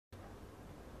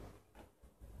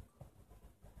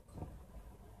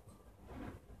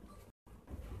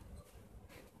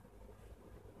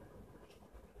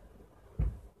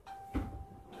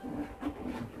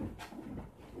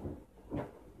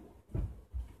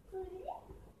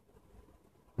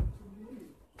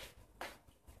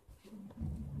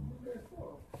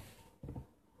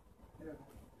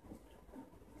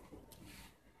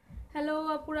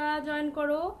Join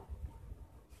করো।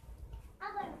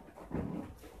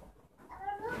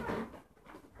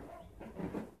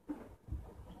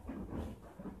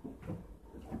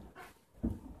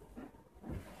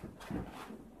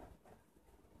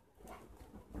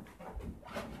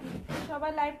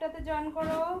 সবাই লাইভটাতে join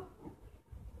করো।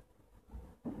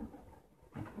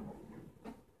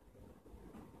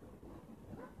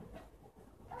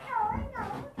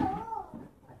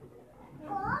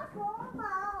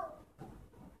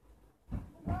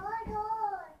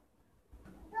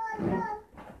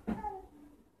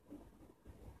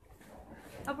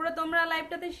 আপুরা তোমরা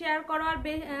লাইভটাতে শেয়ার করো আর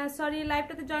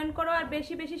লাইভটাতে জয়েন করো আর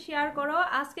বেশি বেশি শেয়ার করো।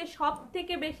 আজকে সব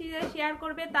থেকে বেশি যে শেয়ার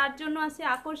করবে তার জন্য আছে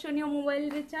আকর্ষণীয় মোবাইল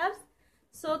রিচার্জ।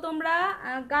 সো তোমরা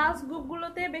গার্লস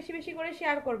গ্রুপগুলোতে বেশি বেশি করে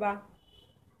শেয়ার করবা।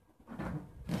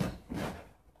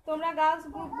 তোমরা গার্লস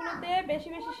গ্রুপগুলোতে বেশি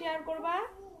বেশি শেয়ার করবা।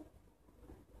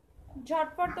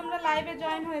 ঝটপট তোমরা লাইভে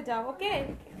জয়েন হয়ে যাও, ওকে?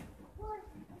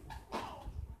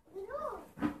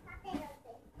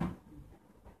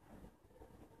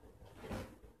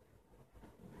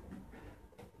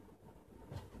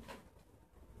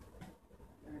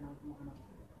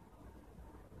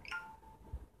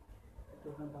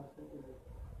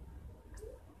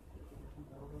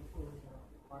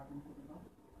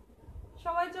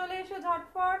 সবাই চলে এসো,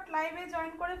 ঝটপট লাইভে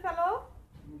জয়েন করে ফেলো।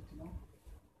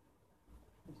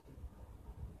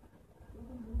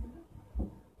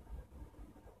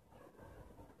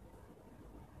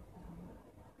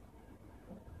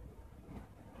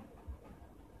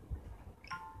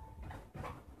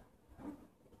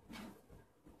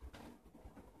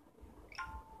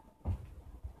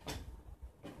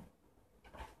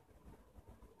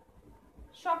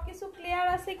 সবকিছু ক্লিয়ার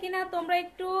আছে কিনা তোমরা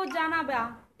একটু জানাবা,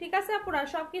 ঠিক আছে আপুরা?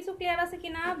 সবকিছু ক্লিয়ার আছে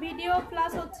কিনা, ভিডিও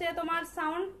প্লাস হচ্ছে তোমার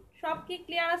সাউন্ড সব কি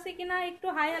ক্লিয়ার আছে কিনা একটু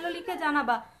হাই হ্যালো লিখে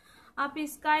জানাবা। আপু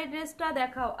স্কাই ড্রেসটা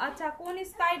দেখাও। আচ্ছা, কোন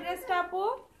স্কাই ড্রেসটা আপু?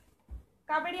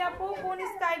 কাবেরী আপু, কোন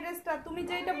স্কাই ড্রেসটা? তুমি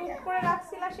যেটা বুক করে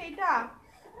রাখছিলা সেইটা?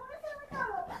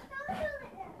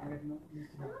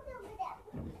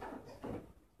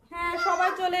 হ্যাঁ,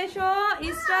 সবাই চলে এসো।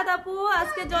 ইসরাত আপু,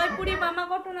 আজকে জয়পুরি মামা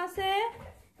গঠন আছে,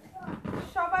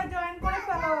 সবাই জয়েন করে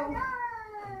ফেলো।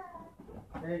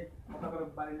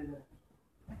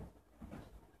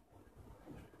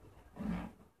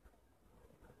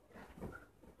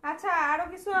 আচ্ছা, আরো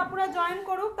কিছু আপুরা জয়েন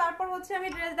করুক, তারপর হচ্ছে আমি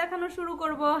ড্রেস দেখানো শুরু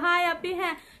করব। হাই আপি,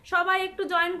 হ্যাঁ সবাই একটু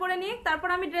জয়েন করে নিক, তারপর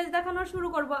আমি ড্রেস দেখানো শুরু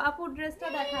করব। আপু ড্রেসটা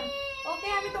দেখান। ওকে,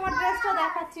 আমি তোমার ড্রেসটা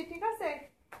দেখাচ্ছি, ঠিক আছে?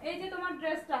 এই যে তোমার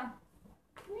ড্রেসটা,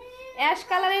 অ্যাশ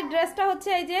কালারের ড্রেসটা হচ্ছে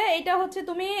এই যে, এইটা হচ্ছে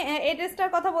তুমি এই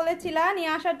ড্রেসটার কথা বলেছিলা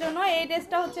নিয়ে আসার জন্য। এই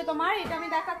ড্রেসটা হচ্ছে তোমার, এটা আমি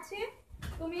দেখাচ্ছি,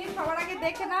 তুমি সবার আগে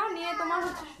দেখে নাও, নিয়ে তোমার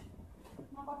হচ্ছে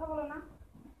কথা বলো না,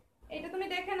 এটা তুমি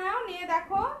দেখে নাও, নিয়ে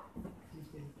দেখো,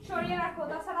 সরিয়ে রাখো,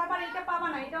 তাছাড়া আবার এটা পাবা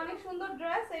না। এটা অনেক সুন্দর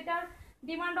ড্রেস, এটার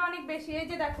ডিমান্ড অনেক বেশি। এই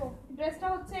যে দেখো ড্রেসটা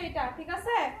হচ্ছে এটা, ঠিক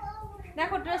আছে?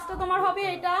 দেখো ড্রেসটা তোমার হবে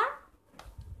এটা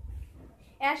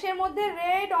অ্যাশের মধ্যে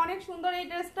রেড, অনেক সুন্দর এই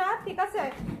ড্রেসটা, ঠিক আছে?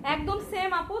 একদম সেম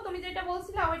আপু তুমি যেটা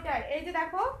বলছিলা ওইটাই। এই যে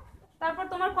দেখো, তারপর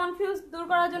তোমার কনফিউজ দূর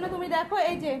করার জন্য তুমি দেখো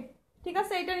এই যে, ঠিক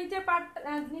আছে? এটা নিচের পার্ট,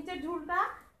 নিচের ঝুলটা,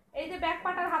 এই যে ব্যাক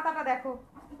পার্ট আর হাতাটা দেখো,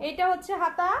 এইটা হচ্ছে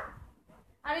হাতা,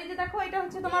 আর এই যে দেখো এটা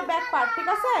হচ্ছে তোমার ব্যাক পার্ট, ঠিক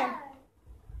আছে?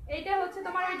 এইটা হচ্ছে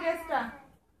তোমার এই ড্রেসটা।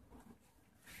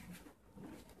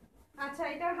 আচ্ছা,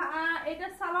 এটা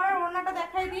সালোয়ার ওড়নাটা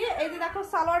দেখাই দিয়ে, এই যে দেখো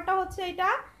সালোয়ারটা হচ্ছে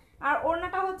এটা, আর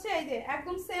ওড়নাটা হচ্ছে এই যে,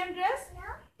 একদম সেম ড্রেস।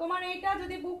 তোমার এইটা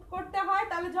যদি বুক করতে হয়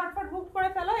তাহলে ঝটপট বুক করে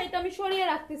ফেলো। এটা আমি সরিয়ে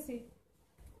রাখতেছি,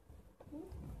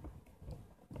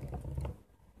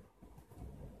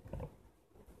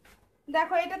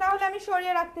 দেখো এটা তাহলে আমি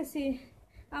সরিয়ে রাখতেছি।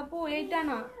 আপু এইটা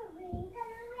না,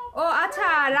 ও আচ্ছা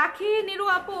রাখি নিরু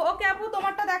আপু। ওকে আপু,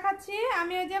 তোমারটা দেখাচ্ছি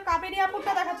আমি, ওই যে কাবেরী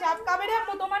আপুরটা দেখাচ্ছি। কাবেরী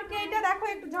আপু, তোমার কি এইটা দেখো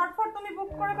একটু ঝটফট তুমি বুক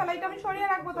করে ফেলো, এটা আমি সরিয়ে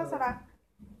রাখবো তাছাড়া।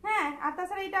 হ্যাঁ, আর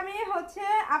তাছাড়া এটা আমি হচ্ছে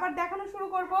আবার দেখানো শুরু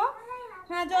করব।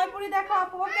 হ্যাঁ, জয়পুরি দেখো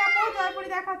আপু। ওকে আপু, জয়পুরি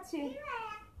দেখাচ্ছি।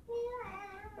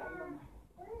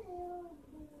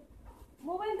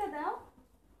 মোবাইলটা দাও।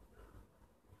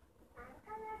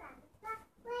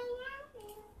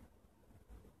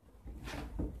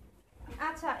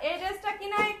 আচ্ছা, এই ড্রেসটা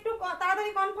কিনা একটু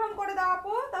তাড়াতাড়ি কনফার্ম করে দাও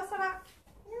আপু, তাছাড়া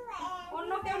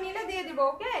অন্য কেউ নিলে দিয়ে দিব।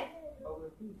 ওকে,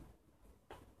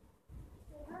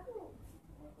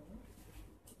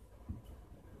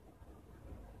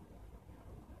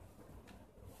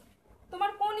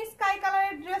 তোমার কোন স্কাই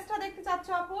কালারের ড্রেসটা দেখতে চাচ্ছ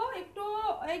আপু? একটু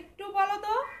একটু বলো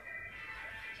তো।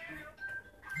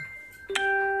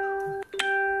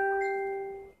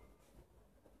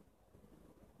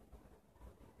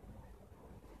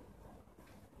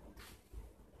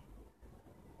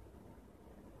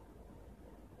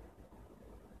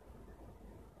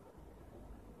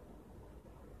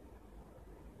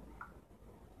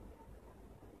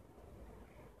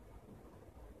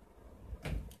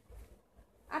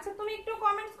 আচ্ছা তুমি একটু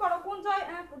কমেন্টস করো কোন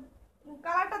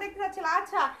কালারটা দেখতে চাচ্ছিল।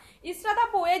 আচ্ছা ইসরাত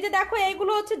আপু এই যে দেখো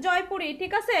এইগুলো হচ্ছে জয়পুরি,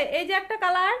 ঠিক আছে? এই যে একটা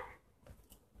কালার,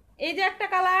 এই যে একটা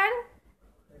কালার,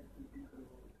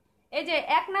 এই যে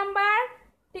 1 নাম্বার,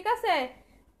 ঠিক আছে?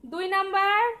 2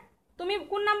 নাম্বার, তুমি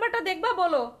কোন নাম্বারটা দেখবা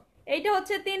বলো। এইটা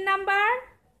হচ্ছে 3 নাম্বার,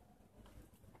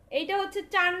 এইটা হচ্ছে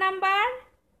 4 নাম্বার,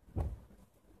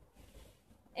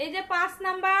 এই যে 5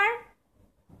 নাম্বার,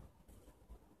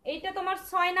 এইটা তোমার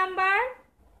 6 নাম্বার,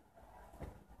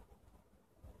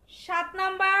 7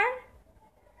 নাম্বার,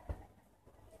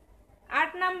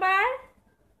 8 নাম্বার,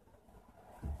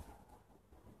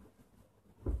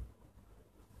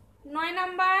 9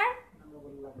 নাম্বার,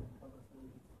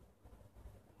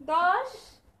 10।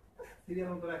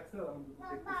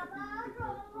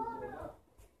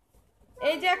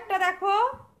 এই যে একটা দেখো,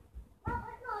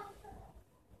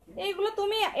 এইগুলো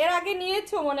তুমি এর আগে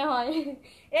নিয়েছো মনে হয়।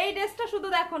 এই ড্রেসটা শুধু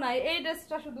দেখো নাই, এই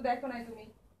ড্রেসটা শুধু দেখো নাই। তুমি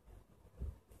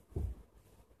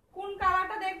কোন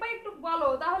কালারটা দেখবা একটু বলো,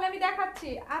 তাহলে আমি দেখাচ্ছি।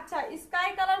 আচ্ছা স্কাই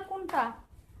কালার কোনটা?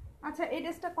 আচ্ছা এই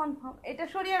ড্রেসটা কনফার্ম, এটা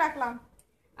সরিয়ে রাখলাম।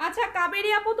 আচ্ছা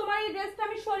কাবেরী আপু তোমার এই ড্রেসটা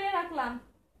আমি সরিয়ে রাখলাম,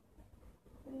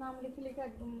 নাম লিখে লিখে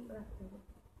একদম রাখতে হবে।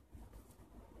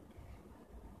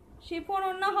 শিফন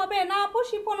ওড়না হবে না আপু?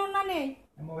 শিফন ওড়না নেই,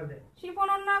 শিফন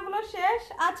ওড়নাগুলো শেষ।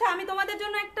 আচ্ছা আমি তোমাদের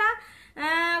জন্য একটা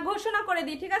ঘোষণা করে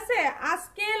দিই, ঠিক আছে?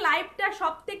 আজকে লাইভটা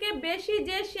সবথেকে বেশি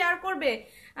যে শেয়ার করবে,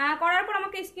 করার পর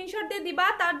আমাকে স্ক্রিনশট দিয়ে দিবা,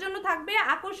 তার জন্য থাকবে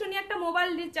আকর্ষণীয় একটা মোবাইল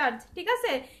রিচার্জ, ঠিক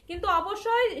আছে? কিন্তু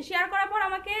অবশ্যই শেয়ার করার পর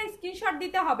আমাকে স্ক্রিনশট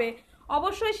দিতে হবে,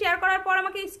 অবশ্যই শেয়ার করার পর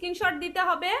আমাকে স্ক্রিনশট দিতে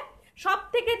হবে। সব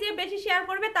থেকে যে বেশি শেয়ার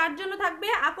করবে তার জন্য থাকবে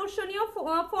আকর্ষণীয়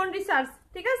ফোন রিচার্জ,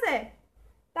 ঠিক আছে?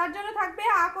 তার জন্য থাকবে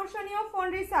আকর্ষণীয় ফোন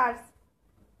রিচার্জ।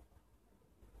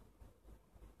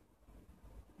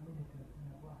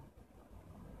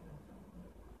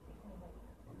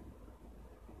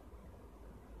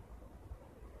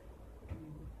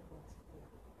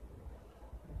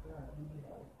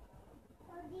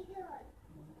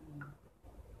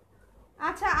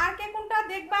 আচ্ছা আর কে কোনটা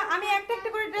দেখবা? আমি একটা একটা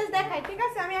করে ড্রেস দেখাই, ঠিক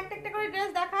আছে? আমি একটা একটা করে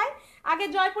ড্রেস দেখাই। আগে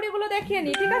জয়পুরি গুলো দেখিয়ে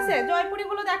নি, ঠিক আছে? জয়পুরি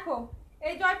গুলো দেখো,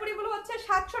 এই জয়পুরি গুলো হচ্ছে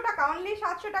 700 টাকা, অনলি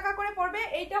 700 টাকা করে পড়বে।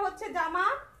 এইটা হচ্ছে জামা,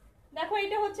 দেখো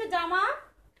এইটা হচ্ছে জামা,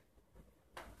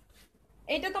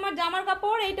 এইটা তোমার জামার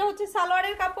কাপড়, এইটা হচ্ছে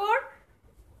সালোয়ারের কাপড়,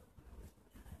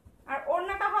 আর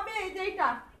ওড়নাটা হবে এই যে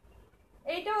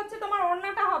এইটা হচ্ছে তোমার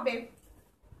ওড়নাটা হবে।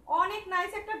 অনেক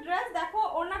নাইস একটা ড্রেস, দেখো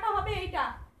ওড়নাটা হবে এইটা।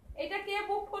 এটা কে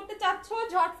বুক করতে চাচ্ছ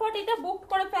ঝটফট এটা বুক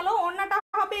করে ফেলো, ওড়নাটা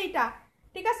হবে এইটা,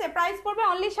 ঠিক আছে? প্রাইস পড়বে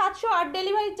অনলি 700 আর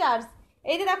ডেলিভারি চার্জ।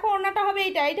 এই যে দেখো ওড়নাটা হবে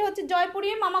এইটা, এটা হচ্ছে জয়পুরি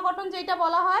মামা কটন যেটা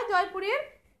বলা হয় জয়পুরির,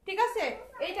 ঠিক আছে?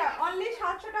 এইটা অনলি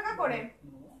 700 টাকা করে,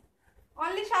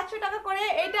 অনলি 700 টাকা করে।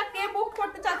 এইটা কে বুক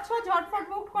করতে চাচ্ছ ঝটফট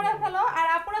বুক করে ফেলো। আর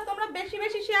আপনারা তোমরা বেশি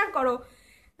বেশি শেয়ার করো।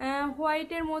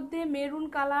 হোয়াইটের মধ্যে মেরুন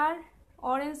কালার,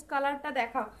 অরেঞ্জ কালারটা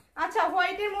দেখাও। আচ্ছা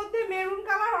হোয়াইটের মধ্যে মেরুন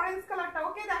কালার, অরেঞ্জ কালারটা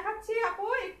ওকে দেখাচ্ছি আপু,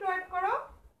 একটু অ্যাড করো।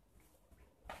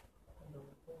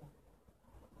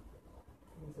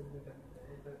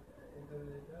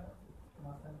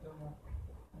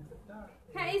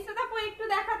 হ্যাঁ এই সাথে আপু একটু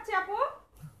দেখাচ্ছি আপু।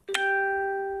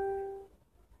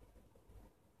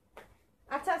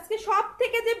 আচ্ছা আজকে সব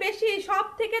থেকে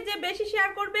যে বেশি শেয়ার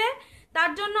করবে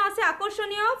তার জন্য আছে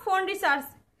আকর্ষণীয় ফোন রিচার্জ।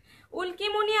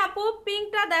 উল্কিমনি আপু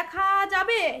পিঙ্কটা দেখা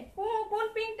যাবে? কোন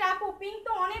পিঙ্কটা আপু? পিঙ্ক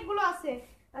তো অনেকগুলো আছে।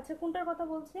 আচ্ছা কোনটার কথা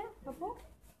বলছে আপু?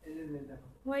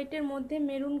 হোয়াইটের মধ্যে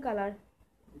মেরুন কালার,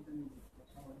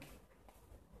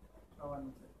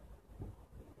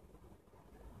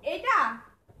 এইটা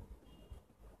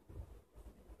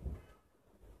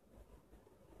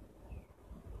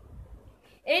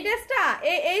এই ড্রেসটা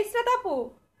এই সাথে আপু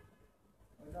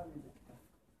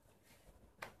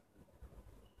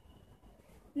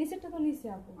নিচেরটা তো নিচে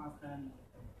আপু।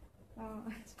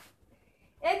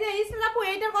 এই যে ইসলাম আপু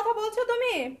এইটার কথা বলছো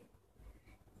তুমি?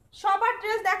 সবার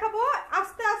ড্রেস দেখাবো,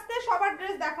 আস্তে আস্তে সবার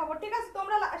ড্রেস দেখাবো, ঠিক আছে?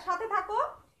 তোমরা সাথে থাকো।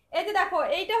 এই যে দেখো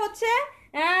এইটা হচ্ছে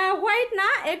হোয়াইট না,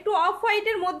 একটু অফ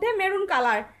হোয়াইটের মধ্যে মেরুন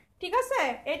কালার, ঠিক আছে?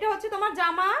 এটা হচ্ছে তোমার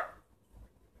জামা,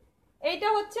 এইটা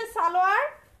হচ্ছে সালোয়ার,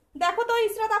 দেখো তো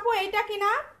ইসরাত আপু এইটা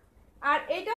কিনা। আর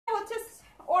এইটা হচ্ছে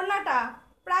ওড়নাটা,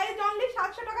 প্রাইস অনলি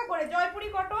 700 টাকা করে, জয়পুরি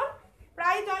কটন,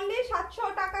 প্রাইস অনলি 700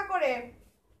 টাকা করে।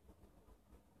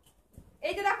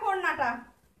 এই যে দেখো ওড়নাটা,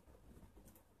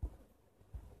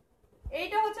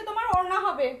 এইটা হচ্ছে তোমার ওড়না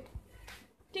হবে,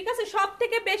 ঠিক আছে? সব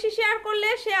থেকে বেশি শেয়ার করলে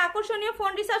সে আকর্ষণীয়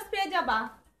ফোন রিচার্জ পেয়ে যাবা।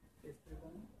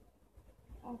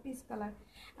 অফিস কালার,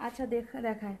 আচ্ছা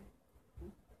দেখায়।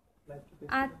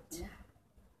 আচ্ছা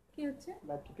কি হচ্ছে?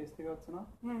 লাইভ টু টেস্ট থেকে হচ্ছে না?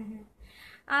 হ্যাঁ হ্যাঁ।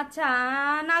 আচ্ছা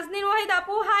নাজনীন ওয়াহিদ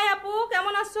আপু, হাই আপু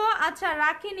কেমন আছো? আচ্ছা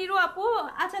রাখি নিরু আপু,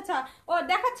 আচ্ছা আচ্ছা ও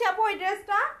দেখাচ্ছি আপু এই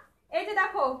ড্রেসটা। এই যে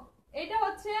দেখো এটা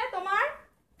হচ্ছে তোমার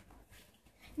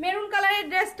মেরুন কালারের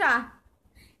ড্রেসটা।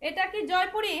 এটা কি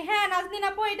জয়পুরি? হ্যাঁ নাজনীন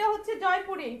আপু, এটা হচ্ছে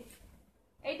জয়পুরি।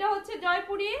 এটা হচ্ছে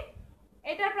জয়পুরি।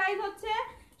 এটার প্রাইস হচ্ছে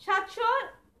 700।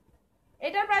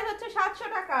 এটার প্রাইস হচ্ছে 700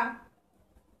 টাকা।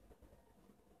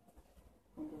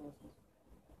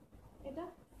 এটা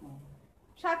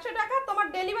 700 টাকা তোমার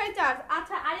ডেলিভারি চার্জ।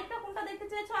 আচ্ছা আরেকটা কোনটা দেখতে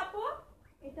চাইছো আপু?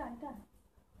 এটা এটা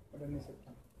এটা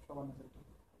নিচেরটা, সবার নিচেরটা।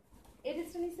 এই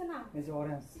ড্রেসটা নিচে না, নিচে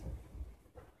অরেঞ্জ।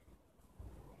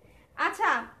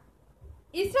 আচ্ছা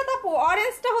ইসরাত আপু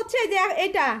অরেঞ্জটা হচ্ছে এই যে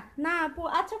এটা না আপু।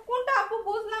 আচ্ছা কোনটা আপু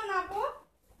বুঝলাম না আপু।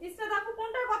 ইসরাত আপু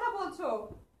কোনটার কথা বলছো?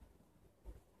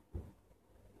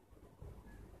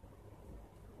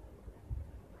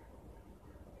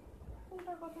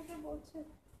 কোনটার কথা যে বলছে?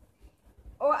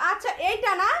 ও আচ্ছা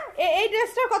এইটা না, এই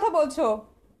ড্রেসটার কথা বলছো।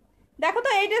 দেখো তো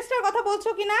এই ড্রেসটার কথা বলছো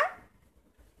কিনা।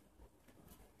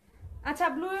 আচ্ছা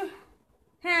ব্লু,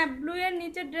 হ্যাঁ ব্লু এর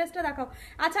নিচের ড্রেসটা দেখাও।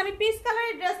 আচ্ছা আমি পিচ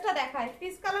কালারের ড্রেসটা দেখাই।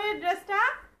 পিচ কালারের ড্রেসটা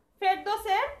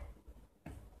ফেরদৌসের।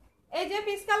 এই যে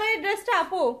পিচ কালারের ড্রেসটা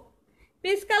আপু,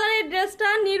 পিচ কালারের ড্রেসটা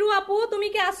নিরু আপু তুমি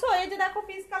কি আসো? এই যে দেখো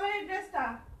পিচ কালারের ড্রেসটা।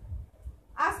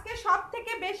 আজকে সব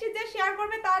থেকে বেশি যে শেয়ার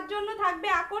করবে তার জন্য থাকবে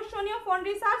আকর্ষণীয় ফোন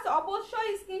রিচার্জ।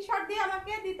 অবশ্যই স্ক্রিনশট দিয়ে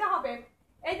আমাকে দিতে হবে।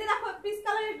 এই যে দেখো পিচ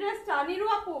কালারের ড্রেসটা নিরু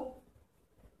আপু।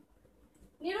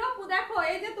 নিরু আপু দেখো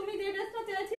এই যে তুমি যে ড্রেসটা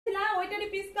চেয়েছিলে ওইটারই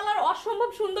পিচ কালার, অসম্ভব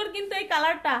সুন্দর কিন্তু এই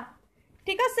কালারটা।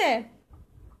 ঠিক আছে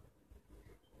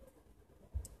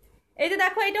এই যে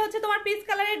দেখো এটা হচ্ছে তোমার পিচ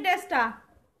কালারের ড্রেসটা।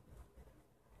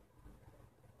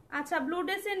 আচ্ছা ব্লু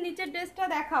ড্রেসের নিচের ড্রেসটা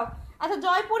দেখাও। আচ্ছা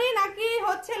জয়পুরি নাকি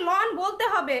হচ্ছে লন বলতে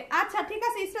হবে। আচ্ছা ঠিক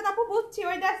আছে ইসরাত আপু বুঝছি,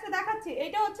 ওই ড্রেসটা দেখাচ্ছি।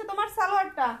 এটা হচ্ছে তোমার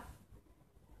সালোয়ারটা।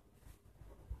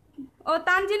 ও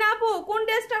তানজিনা আপু কোন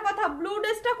ড্রেসটার কথা? ব্লু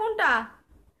ড্রেসটা কোনটা?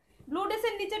 ব্লু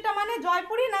ড্রেসের নিচেরটা মানে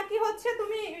জয়পুরি নাকি হচ্ছে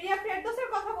তুমি ফেরদৌসের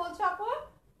কথা বলছো আপু?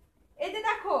 এই যে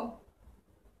দেখো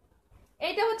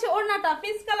এইটা হচ্ছে ওড়নাটা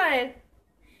পিচ কালারের।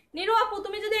 নিরু আপু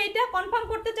তুমি যদি এইটা কনফার্ম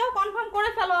করতে চাও কনফার্ম করে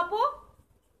ফেলো আপু।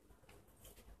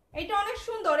 এইটা অনেক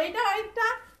সুন্দর। এইটা আরেকটা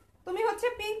তুমি হচ্ছে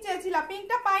পিঙ্ক চেয়েছিলা,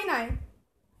 পিঙ্কটা পাই নাই।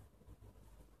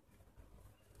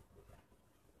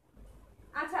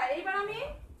 আচ্ছা এইবার আমি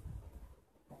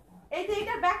এই যে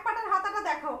এইটার ব্যাক পার্টের হাতাটা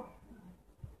দেখো।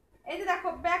 এই যে দেখো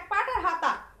ব্যাক পার্ট আর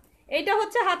হাতা, এইটা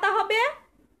হচ্ছে হাতা হবে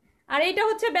আর এইটা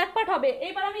হচ্ছে ব্যাক পার্ট হবে।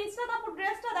 এইবার আমি ইসরাত আপুর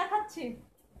ড্রেসটা দেখাচ্ছি।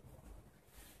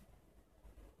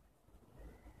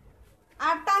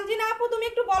 আর তানজিনা আপু তুমি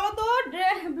একটু বলো তো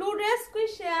ব্লু ড্রেস কি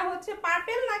হচ্ছে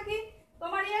পার্পল নাকি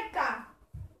তোমার ইয়েরটা,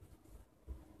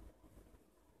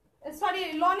 সরি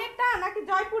লনেরটা নাকি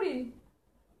জয়পুরি?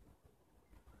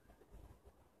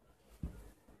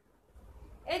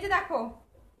 এই যে দেখো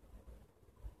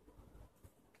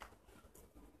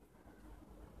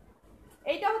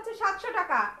এইটা হচ্ছে 700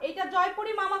 টাকা। এইটা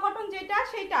জয়পুরি মামা কটন যেটা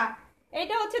সেটা।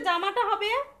 এইটা হচ্ছে জামাটা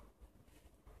হবে।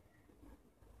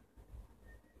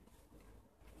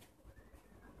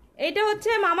 এইটা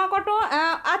হচ্ছে মামা কটন।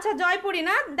 আচ্ছা জয়পুরি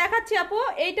না দেখাচ্ছি আপু।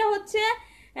 এইটা হচ্ছে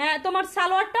তোমার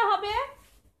সালোয়ারটা হবে।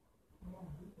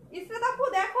 ইসরাত আপু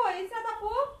দেখো, ইসরাত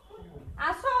আপু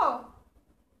আসো।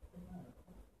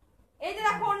 এই যে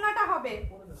দেখো ওড়নাটা হবে।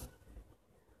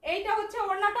 এইটা হচ্ছে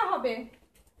ওড়নাটা হবে।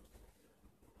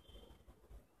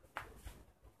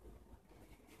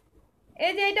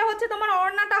 এই যে এইটা হচ্ছে তোমার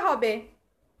ওড়নাটা হবে।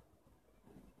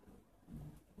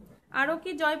 আরো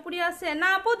কি জয়পুরি আছে? না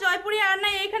আপু জয়পুরি আর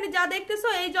নাই, এইখানে যা দেখতেছো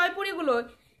এই জয়পুরি গুলো।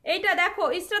 এইটা দেখো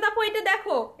ইসরাত আপু, এটা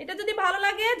দেখো, এটা যদি ভালো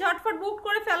লাগে ঝটফট বুক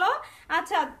করে ফেলো।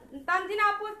 আচ্ছা তানজিনা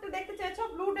আপু একটু দেখতে চাইছো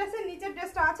ব্লু ড্রেসের নিচের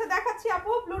ড্রেসটা। আচ্ছা দেখাচ্ছি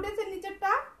আপু ব্লু ড্রেসের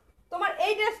নিচেরটা। তোমার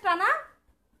এই ড্রেসটা না,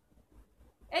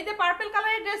 এই যে পার্পল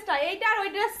কালারের ড্রেসটা, এইটা আর ওই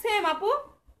ড্রেস সেম আপু।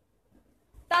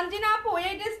 তানজিনা আপু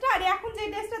এই ড্রেসটা আর এখন যে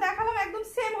ড্রেসটা দেখালাম একদম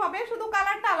সেম হবে, শুধু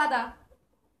কালারটা আলাদা।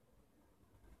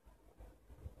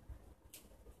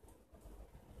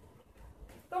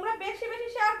 তোমরা বেশি বেশি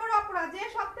শেয়ার করো আপুরা, যে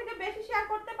সব থেকে বেশি শেয়ার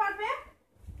করতে পারবে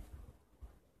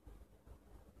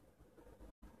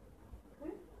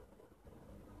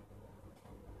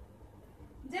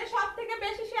যে সব থেকে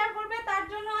বেশি শেয়ার করবে তার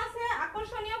জন্য আছে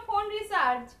আকর্ষণীয় ফোন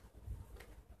রিচার্জ।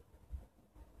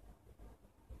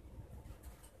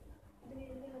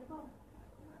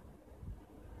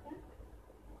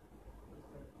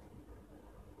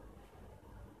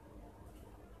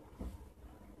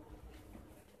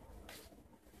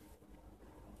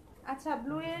 আচ্ছা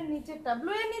ব্লু এর নিচেরটা,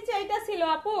 ব্লু এর নিচে এইটা ছিল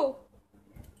আপু,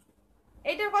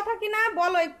 এইটার কথা কি না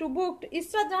বলো একটু। বুকড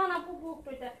ইসরাত জাহান আপু বুকড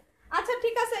ওইটা। আচ্ছা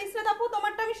ঠিক আছে ইসরাত আপু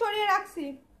তোমারটা আমি সরিয়ে রাখছি।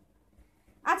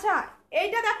 আচ্ছা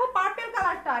এইটা দেখো পার্পল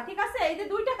কালারটা, ঠিক আছে এই যে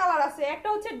দুইটা কালার আছে, একটা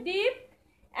হচ্ছে ডিপ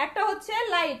একটা হচ্ছে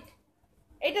লাইট।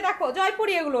 এইটা দেখো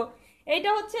জয়পুরি এগুলো। এইটা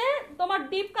হচ্ছে তোমার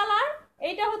ডিপ কালার,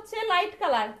 এইটা হচ্ছে লাইট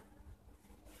কালার,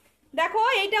 দেখো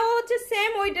এইটাও হচ্ছে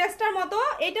সেম ওই ড্রেসটার মতো,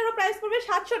 এইটারও প্রাইস পড়বে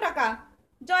 700 টাকা।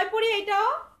 জয়পুরি এইটাও,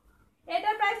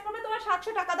 এটার প্রাইস পড়বে তোমার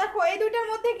 700 টাকা। দেখো এই দুইটার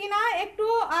মধ্যে কিনা একটু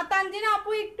তানজিনা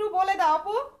আপু একটু বলে দাও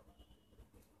আপু।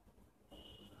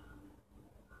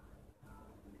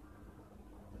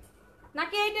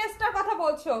 নাকি এই ড্রেসটার কথা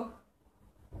বলছো?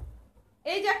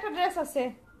 এই যে একটা ড্রেস আছে,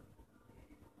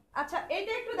 আচ্ছা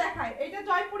এইটা একটু দেখায়, এইটা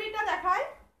জয়পুরিটা দেখায়,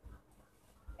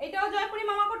 এটাও জয়পুরি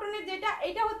মামা কটনের, যেটা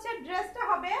এইটা হচ্ছে ড্রেসটা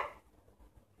হবে,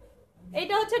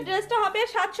 এইটা হচ্ছে ড্রেসটা হবে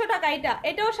 700 টাকা।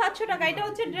 এটাও 700 টাকা, এটা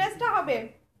হচ্ছে ড্রেসটা হবে।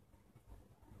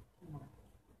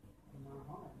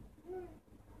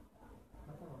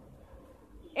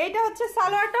 এইটা হচ্ছে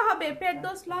সালোয়ারটা হবে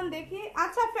ফেরদৌস লন, দেখি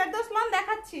আচ্ছা ফেরদৌস লন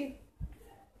দেখাচ্ছি,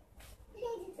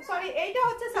 সরি এইটা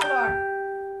হচ্ছে সালোয়ার,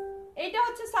 এইটা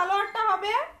হচ্ছে সালোয়ারটা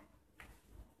হবে।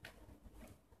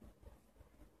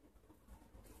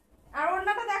 আর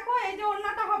ওড়নাটা দেখো, এই যে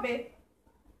ওড়নাটা হবে,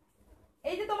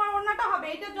 এই যে তোমার ওড়নাটা হবে,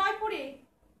 এটা জয়পুরি,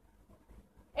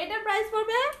 এটার প্রাইস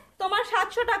পড়বে তোমার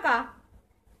 700 টাকা,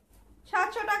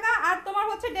 700 টাকা। আর তোমার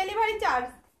হচ্ছে ডেলিভারি চার্জ,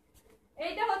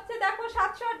 এইটা হচ্ছে দেখো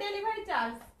 700 ডেলিভারি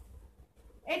চার্জ।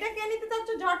 এটা কে নিতে চাচ্ছ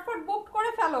ঝটফট বুক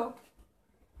করে ফেলো।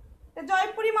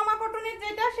 জয়পুরি মামা কটনের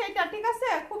যেটা সেটা, ঠিক আছে,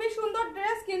 খুবই সুন্দর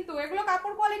ড্রেস, কিন্তু এগুলো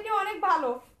কাপড় কোয়ালিটি অনেক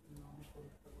ভালো।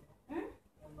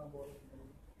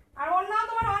 আর ওড়নাও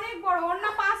তোমার অনেক বড়, ওড়না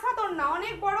 5 হাত ওড়না,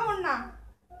 অনেক বড় ওড়না।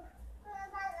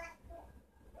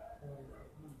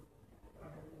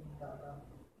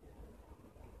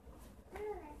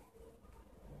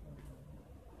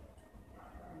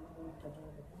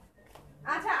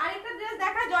 আচ্ছা আরেকটা ড্রেস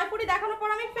দেখা, জয়পুরি দেখানোর পর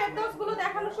আমি ফেরদৌস গুলো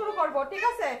দেখানো শুরু করব, ঠিক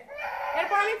আছে,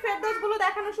 এরপর আমি ফেরদৌস গুলো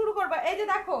দেখানো শুরু করব। এই যে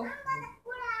দেখো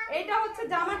এইটা হচ্ছে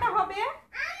জামাটা হবে,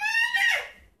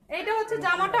 এইটা হচ্ছে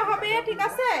জামাটা হবে, ঠিক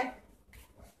আছে,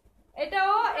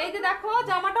 এটাও এই যে দেখো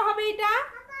জামাটা হবে,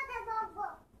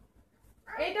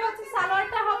 এইটা হচ্ছে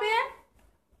সালোয়ারটা হবে,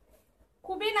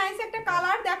 খুবই নাইস একটা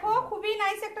কালার, দেখো খুবই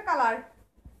নাইস একটা কালার।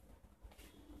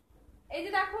 এই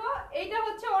যে দেখো এইটা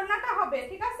হচ্ছে ওড়নাটা হবে,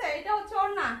 ঠিক আছে, এটা হচ্ছে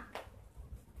ওড়না,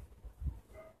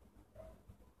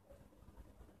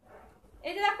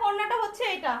 এই যে দেখো ওড়নাটা হচ্ছে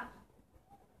এটা,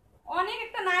 অনেক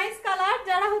একটা নাইস কালার।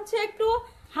 যারা হচ্ছে একটু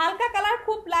হালকা কালার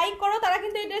খুব লাইক করো তারা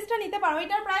কিন্তু এই ড্রেসটা নিতে পারো।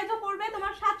 এটার প্রাইসও পড়বে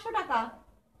তোমার 700 টাকা।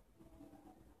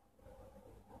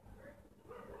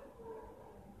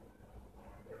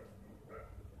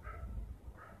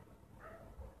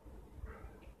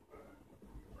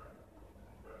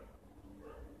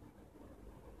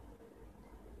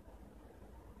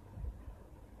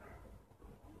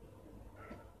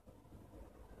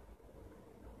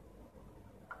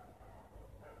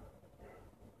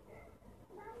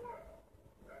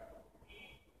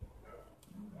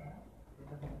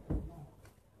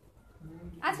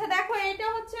 আচ্ছা দেখো এটা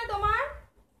হচ্ছে তোমার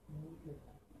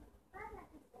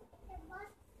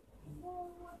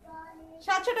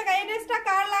 700 টাকা। এই ড্রেসটা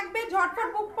কার লাগবে ঝটপট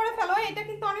বুক করে ফেলো, এটা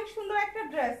কিন্তু অনেক সুন্দর একটা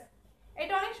ড্রেস,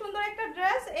 এটা অনেক সুন্দর একটা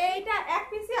ড্রেস, এইটা এক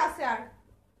পিসই আছে। আর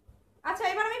আচ্ছা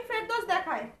এবার আমি ফেরদৌস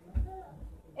দেখাই,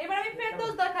 এবার আমি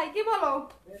ফেরদৌস দেখাই, কি বলো?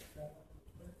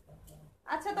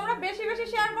 আচ্ছা তোমরা বেশি বেশি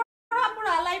শেয়ার করো,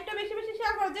 আপুরা লাইভটা বেশি বেশি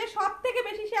শেয়ার করো, যে সব থেকে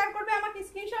বেশি শেয়ার করবে আমাকে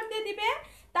স্ক্রিনশট দিয়ে দিবে,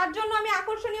 তার জন্য আমি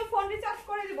আকর্ষণীয় ফোন রিচার্জ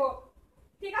করে দিব,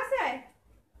 ঠিক আছে,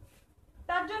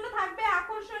 তার জন্য থাকবে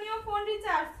আকর্ষণীয় ফোন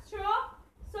রিচার্জ।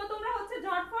 সো তোমরা হচ্ছে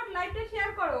ঝটপট লাইভটা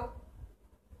শেয়ার করো।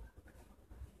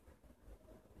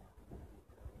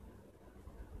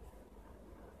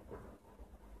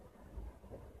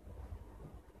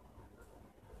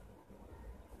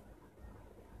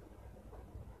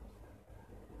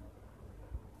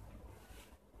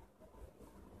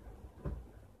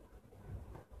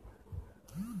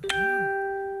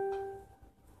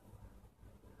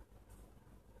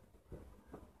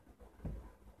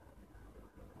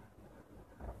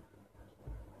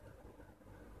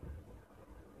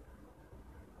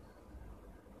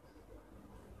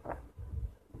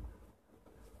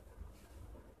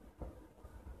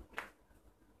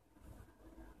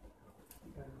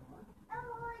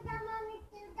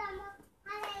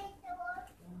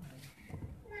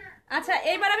 আচ্ছা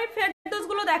এইবার আমি ফেরদৌস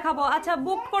গুলো দেখাবো, আচ্ছা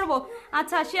বুক করব,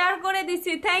 আচ্ছা শেয়ার করে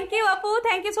দিছি, থ্যাংক ইউ আপু,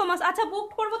 থ্যাংক ইউ সো মাচ। আচ্ছা বুক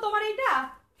করব তোমার এইটা,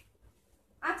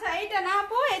 আচ্ছা এইটা না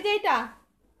আপু, এই যে এইটা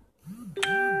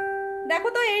দেখো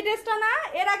তো, এই ড্রেসটা না,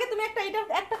 এর আগে তুমি একটা এটা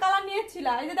একটা কালার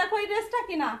নিয়েছিলা, এই যে দেখো এই ড্রেসটা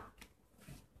কিনা,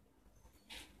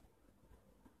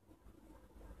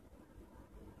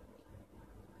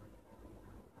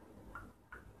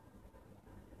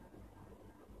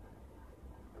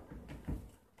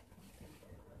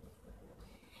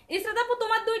 ইসরাত আপু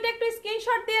তোমার দুইটা একটু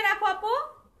স্ক্রিনশট দিয়ে রাখো আপু,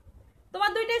 তোমার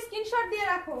দুইটা স্ক্রিনশট দিয়ে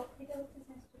রাখো।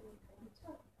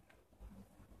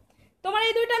 তোমার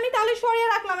এই দুইটা আমি তাহলে সরিয়ে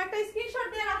রাখলাম, একটা স্ক্রিনশট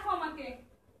দিয়ে রাখো আমাকে।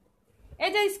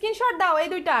 এই যে স্ক্রিনশট দাও এই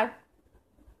দুইটার।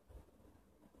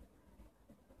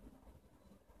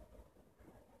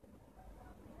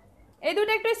 এই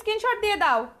দুটো একটু স্ক্রিনশট দিয়ে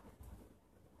দাও।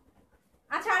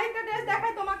 আচ্ছা আরেকটা ড্রেস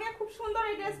দেখাই তোমাকে, খুব সুন্দর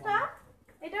এই ড্রেসটা,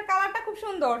 এটার কালারটা খুব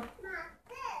সুন্দর।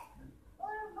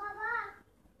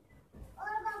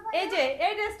 এই যে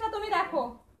এই ড্রেসটা তুমি দেখো,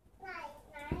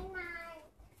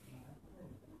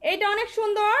 এইটা অনেক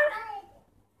সুন্দর।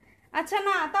 আচ্ছা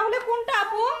না তাহলে কোনটা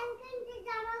আপু,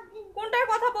 কোনটার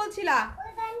কথা বলছিলা,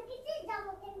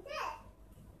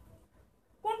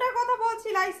 কোনটার কথা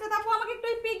বলছিলা ইসরাত আপু? আমাকে একটু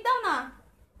পিক দাও না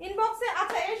ইনবক্সে।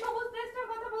 আচ্ছা এই সবুজ ড্রেসটার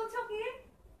কথা বলছো কি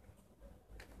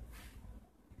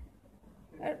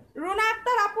রুনা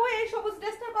আক্তার আপু? এই সবুজ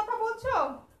ড্রেসটার কথা বলছো?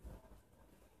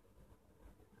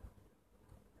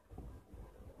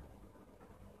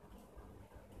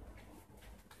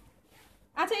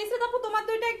 আচ্ছা ইসরাত আপু তোমার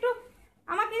দুইটা একটু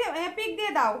আমাকে পিক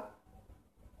দিয়ে দাও।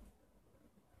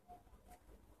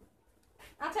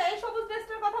 আচ্ছা এই সবুজ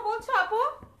ড্রেসটার কথা বলছো আপু?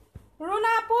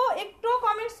 রুনা আপু একটু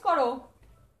কমেন্টস করো।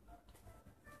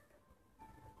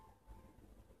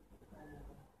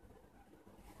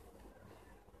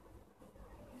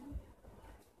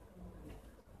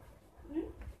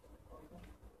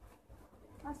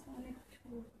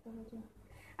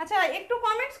 আচ্ছা একটু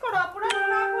কমেন্টস করো আপুরা,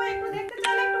 রুনা আপু একটু দেখতে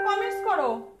চাইলে একটু কমেন্টস করো।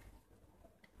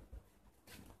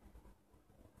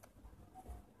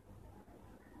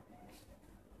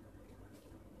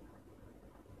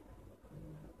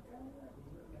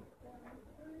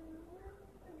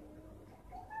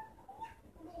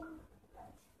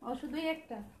 ও শুধুই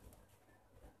একটা?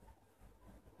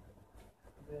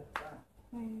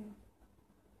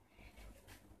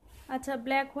 আচ্ছা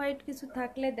ব্ল্যাক হোয়াইট কিছু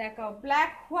থাকলে দেখাও।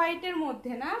 ব্ল্যাক হোয়াইটের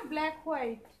মধ্যে না, ব্ল্যাক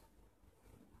হোয়াইট,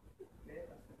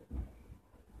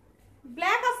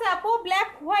 ব্ল্যাক আছে আপু, ব্ল্যাক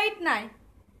হোয়াইট নাই,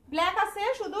 ব্ল্যাক আছে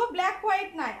শুধু, ব্ল্যাক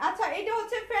হোয়াইট নাই। আচ্ছা এইটা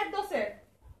হচ্ছে ফেরদৌসের,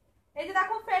 এই যে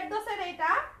দেখো ফেরদৌসের,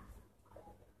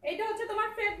 এইটা হচ্ছে তোমার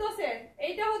ফেরদৌসের,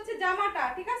 এইটা হচ্ছে জামাটা,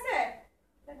 ঠিক আছে?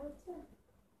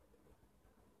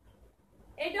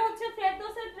 এইটা হচ্ছে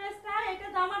ফেরদৌসের ড্রেসটা, এটা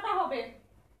জামাটা হবে,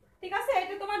 ঠিক আছে?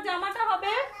 এটা তোমার জামাটা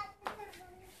হবে,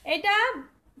 এটা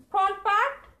ফ্রন্ট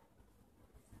পার্ট।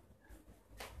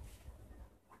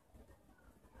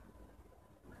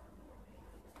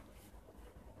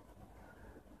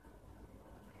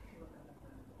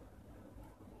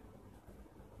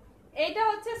 এইটা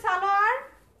হচ্ছে সালোয়ার,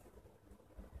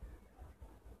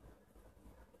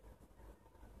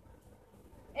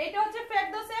 এইটা হচ্ছে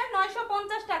ফেরদৌসের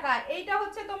 950 টাকা। এইটা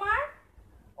হচ্ছে তোমার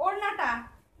ওড়নাটা,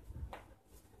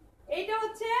 এইটা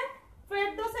হচ্ছে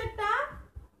ফেরদৌসেরটা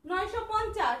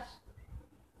 950,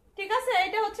 ঠিক আছে?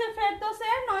 এটা হচ্ছে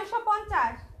ফেরদৌসের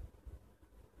 950।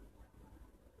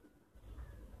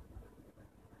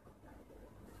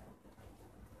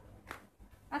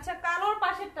 আচ্ছা কালোর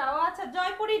পাশেরটা, ও আচ্ছা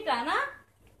জয়পুরিটা না?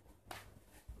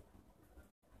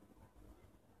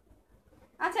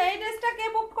 আচ্ছা এই ড্রেসটা কে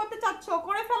বুক করতে চাচ্ছ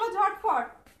করে ফেলো ঝটফট।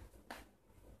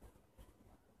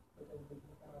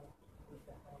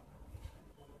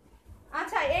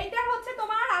 আচ্ছা এইটা হচ্ছে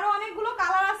তোমার আরো অনেকগুলো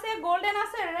কালার আছে, গোল্ডেন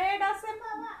আছে, রেড আছে,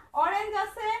 অরেঞ্জ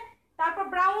আছে, তারপর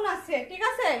ব্রাউন আছে, ঠিক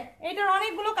আছে? এইটার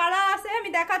অনেকগুলো কালার আছে, আমি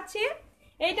দেখাচ্ছি।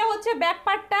 এইটা হচ্ছে ব্যাক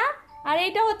পার্টটা, আর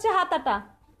এইটা হচ্ছে হাতাটা,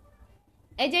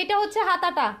 এই যে এটা হচ্ছে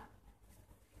হাতাটা।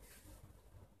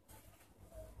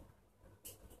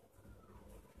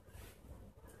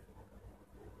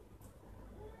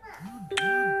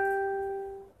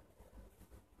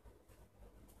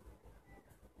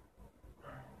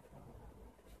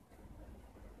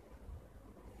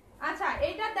 আচ্ছা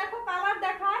এইটা দেখো কালার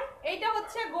দেখায়, এইটা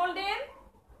হচ্ছে গোল্ডেন,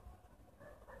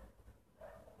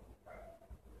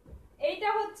 এইটা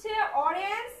হচ্ছে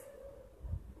অরেঞ্জ,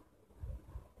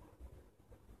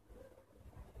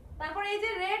 তারপর এই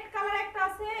যে রেড কালার একটা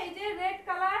আছে, এই যে রেড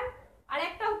কালার, আর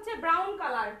একটা হচ্ছে ব্রাউন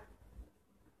কালার।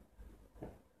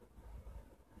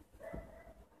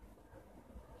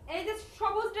 এই যে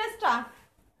সবুজ ড্রেসটা,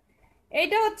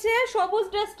 এইটা হচ্ছে সবুজ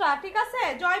ড্রেসটা, ঠিক আছে?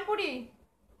 জয়পুরি,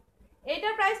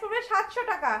 এইটার প্রাইস পড়বে 700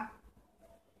 টাকা।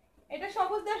 এটা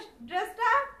সবুজ ড্রেসটা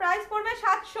প্রাইস পড়বে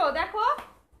 700। দেখো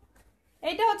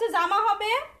এইটা হচ্ছে জামা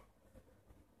হবে,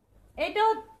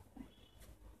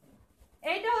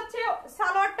 এইটা হচ্ছে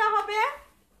সালোয়ারটা হবে,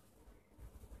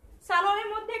 সালোয়ারের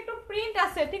মধ্যে একটু প্রিন্ট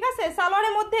আছে, ঠিক আছে?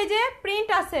 সালোয়ারের মধ্যে এই যে প্রিন্ট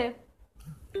আছে,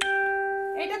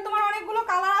 এটা তোমার অনেকগুলো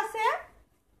কালার আছে।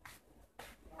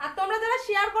 আর তোমরা যারা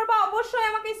শেয়ার করবা অবশ্যই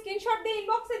আমাকে স্ক্রিনশট দিয়ে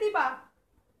ইনবক্সে দিবা,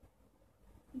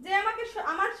 যে আমাকে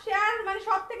আমার শেয়ার মানে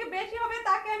সব থেকে বেশি হবে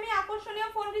তাকে আমি আকর্ষণীয়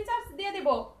ফোন রিচার্জ দিয়ে দিব।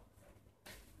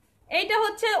 এইটা এইটা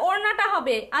হচ্ছে ওড়নাটা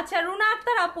হবে। আচ্ছা রুনা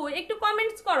আক্তার আপু একটু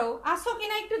কমেন্টস করো, আসো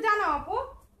কিনা একটু জানাও আপু।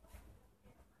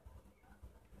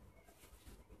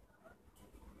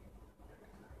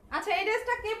 আচ্ছা এই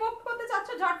ড্রেসটা কে বুক করতে চাচ্ছ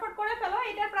ঝটপট করে ফেলো,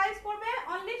 এটার প্রাইস পড়বে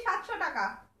অনলি 700 টাকা।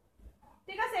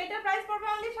 ঠিক আছে, এটার প্রাইস পড়বে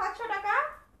অনলি 700 টাকা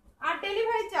আর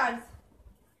ডেলিভারি চার্জ।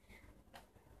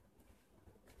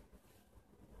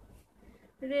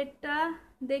 রেটটা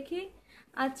দেখি।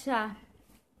 আচ্ছা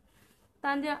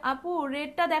তানজিয়া আপু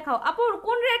রেটটা দেখাও। আপু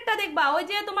কোন রেটটা দেখবা? ওই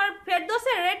যে তোমার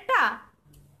ফেরদৌসের রেটটা?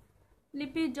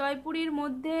 লিপি জয়পুরীর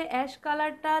মধ্যে অ্যাশ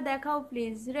কালারটা দেখাও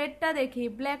প্লিজ। রেডটা দেখি,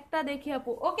 ব্ল্যাকটা দেখি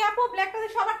আপু। ওকে আপু ব্ল্যাকটা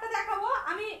সবারটা দেখাবো,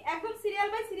 আমি একদম সিরিয়াল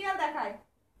বাই সিরিয়াল দেখাই,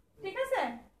 ঠিক আছে?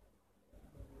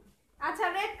 আচ্ছা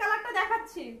রেড কালারটা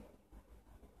দেখাচ্ছি।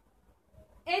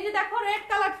 এই যে দেখো রেড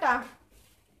কালারটা,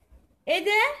 এই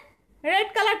যে রেড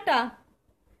কালারটা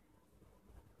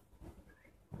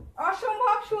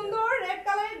অসম্ভব সুন্দর রেড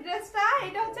কালারের ড্রেসটা।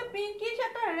 এটা হচ্ছে পিঙ্কিশ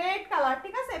একটা রেড কালার,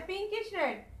 ঠিক আছে? পিঙ্কিশ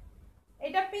রেড,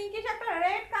 এটা পিঙ্কিশ একটা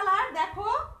রেড কালার। দেখো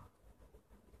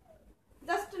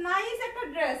জাস্ট নাইস একটা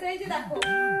ড্রেস। এই যে দেখো,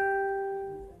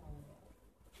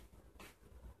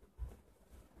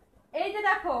 এই যে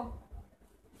দেখো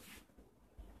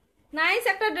নাইস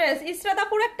একটা ড্রেস।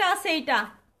 ইসরাতাপুর একটা আছে এইটা।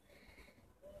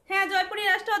 হ্যাঁ জয়পুরি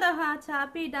লাস্টটাও দেখো। আচ্ছা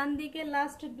আপনি ডান দিকে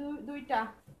লাস্ট দুইটা।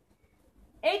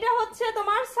 এইটা হচ্ছে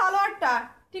তোমার সালোয়ারটা,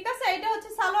 ঠিক আছে? এইটা হচ্ছে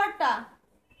সালোয়ারটা।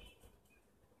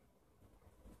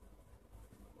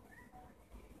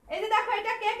 এই যে দেখো,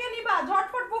 এটা কে কে নিবা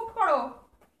ঝটপট বুক করো।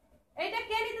 এইটা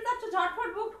কে নিতে চাচ্ছ ঝটপট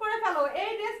বুক করে ফেলো।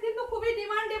 এই ড্রেস কিন্তু খুবই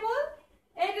ডিমান্ডেবল,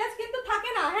 এই ড্রেস কিন্তু থাকে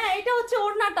না। হ্যাঁ এটা হচ্ছে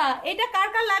ওড়নাটা, এটা কার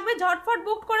কার লাগবে ঝটপট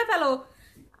বুক করে ফেলো।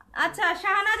 আচ্ছা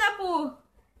শাহনাজ আপু,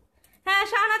 হ্যাঁ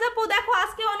শাহনাজ আপু দেখো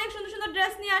আজকে অনেক সুন্দর সুন্দর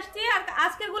ড্রেস নিয়ে আসছি, আর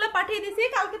আজকের গুলো পাঠিয়ে দিছি,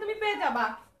 কালকে তুমি পেয়ে যাবা।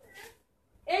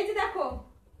 এই যে দেখো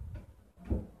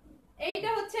এইটা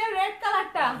হচ্ছে রেড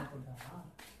কালারটা।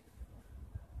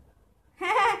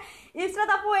 হ্যাঁ ইসরাত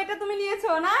আপু এটা তুমি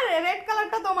নিয়েছো না, রেড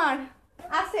কালারটা তোমার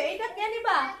আছে। এইটা কে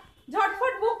নিবা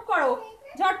ঝটপট বুক করো,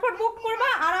 ঝটপট বুক করবা।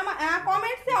 আর আমার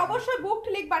কমেন্টসে অবশ্যই বুকড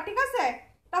লিখবা, ঠিক আছে?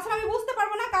 তাছাড়া আমি বুঝতে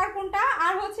পারবো না কার কোনটা।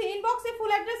 আর হচ্ছে ইনবক্সে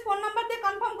ফুল অ্যাড্রেস ফোন নাম্বার দিয়ে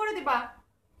কনফার্ম করে দিবা।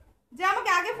 যে আমাকে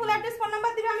আগে ফুল অ্যাড্রেস ফোন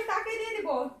নাম্বার দিবে আমি তাকেই দিয়ে দিব।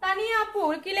 তানিয়া আপু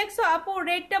কি লেখছো? আপু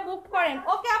রেডটা বুক করেন।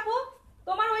 ওকে আপু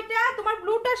তোমার ওইটা তোমার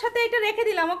ব্লুটার সাথে এটা রেখে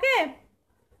দিলাম, ওকে?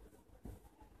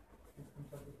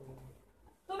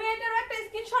 তুমি এটারও একটা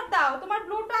স্ক্রিনশট দাও। তোমার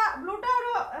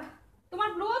ব্লুটারও তোমার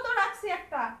ব্লুও তো রাখছি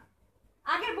একটা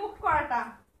আগের বুক করাটা।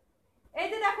 এই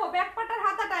যে দেখো ব্যাকপার্টার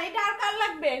হাতাটা, এটা আর কার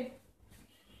লাগবে?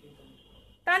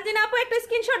 তানজিনা আপু একটা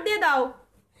স্ক্রিনশট দিয়ে দাও।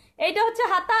 এইটা হচ্ছে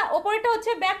হাতা, ওপরেটা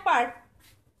হচ্ছে ব্যাক পার্ট।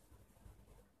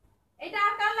 এটা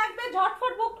আর কার লাগবে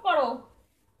ঝটফট বুক করো।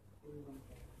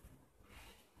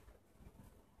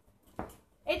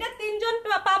 এটা 3 জন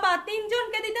পাবা, 3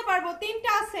 জনকে দিতে পারবো,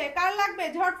 3টা আছে। কার লাগবে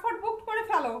ঝটফট বুক করে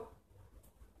ফেলো।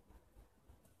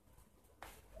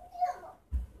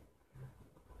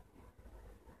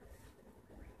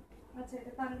 আচ্ছা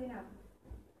এটা তানজিনা,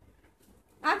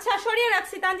 আচ্ছা সরিয়ে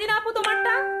রাখছি। তানজিনা আপু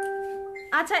তোমারটা।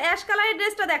 আচ্ছা অ্যাশ কালারের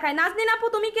ড্রেসটা দেখাই। নাজনীন আপু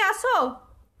তুমি কি আসো?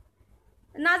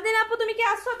 নাজনীন আপু তুমি কি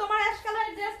আসো? তোমার অ্যাশ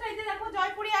কালারের ড্রেসটা, এই যে দেখো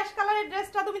জয়পুরি অ্যাশ কালারের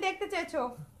ড্রেসটা তুমি দেখতে চেয়েছো।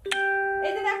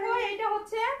 এই যে দেখো এইটা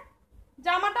হচ্ছে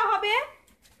জামাটা হবে,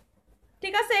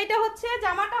 ঠিক আছে? এইটা হচ্ছে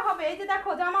জামাটা হবে। এই যে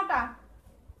দেখো জামাটা,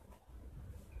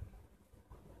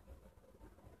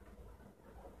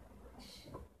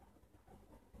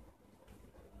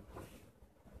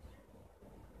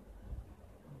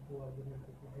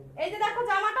 এই যে দেখো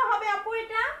জামাটা হবে আপু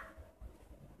এটা।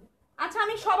 আচ্ছা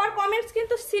আমি সবার কমেন্টস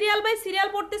কিন্তু সিরিয়াল বাই সিরিয়াল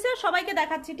পড়তেছি, সবাইকে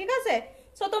দেখাচ্ছি, ঠিক আছে?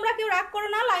 সো তোমরা কেউ রাগ করো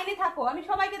না, লাইনে থাকো, আমি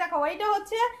সবাইকে দেখাবো। এইটা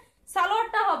হচ্ছে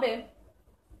সালোয়ারটা হবে।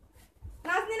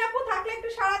 নাজনীন আপু থাকলে একটু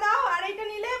সাড়া দাও, আর এইটা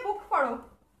নিলে বুক করো।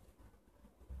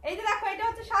 এই যে দেখো এটা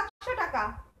হচ্ছে 700 টাকা,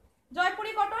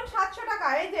 জয়পুরি কটন 700 টাকা।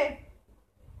 এই যে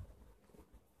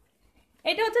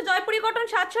এটা হচ্ছে জয়পুরি কটন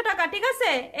 700 টাকা, ঠিক আছে?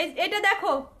 এটা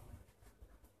দেখো,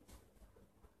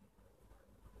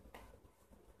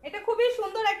 এটা খুবই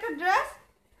সুন্দর একটা ড্রেস।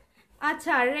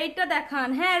 আচ্ছা রেডটা দেখান।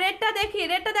 হ্যাঁ রেডটা দেখি,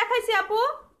 রেডটা দেখাইছি আপু।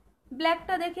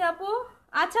 ব্ল্যাকটা দেখি আপু।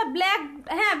 আচ্ছা ব্ল্যাক,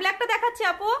 হ্যাঁ ব্ল্যাকটা দেখাচ্ছি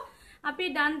আপু। আপনি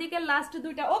ডান দিকের লাস্ট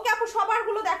দুইটা, ওকে আপু সবার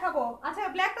গুলো দেখাবো। আচ্ছা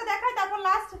ব্ল্যাকটা দেখাই, তারপর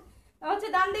লাস্ট হচ্ছে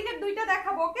ডান দিকের দুইটা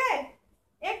দেখাবো, ওকে?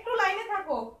 একটু লাইনে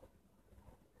থাকো।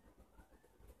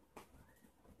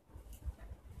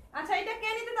 আচ্ছা এটা কে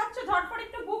নিতে চাচ্ছ ঝটপট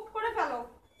একটু বুক করে ফেলো।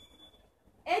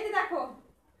 এই যে দেখো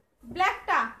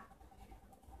ব্ল্যাকটা,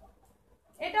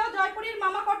 এটাও জয়পুরীর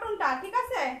মামা কটনটা, ঠিক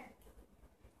আছে?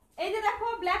 এই যে দেখো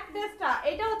ব্ল্যাক ড্রেসটা,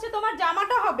 এটা হচ্ছে তোমার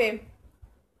জামাটা হবে।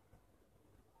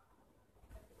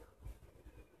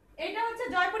 এটা হচ্ছে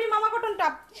জয়পুরি মামা কটনটা,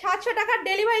 700 টাকার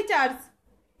ডেলিভারি চার্জ।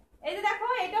 এই যে দেখো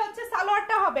এটা হচ্ছে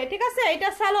সালোয়ারটা হবে, ঠিক আছে, এটা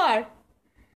সালোয়ার।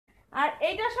 আর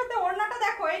এইটার সাথে ওড়নাটা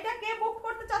দেখো, এটা কে বুক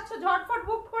করতে চাচ্ছ ঝটফট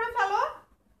বুক করে ফেলো।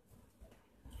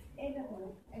 এইটা করো,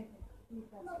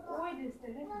 ওই ড্রেসটা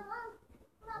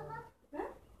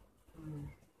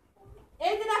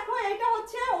এই যে দেখো এটা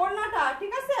হচ্ছে ওড়নাটা,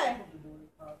 ঠিক আছে,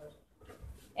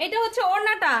 এটা হচ্ছে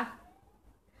ওড়নাটা।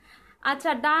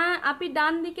 আচ্ছা আপনি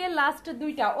ডান দিকে লাস্ট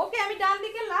দুইটা, ওকে আমি ডান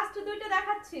দিকে লাস্ট দুইটা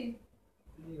দেখাচ্ছি।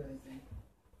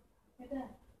 এটা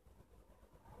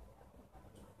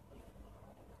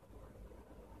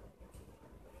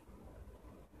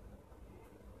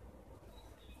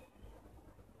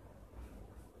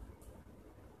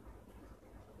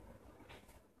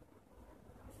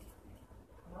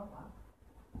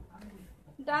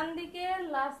ডান দিকে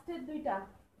লাস্টের দুইটা,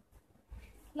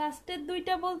 লাস্টের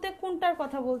দুইটা বলতে কোনটার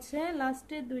কথা বলছে?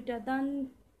 লাস্টের দুইটা ডান,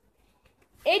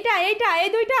 এইটা এইটা এই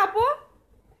দুইটা আপু,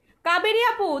 কাবেরী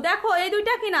আপু দেখো এই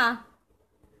দুইটা কিনা,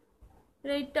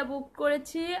 রেটটা বুক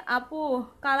করেছি আপু,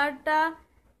 কালারটা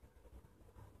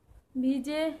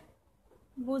ভিজে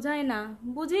বোঝায় না,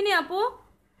 বুঝিনি আপু।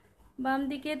 বাম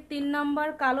দিকের 3 নাম্বার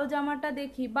কালো জামাটা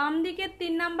দেখি, বাম দিকের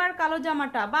 3 নাম্বার কালো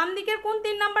জামাটা, বাম দিকের কোন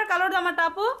 3 নাম্বার কালো জামাটা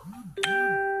আপু?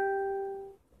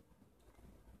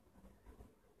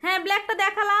 হ্যাঁ ব্ল্যাকটা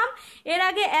দেখালাম, এর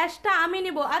আগে অ্যাশটা আমি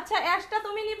নিব। আচ্ছা অ্যাশটা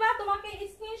তুমি নিবা, তোমাকে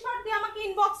স্ক্রিনশট দিয়ে আমাকে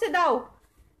ইনবক্সে দাও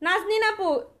নাজনীন আপু,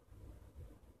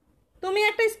 তুমি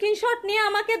একটা স্ক্রিনশট নিয়ে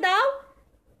আমাকে দাও,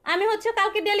 আমি হচ্ছে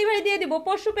কালকে ডেলিভারি দিয়ে দিব,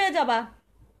 পরশু পেয়ে যাবা।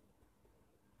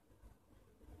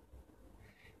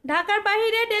 ঢাকার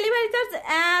বাইরে ডেলিভারি চার্জ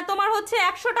তোমার হচ্ছে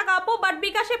 100 টাকা আপু, বাট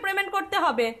বিকাশে পেমেন্ট করতে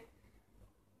হবে।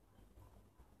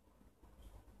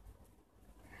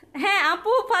 হ্যাঁ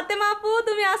আপু ফাতেমা আপু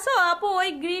তুমি আসো আপু, ওই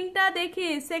গ্রিনটা দেখি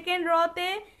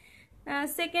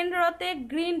সেকেন্ড রতে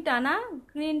গ্রিনটা না,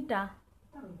 গ্রিনটা।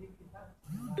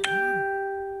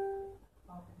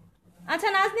 আচ্ছা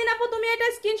নাজনীন আপু তুমি এটা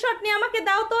স্ক্রিনশট নিয়ে আমাকে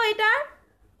দাও তো,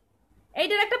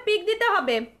 এইটার একটা পিক দিতে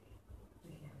হবে।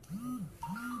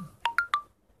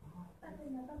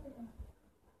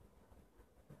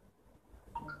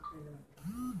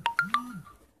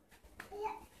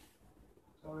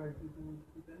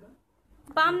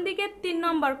 বাম দিকে 3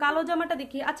 নম্বর কালো জামাটা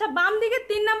দেখি। আচ্ছা বাম দিকে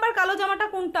 3 নম্বর কালো জামাটা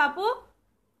কোনটা আপু?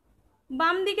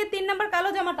 বাম দিকে 3 নম্বর কালো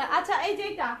জামাটা, আচ্ছা এই যে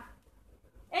এটা,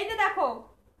 এই যে দেখো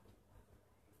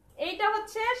এইটা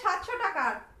হচ্ছে 700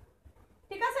 টাকার,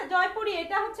 ঠিক আছে, জয়পুরি,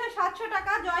 এটা হচ্ছে 700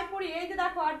 টাকা জয়পুরি। এই যে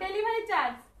দেখো, আর ডেলিভারি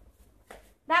চার্জ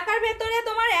ঢাকার ভেতরে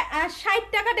তোমার 60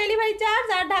 টাকা ডেলিভারি চার্জ,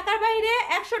 আর ঢাকার বাইরে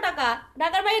 100 টাকা,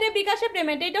 ঢাকার বাইরে বিকাশে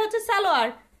পেমেন্ট। এটা হচ্ছে সালোয়ার।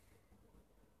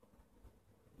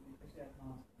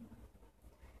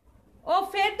 ও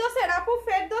ফেরদৌসের আপু,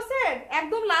 ফেরদৌসের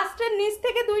একদম লাস্টের নিচ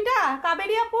থেকে দুইটা,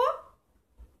 কাবেরী আপু।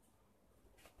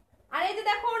 আর এই যে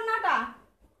দেখো ওড়নাটা,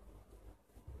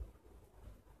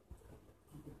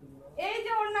 এই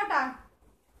যে ওড়নাটা,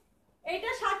 এইটা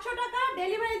 700 টাকা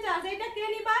ডেলিভারি চার্জ। এইটা কে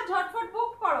নিবা ঝটফট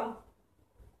বুক করো।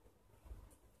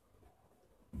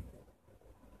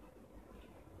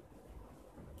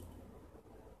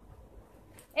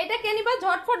 এটা কে নিবা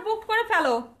ঝটফট বুক করে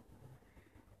ফেলো।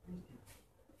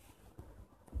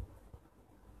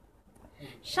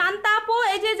 শান্তা আপু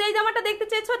এই যে যেই জামাটা দেখতে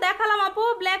চেয়েছো দেখালাম আপু,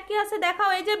 ব্ল্যাক কি আছে দেখাও,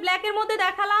 এই যে ব্ল্যাকের মধ্যে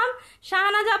দেখালাম।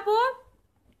 শাহনাজ আপু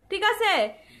ঠিক আছে।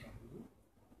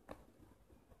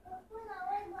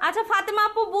 আচ্ছা ফাতেমা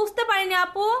আপু বুঝতে পারিনি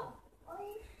আপু,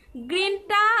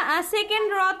 গ্রিনটা সেকেন্ড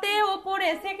রতে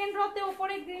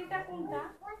ওপরে গ্রিনটা কোনটা?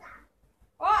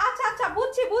 ও আচ্ছা আচ্ছা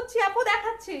বুঝছি বুঝছি আপু,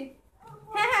 দেখাচ্ছি।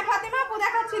 হ্যাঁ হ্যাঁ ফাতেমা আপু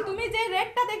দেখাচ্ছি, তুমি যে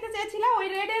রেডটা দেখতে চেয়েছিলে ওই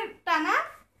রেডেরটা না?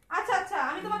 আচ্ছা আচ্ছা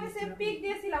আমি তোমাকে সেভ পিক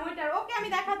দিয়েছিলাম ওইটার, ওকে আমি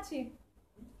দেখাচ্ছি।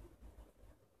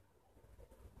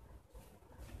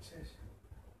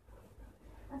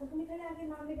 আচ্ছা তুমি তাহলে আগে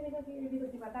নাম লিখে রেখে রেডি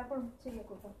করে দিবা, তারপর হচ্ছে ইয়ে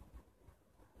করবো।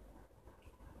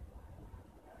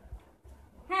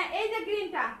 হ্যাঁ এই যে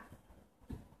গ্রিনটা,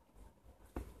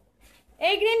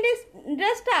 এই গ্রিন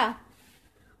ড্রেসটা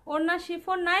ওড়না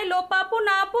শিফন নাই, লোপা আপু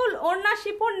না আপু ওড়না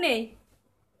শিফন নেই।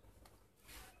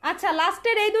 আচ্ছা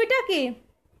লাস্টের এই দুইটা কি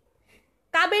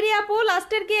কাবেরী আপু,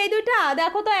 লাস্টের কি এই দুইটা?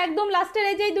 দেখো তো একদম লাস্টের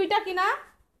এই যে দুইটা কিনা,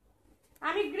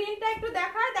 আমি গ্রিনটা একটু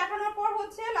দেখাই, দেখানোর পর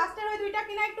হচ্ছে লাস্টের ওই দুইটা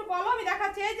কিনা একটু বলো, আমি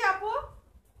দেখাচ্ছি। এই যে আপু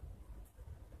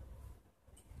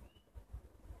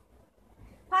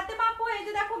ফাতেমা আপু এই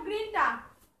যে দেখো গ্রিনটা,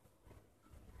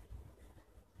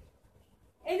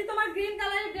 এই যে তোমার গ্রিন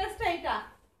কালারের ড্রেসটা,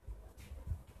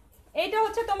 এইটা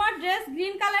হচ্ছে তোমার ড্রেস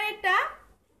গ্রিন কালারেরটা।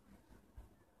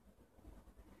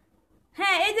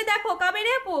 হ্যাঁ এই যে দেখো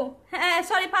কাবেরী আপু, হ্যাঁ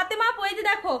সরি ফাতেমা আপু, এই যে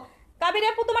দেখো কাবেরী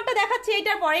আপু তোমারটা দেখাচ্ছি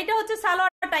এইটার পর, এটা হচ্ছে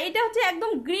সালোয়ার। এটা হচ্ছে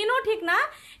একদম গ্রিনও ঠিক না,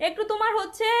 একটু তোমার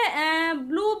হচ্ছে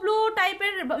ব্লু ব্লু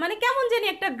টাইপের, মানে কেমন জানি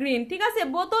একটা গ্রিন, ঠিক আছে,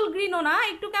 বোতল গ্রিনও না,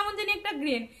 একটু কেমন জানি একটা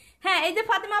গ্রিন। হ্যাঁ এই যে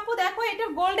ফাতেমা আপু দেখো, এটা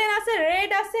গোল্ডেন আছে,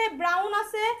 রেড আছে, ব্রাউন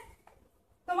আছে,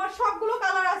 তোমার সবগুলো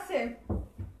কালার আছে।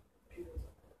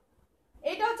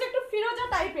 এটা হচ্ছে একটু ফিরোজা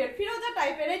টাইপের, ফিরোজা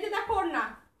টাইপের, এই যে দেখো ওর না,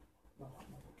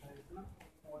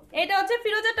 এটা হচ্ছে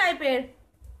ফিরোজা টাইপের।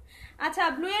 আচ্ছা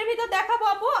ব্লু এর ভিতর দেখাবো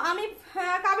আপু আমি,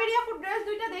 কাবেরী আপুর ড্রেস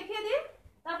দুইটা দেখিয়ে দিই,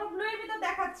 তারপর ব্লু এর ভিতর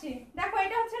দেখাচ্ছি। দেখো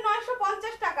এটা হচ্ছে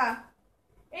 950 টাকা,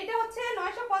 এটা হচ্ছে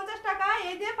 950 টাকা।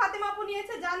 এই যে ফাতেমা আপু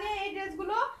নিয়েছে, জানে এই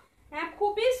ড্রেসগুলো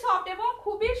খুবই সফট এবং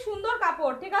খুবই সুন্দর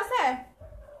কাপড়, ঠিক আছে,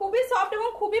 খুবই সফট এবং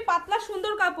খুবই পাতলা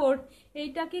সুন্দর কাপড়।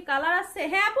 এইটা কি কালার আছে?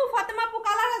 হ্যাঁ আপু ফাতেমা আপু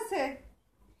কালার আছে,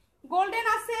 গোল্ডেন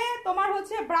আছে, তোমার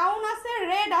হচ্ছে ব্রাউন আছে,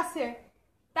 রেড আছে,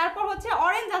 তারপর হচ্ছে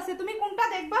অরেঞ্জ আছে, তুমি কোনটা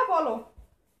দেখবা বলো?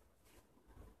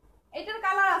 এটার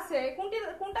কালার আছে,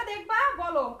 কোনটা দেখবা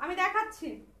বলো, আমি দেখাচ্ছি।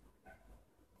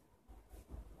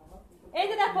 এই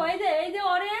যে দেখো, এই যে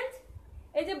অরেঞ্জ,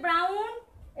 এই যে ব্রাউন,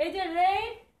 এই যে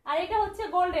রেড, আর এটা হচ্ছে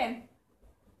গোল্ডেন।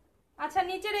 আচ্ছা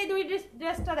নিচের এই দুই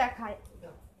ড্রেসটা দেখায়।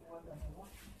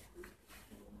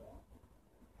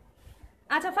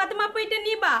 আচ্ছা ফাতেমা আপু এটা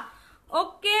নিবা?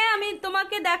 ওকে আমি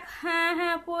তোমাকে হ্যাঁ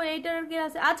হ্যাঁ আপু এইটার কি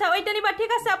আছে, আচ্ছা ওইটা নিবা,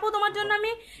 ঠিক আছে আপু, তোমার জন্য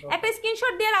আমি একটা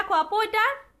স্ক্রিনশট দিয়ে রাখো আপু। ওইটা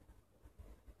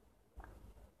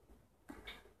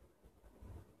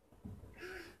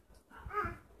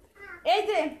এই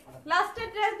যে লাস্টের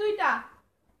ড্রেস দুইটা,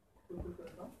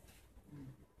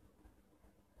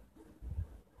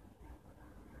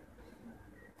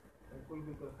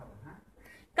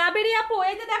 কাবেরী আপু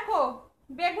এই যে দেখো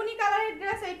বেগুনি কালারের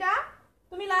ড্রেস, এটা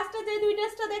তুমি লাস্টে যে দুই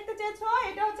ড্রেসটা দেখতে চেয়েছো,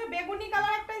 এটা হচ্ছে বেগুনি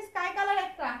কালার একটা, স্কাই কালার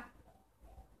একটা।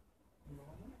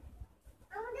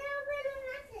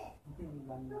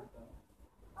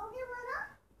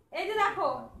 এই যে দেখো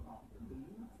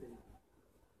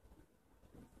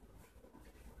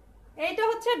এইটা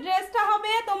হচ্ছে ড্রেসটা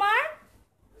হবে তোমার।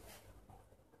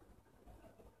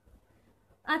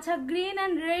 আচ্ছা গ্রিন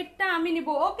এন্ড রেডটা আমি নিব।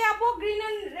 ওকে আপু গ্রিন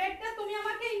এন্ড রেডটা তুমি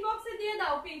আমাকে ইনবক্সে দিয়ে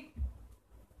দাও পিক।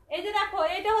 এই যে দেখো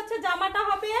এটা হচ্ছে জামাটা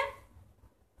হবে,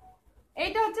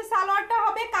 এইটা হচ্ছে সালোয়ারটা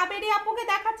হবে। কাবেরী আপুকে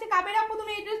দেখাচ্ছি, কাবেরী আপু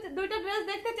তুমি এই দুইটা ড্রেস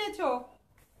দেখতে চেয়েছো,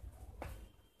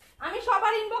 আমি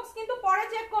সবার ইনবক্স কিন্তু পরে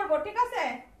চেক করব, ঠিক আছে?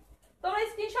 তোমরা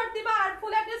স্ক্রিনশট দিবা আর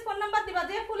ফুল অ্যাড্রেস ফোন নাম্বার দিবা,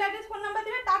 যে ফুল অ্যাড্রেস ফোন নাম্বার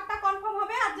দিবে তারটা কনফার্ম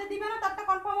হবে, আর যে দিবে না তারটা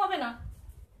কনফার্ম হবে না।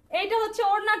 এইটা হচ্ছে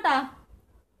ওড়নাটা,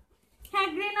 হ্যাঁ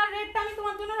গ্রিন আর রেডটা আমি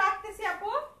তোমার জন্য রাখতেছি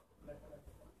আপু।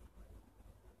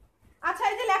 আচ্ছা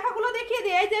এই যে লেখাগুলো দেখিয়ে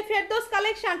দিই, এই যে ফেরদৌস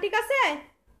কালেকশন, ঠিক আছে,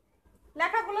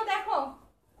 লেখাগুলো দেখো।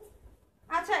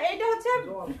 আচ্ছা এইটা হচ্ছে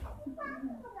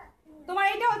তোমার,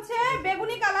 এইটা হচ্ছে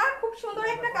বেগুনি কালার, খুব সুন্দর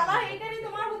একটা কালার। এইটারই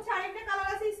তোমার হচ্ছে আরেকটা কালার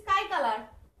আছে স্কাই কালার,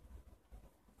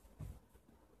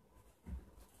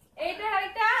 এইটার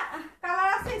আরেকটা কালার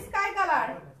আছে স্কাই কালার।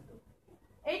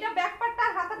 এইটা ব্যাক পার্টটা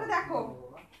আর হাতাটা দেখো,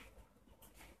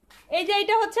 এই যে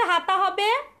এইটা হচ্ছে হাতা হবে,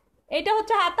 এইটা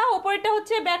হচ্ছে হাতা, উপরেরটা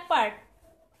হচ্ছে ব্যাক পার্ট।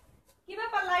 কি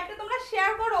ব্যাপার লাইভটা তোমরা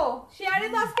শেয়ার করো, শেয়ারে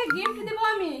তো আজকে গিফট দেব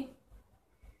আমি,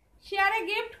 শেয়ারে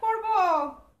গিফট করব,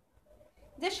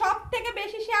 যে সব থেকে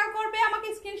বেশি শেয়ার করবে আমাকে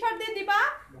স্ক্রিনশট দিয়ে দিবা,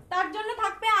 তার জন্য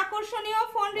থাকবে আকর্ষণীয়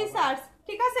ফোন রিচার্জ,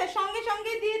 ঠিক আছে, সঙ্গে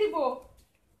সঙ্গে দিয়ে দিব।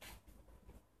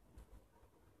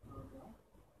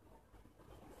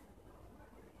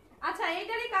 আচ্ছা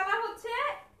এইটারই কালার হচ্ছে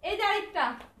এই যে আরেকটা,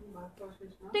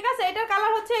 ঠিক আছে, এটার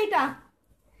কালার হচ্ছে এইটা,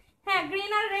 হ্যাঁ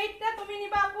গ্রিন আর রেডটা তুমি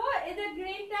নিবা আপু, এই যে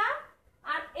গ্রিনটা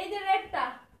আর এই যে রেডটা।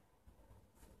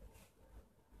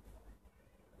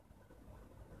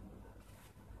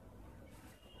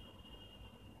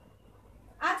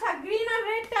 আচ্ছা গ্রিন আর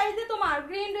রেডটা এই যে তোমার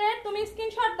গ্রিন রেড, তুমি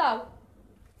স্ক্রিনশট দাও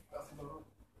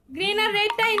গ্রিন আর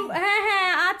রেডটা। হ্যাঁ হ্যাঁ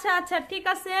আচ্ছা আচ্ছা ঠিক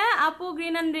আছে আপু,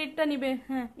 গ্রিন আর রেডটা নিবে,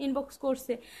 হ্যাঁ ইনবক্স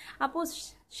করছে আপু।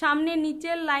 সামনে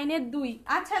নিচের লাইনের দুই,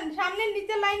 আচ্ছা সামনের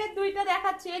নিচের লাইনের দুইটা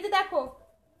দেখাচ্ছি, এই যে দেখো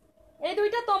এই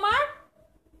দুইটা তোমার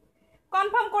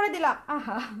কনফার্ম করে দিলাম।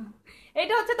 আহা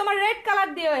এটা হচ্ছে তোমার রেড কালার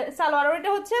দিয়ে সালোয়ার, আর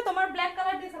এটা হচ্ছে তোমার ব্ল্যাক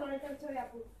কালার দিয়ে সালোয়ার। এটা হচ্ছে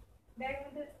আপু ব্যাগ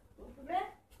মধ্যে উঠবে,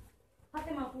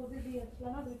 হাতে মাপু দিয়ে আসলো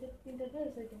না, দুইটা তিনটা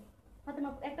ড্রেস, ওইটা হাতে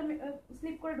মাপু একটা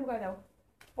স্লিপ করে ঢুকাই দাও,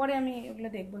 পরে আমি ওগুলো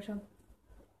দেখবো সব।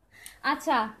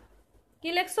 আচ্ছা কি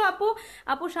লেখছো আপু?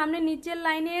 আপু সামনে নিচের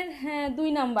লাইনের 2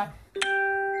 নাম্বার।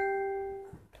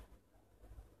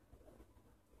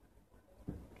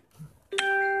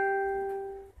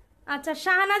 আচ্ছা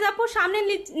শাহনাজ আপু সামনে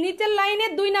নিচের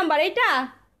লাইনের 2 নাম্বার, এইটা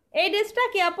এই ড্রেসটা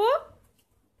কি আপু?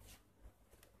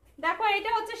 দেখো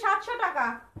এটা হচ্ছে 700 টাকা,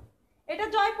 এটা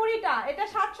জয়পুরিটা, এটা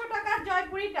 700 টাকার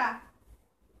জয়পুরিটা।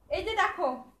 এই যে দেখো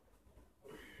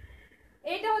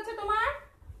এইটা হচ্ছে তোমার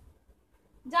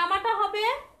জামাটা হবে,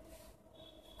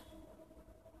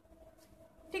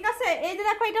 ঠিক আছে, এই যে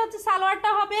দেখো এটা হচ্ছে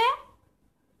সালোয়ারটা হবে,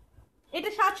 এটা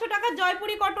 700 টাকা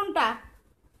জয়পুরি কটনটা।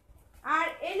 আর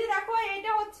এই যে দেখো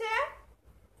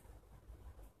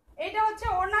এটা হচ্ছে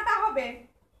ওড়নাটা হবে,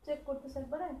 চেক করতেছ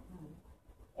একবারে,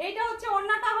 এইটা হচ্ছে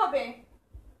ওড়নাটা হবে।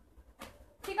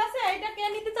 ঠিক আছে, এটা কে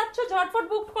নিতে চাচ্ছ ঝটফট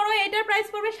বুক করো, এটার প্রাইস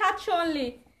পড়বে 700 অনলি।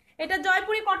 এটা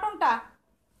জয়পুরি কটনটা,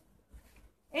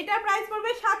 এটার প্রাইস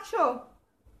পড়বে 700।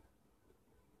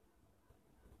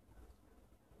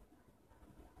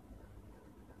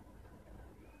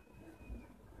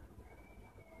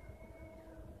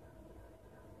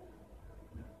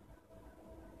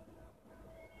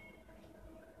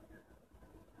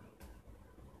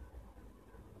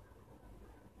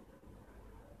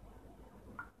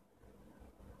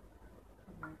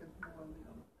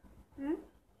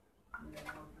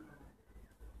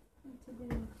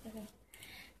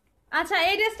 আচ্ছা,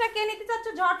 এই ড্রেসটা কে নিতে চাচ্ছ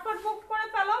ঝটফট বুক করে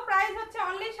ফেলো, প্রাইস হচ্ছে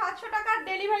অনলি 700 টাকার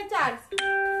ডেলিভারি চার্জ।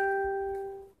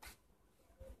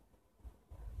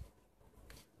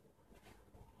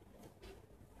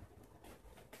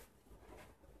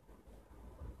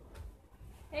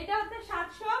 এটা হচ্ছে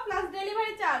 700 প্লাস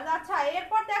ডেলিভারি চার্জ। আচ্ছা,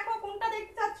 এরপর দেখো কোনটা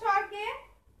দেখতে চাচ্ছ আর কে,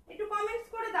 একটু কমেন্টস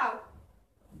করে দাও।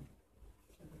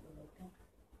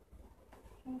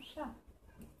 সমস্যা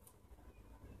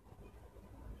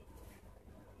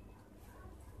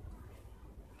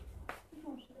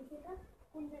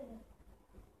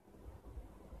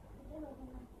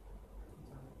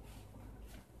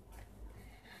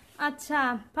আচ্ছা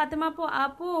ফাতেমা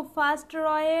আপু ফার্স্ট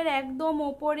রয়ের একদম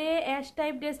ওপরে অ্যাশ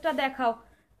টাইপ ড্রেসটা দেখাও।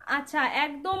 আচ্ছা,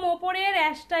 একদম ওপরের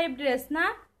অ্যাশ টাইপ ড্রেস না,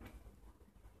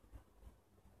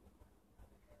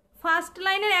 ফার্স্ট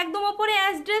লাইনের একদম ওপরে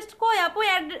অ্যাশ ড্রেস কই আপু?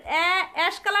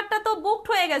 অ্যাশ কালারটা তো বুকড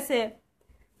হয়ে গেছে,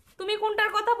 তুমি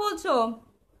কোনটার কথা বলছো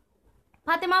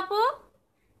ফাতেমা আপু?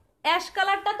 অ্যাশ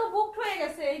কালারটা তো বুকড হয়ে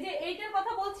গেছে, এই যে এইটার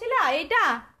কথা বলছিলা, এইটা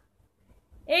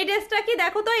এই ড্রেসটা কি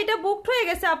দেখো তো, এটা বুকড হয়ে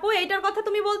গেছে আপু, এইটার কথা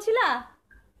তুমি বলছিলা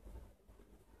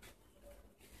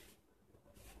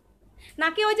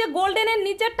নাকি ওই যে গোল্ডেনের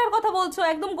নিচেরটার কথা বলছো,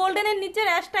 একদম গোল্ডেনের নিচের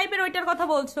অ্যাশ টাইপের ওইটার কথা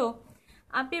বলছো?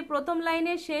 আপনি প্রথম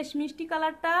লাইনের শেষ মিষ্টি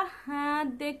কালারটা হ্যাঁ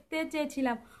দেখতে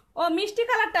চেয়েছিলাম। ও মিষ্টি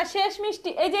কালারটা শেষ মিষ্টি,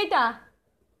 এই যে এটা,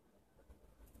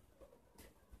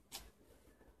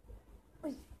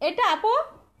 এটা আপু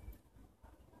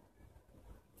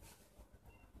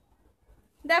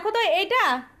দেখো তো, এইটা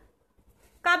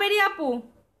কাবেরী আপু।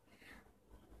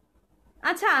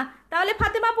 আচ্ছা তাহলে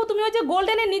ফাতেমা আপু তুমি ওই যে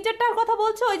গোল্ডেনের নিচেরটার কথা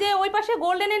বলছো, ওই যে ওই পাশে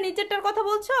গোল্ডেনের নিচেরটার কথা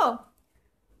বলছো?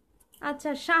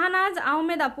 আচ্ছা, শাহনাজ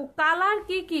আহমেদ আপু কালার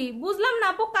কি কি বুঝলাম না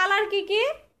আপু, কালার কি কি,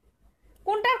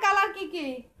 কোনটার কালার কি কি?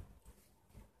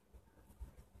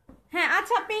 হ্যাঁ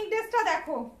আচ্ছা, পিঙ্ক ড্রেসটা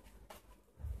দেখো,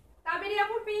 কাবেরী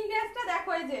আপুর পিঙ্ক ড্রেসটা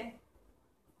দেখো, এই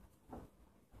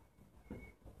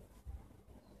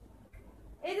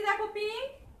যে দেখো পিঙ্ক,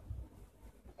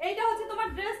 এইটা হচ্ছে তোমার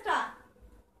ড্রেসটা।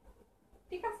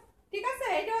 ঠিক আছে, ঠিক আছে,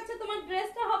 এটা হচ্ছে তোমার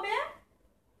ড্রেসটা হবে।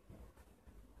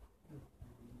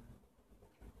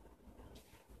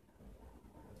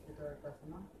 এটা একটা আছে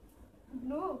না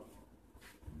ব্লু,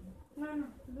 না না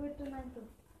ব্লু এটা নাই তো,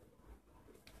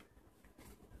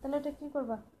 তাহলে এটা কি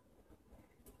করবা?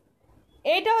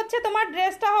 এইটা হচ্ছে তোমার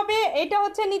ড্রেসটা হবে, এইটা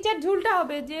হচ্ছে নিচের ঝুলটা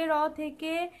হবে, যে র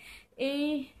থেকে এই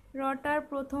রটার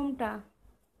প্রথমটা।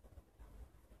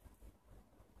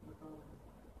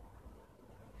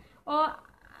 ও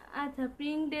আচ্ছা,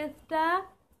 পিঙ্ক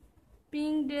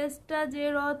ড্রেসটা যে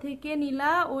র থেকে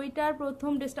নিলা ওইটার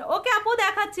প্রথম ড্রেসটা। ওকে আপু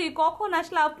দেখাচ্ছি, কখন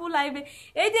আসলে আপু লাইভে?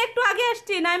 এই যে একটু আগে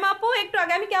আসছি নাইমা আপু, একটু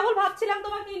আগে, আমি কেবল ভাবছিলাম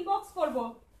তোমাকে ইনবক্স করব।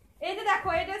 এই যে দেখো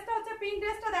এই ড্রেসটা হচ্ছে পিঙ্ক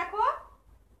ড্রেসটা দেখো,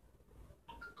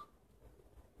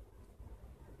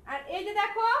 আর এই যে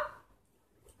দেখো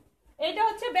এইটা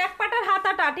হচ্ছে ব্যাক পার্টের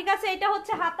হাতাটা। ঠিক আছে, এটা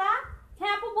হচ্ছে হাতা,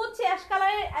 হ্যাঁ আপু বুঝছি, অ্যাশ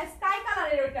কালারের স্কাই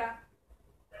কালারের ওইটা,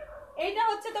 এইটা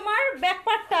হচ্ছে তোমার ব্যাক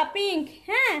পার্টটা পিঙ্ক,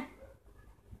 হ্যাঁ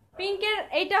পিঙ্কের,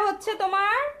 এইটা হচ্ছে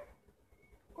তোমার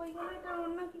কই গেল এটা,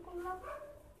 ওড়না কি করলাম,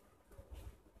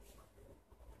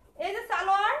 এই যে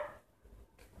সালোয়ার,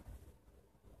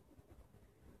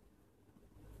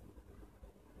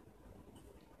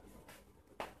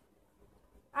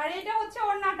 আর এটা হচ্ছে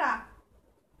ওড়নাটা।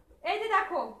 এই যে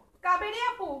দেখো কাবেরী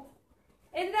আপু,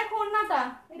 এই যে দেখো ওড়নাটা,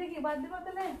 এটা কি বাদ দিবা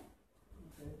তাহলে?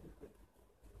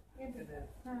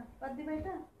 হ্যাঁ বাদ দিবা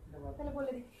এটা, তাহলে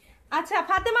বলে দিই। আচ্ছা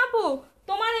ফাতেমা আপু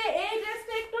তোমার এই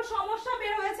ড্রেসটা একটু সমস্যা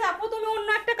বের হয়েছে আপু, তুমি অন্য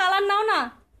একটা কালার নাও না,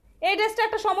 এই ড্রেসটা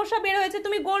একটা সমস্যা বের হয়েছে,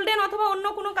 তুমি গোল্ডেন অথবা অন্য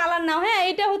কোনো কালার নাও। হ্যাঁ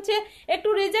এইটা হচ্ছে একটু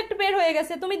রিজেক্ট বের হয়ে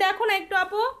গেছে, তুমি দেখো না একটু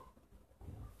আপু।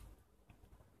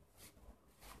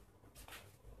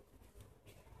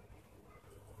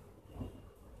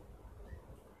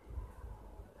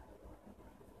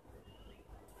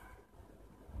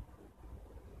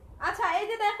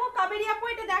 দেখো কাবেরী আপু,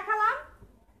 এটা দেখালাম।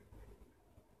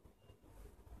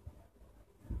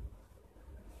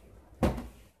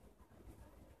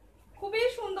 খুবই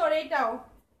সুন্দর এইটাও।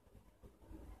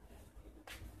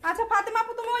 আচ্ছা ফাতেমা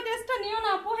আপু তুমি ওই ড্রেসটা নিও না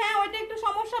আপু। হ্যাঁ ওইটা একটু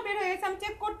সমস্যা বের হয়ে গেছে, আমি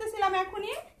চেক করতেছিলাম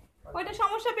এখনই, ওইটা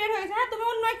সমস্যা বের হয়ে গেছে। হ্যাঁ তুমি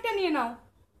অন্য একটা নিয়ে নাও,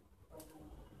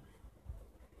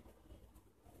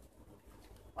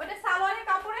 ওইটা সালোয়ারের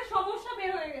কাপড়ের সমস্যা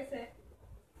বের হয়ে গেছে।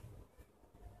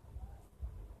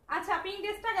 আচ্ছা পিঙ্ক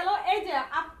ড্রেসটা গেল। এই যে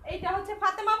এইটা হচ্ছে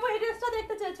ফাতেমা আপু, এই ড্রেসটা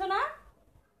দেখতে চেয়েছো না?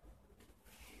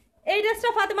 এই ড্রেসটা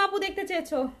ফাতেমা আপু দেখতে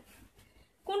চেয়েছো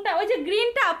কোনটা? ওই যে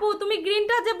গ্রিনটা আপু, তুমি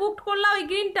গ্রিনটা যে বুক করলা, ওই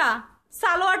গ্রিনটা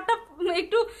সালোয়ারটা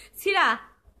একটু ছিঁড়া।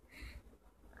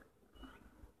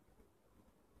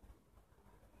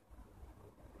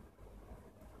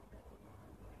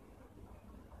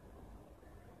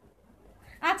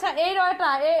 আচ্ছা এই রয়টা,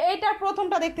 এইটার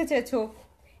প্রথমটা দেখতে চেয়েছো,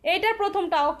 এইটার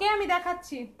প্রথমটা। ওকে আমি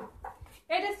দেখাচ্ছি,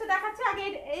 এই ড্রেসটা দেখাচ্ছি আগে,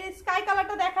 এই স্কাই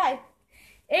কালারটা দেখায়।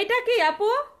 এইটা কি আপু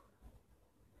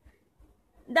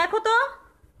দেখো তো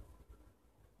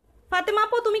ফাতেমা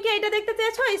আপু, তুমি কি এইটা দেখতে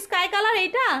চেয়েছো স্কাই কালার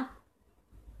এইটা?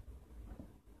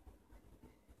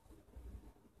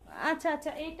 আচ্ছা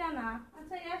আচ্ছা এইটা না।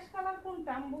 আচ্ছা অ্যাশ কালার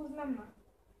কোনটা আমি বুঝলাম না,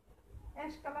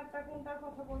 অ্যাশ কালারটা কোনটার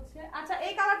কথা বলছে? আচ্ছা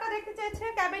এই কালারটা দেখতে চেয়েছে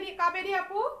কাবেরী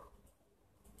আপু।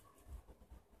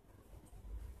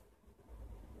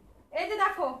 এই যে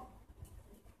দেখো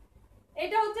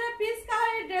এটা হচ্ছে পিচ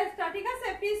কালারের ড্রেসটা, ঠিক আছে?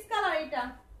 পিচ কালার এইটা,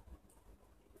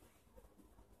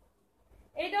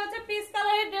 এইটা হচ্ছে পিচ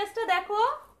কালারের ড্রেসটা। দেখো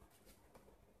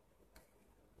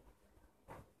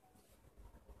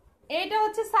এইটা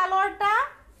হচ্ছে সালোয়ারটা,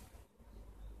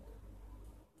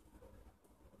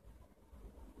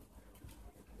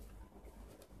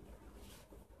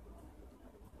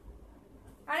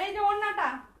 আর এই যে ওড়নাটা।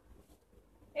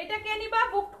 এটা কে নিবা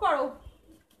বুক করো।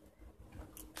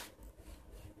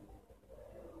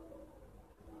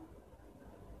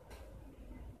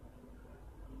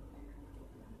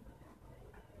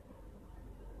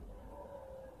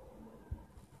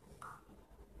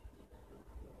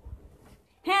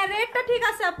 হ্যাঁ রেডটা ঠিক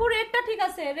আছে আপু, রেডটা ঠিক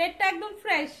আছে, রেডটা একদম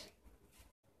ফ্রেশ।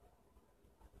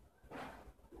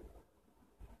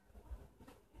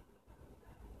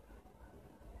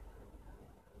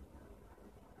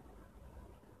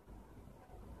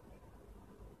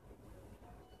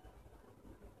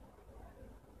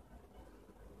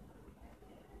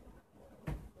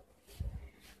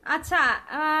 আচ্ছা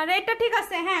রেডটা ঠিক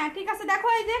আছে, হ্যাঁ ঠিক আছে। দেখো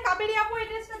এই যে কাবেরী আপু এই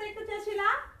ড্রেসটা দেখতে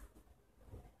চেয়েছিলাম,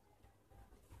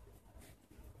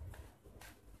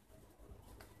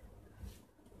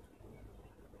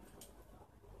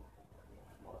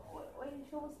 ওই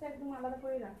সবুজটা একদম আলাদা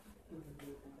করে রাখো,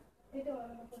 এটাও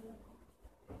আলাদা করে রাখো।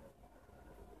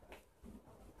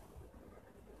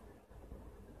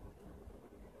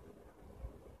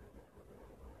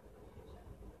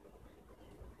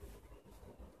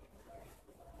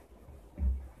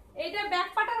 এইটা ব্যাক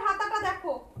পাটার হাতাটা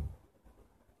দেখো,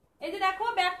 এই যে দেখো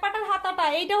ব্যাক পাটার হাতাটা,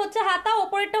 এইটা হচ্ছে হাতা,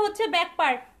 উপরেরটা হচ্ছে ব্যাক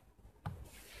পার্ট।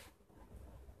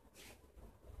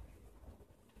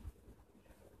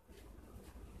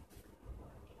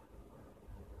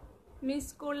 মিস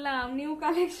করলাম নিউ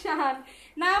কালেকশন।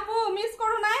 না আপু মিস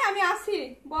করো নাই, আমি আসি,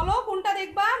 বলো কোনটা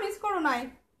দেখবা, মিস করো নাই।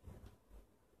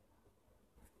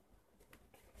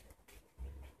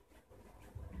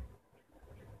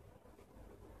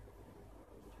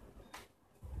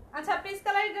 আচ্ছা পিচ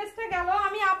কালারের ড্রেসটা গেল।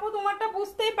 আমি আপু তোমারটা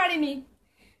বুঝতেই পারিনি।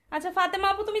 আচ্ছা ফাতেমা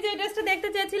আপু তুমি যে ড্রেসটা দেখতে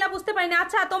চেয়েছিলে বুঝতে পারিনি।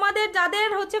 আচ্ছা তোমাদের যাদের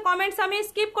হচ্ছে কমেন্টস আমি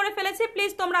স্কিপ করে ফেলেছি,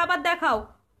 প্লিজ তোমরা আবার দেখাও,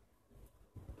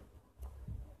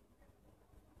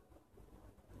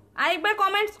 আরেকবার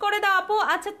কমেন্টস করে দাও আপু।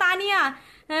 আচ্ছা তানিয়া,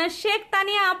 শেখ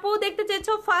তানিয়া আপু দেখতে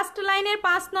চেয়েছো ফার্স্ট লাইনের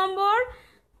 5 নম্বর,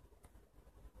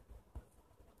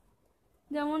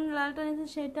 যেমন লালটা নিচে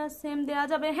সেটা সেম দেওয়া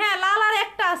যাবে। হ্যাঁ লাল আর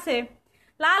একটা আছে,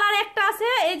 লাল আর একটা আছে,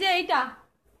 এই যে এইটা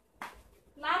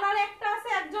লাল আর একটা আছে,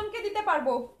 একজনকে দিতে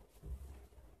পারবো,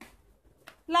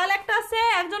 লাল একটা আছে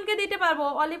একজনকে দিতে পারবো।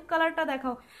 অলিভ কালারটা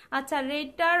দেখাও। আচ্ছা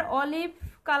রেডটার অলিভ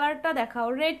কালারটা দেখাও,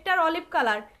 রেডটার অলিভ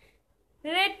কালার,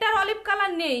 রেডটার অলিভ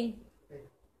কালার নেই।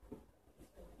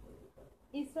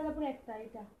 ইসলামপুর একটা,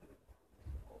 এটা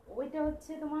ওইটা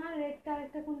হচ্ছে তোমার রেডটা,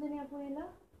 একটা কোন জানি আপু এলো।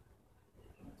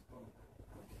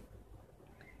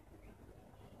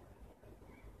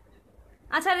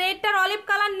 আচ্ছা রেডটার অলিভ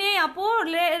কালার নেই আপু,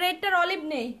 রেডটার অলিভ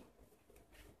নেই।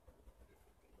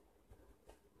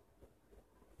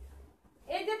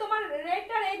 এই যে তোমার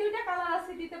রেডটার এই দুইটা কালার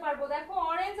আছে, দিতে পারবো। দেখো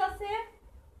অরেঞ্জ আছে,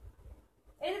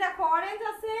 এই যে দেখো অরেঞ্জ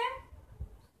আছে,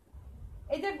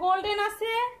 এই যে গোল্ডেন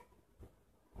আছে,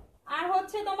 আর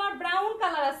হচ্ছে তোমার ব্রাউন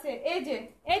কালার আছে। এই যে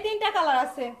এই তিনটা কালার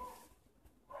আছে।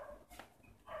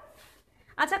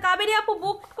 আচ্ছা কাবেরী আপু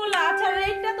বুক করলা। আচ্ছা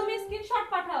রেটটা তুমি স্ক্রিনশট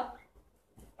পাঠাও,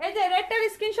 এই যে রেটটার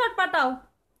স্ক্রিনশট পাঠাও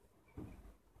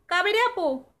কাবেরী আপু,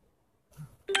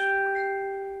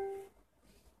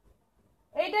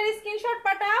 এইটার স্ক্রিনশট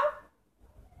পাঠাও।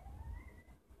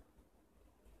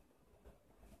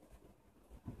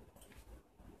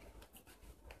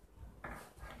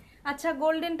 আচ্ছা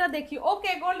গোল্ডেনটা দেখি।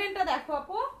 ওকে গোল্ডেনটা দেখো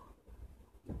আপু,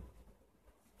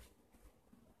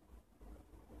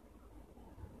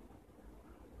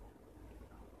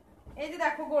 এই যে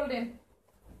দেখো গোল্ডেন,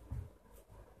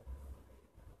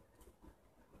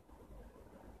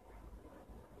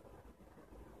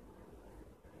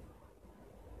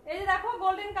 এই যে দেখো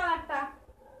গোল্ডেন কালারটা,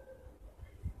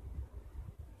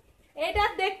 এটা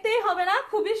দেখতেই হবে না,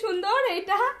 খুবই সুন্দর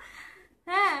এইটা,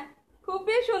 হ্যাঁ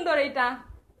খুবই সুন্দর এইটা।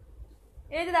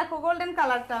 এই যে দেখো গোল্ডেন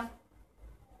কালারটা,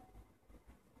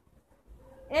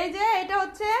 এই যে এটা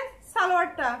হচ্ছে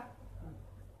সালোয়ারটা,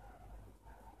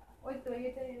 ওই তো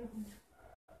এটা এরকম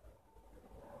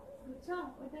বুঝছো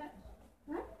ওইটা,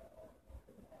 হ্যাঁ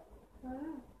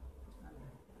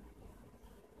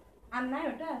আর নাই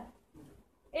ওটা,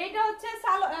 এইটা হচ্ছে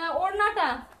ওড়নাটা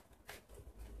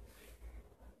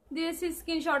দিয়েছি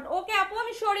স্ক্রিনশট। ওকে আপু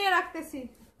আমি সরিয়ে রাখতেছি,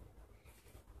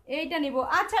 এইটা নিব।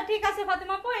 আচ্ছা ঠিক আছে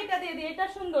ফাতেমা আপু এইটা দিয়ে দিই, এটা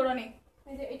সুন্দর অনেক।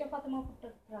 এই যে এটা ফাতেমা আপুটা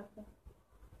রাখবো।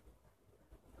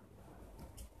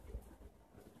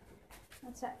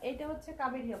 আচ্ছা এইটা হচ্ছে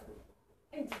কাবেরী আপু,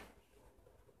 এই যে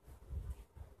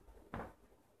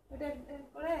এটা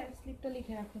করে স্লিপটা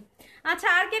লিখে রাখো। আচ্ছা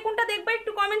আর কে কোনটা দেখবে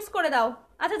একটু কমেন্টস করে দাও।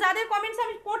 আচ্ছা যাদের কমেন্টস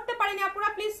আমি পড়তে পারিনি আপুরা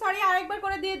প্লিজ সরি আরেকবার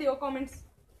করে দিয়ে দিও কমেন্টস,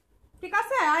 ঠিক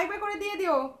আছে আরেকবার করে দিয়ে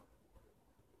দিও।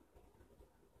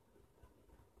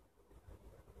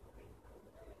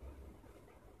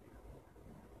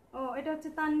 ও এটা হচ্ছে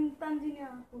তানজিনা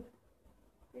আপু,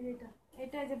 এই যে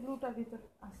এটা এই যে ব্লুটার ভিতর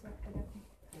আছে একটা দেখো,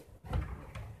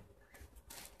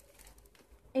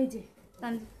 এই যে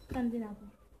তানজিনা আপু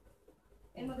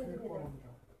এর মধ্যে দিয়ে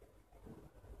দাও।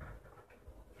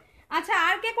 আচ্ছা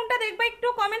আর কে কোনটা দেখবে একটু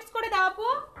কমেন্টস করে দাও আপু।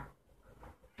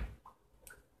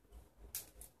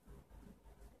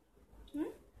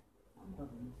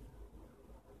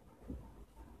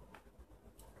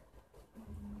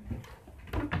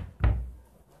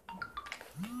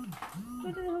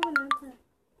 এটা হবে না। আচ্ছা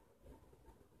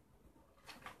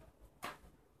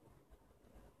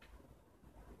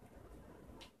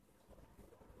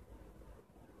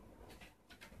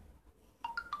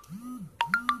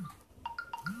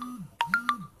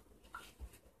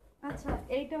আচ্ছা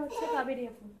এইটা হচ্ছে কাবেরী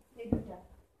আপু, এই দুটো।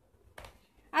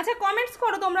 আচ্ছা কমেন্টস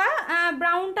করো তোমরা,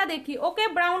 ব্রাউনটা দেখি। ওকে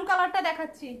ব্রাউন কালারটা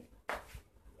দেখাচ্ছি,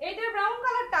 এইটার ব্রাউন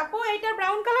কালারটা আপু, এইটার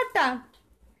ব্রাউন কালারটা।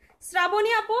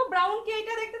 শ্রাবণী আপু ব্রাউন কি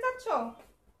এইটা দেখতে চাচ্ছ?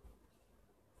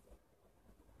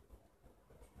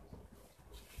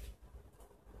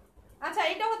 আচ্ছা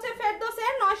এটা হচ্ছে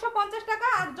ফেরদৌসের 950 টাকা,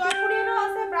 আর জয়পুরিরও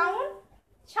আছে ব্রাউন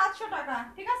 700 টাকা,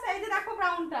 ঠিক আছে। এই যে দেখো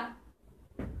ব্রাউনটা,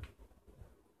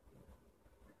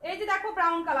 এই যে দেখো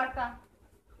ব্রাউন কালারটা,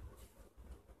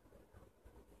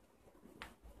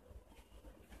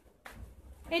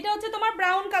 এটা হচ্ছে তোমার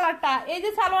ব্রাউন কালারটা। এই যে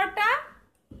সালোয়ারটা,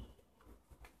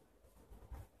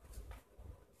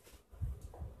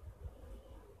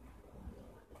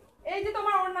 এই যে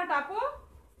তোমার ওড়নাটা আপু,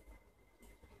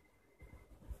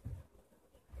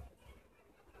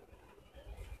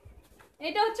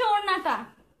 এটা হচ্ছে ওড়নাটা।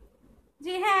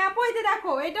 জি হ্যাঁ আপু এই যে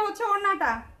দেখো এটা হচ্ছে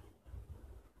ওড়নাটা।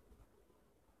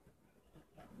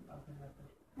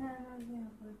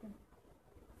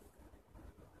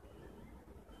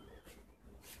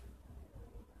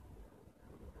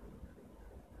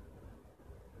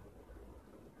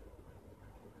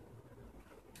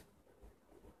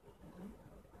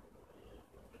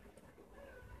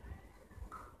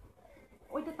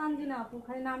 ওইটা তানজিনা আপু,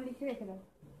 খালি নাম লিখে রেখে দাও।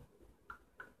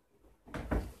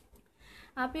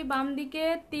 আপনি বাম দিকে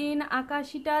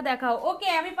 381টা দেখাও। ওকে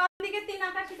আমি বাম দিকে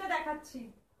 381টা দেখাচ্ছি।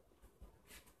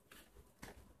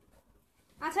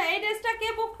 আচ্ছা এই ড্রেসটা কে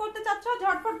বুক করতে চাচ্ছ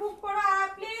ঝটপট বুক করো, আর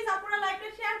প্লিজ আপনারা লাইভটা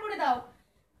শেয়ার করে দাও।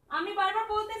 আমি বারবার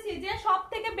বলতেছি যে সব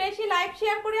থেকে বেশি লাইভ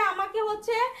শেয়ার করে আমাকে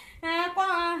হচ্ছে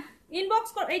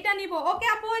ইনবক্স এইটা নিব। ওকে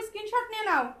আপু স্ক্রিনশট নিয়ে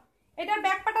নাও। এটার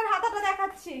ব্যাক পাটার হাতাটা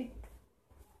দেখাচ্ছি,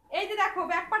 এই যে দেখো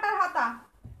ব্যাক পাটার হাতা,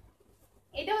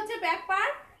 এটা হচ্ছে ব্যাক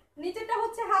পার্ট, নিচেরটা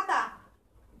হচ্ছে হাতা,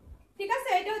 ঠিক আছে।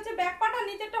 এটা হচ্ছে ব্যাক পার্ট আর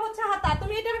নিচেরটা হচ্ছে হাতা।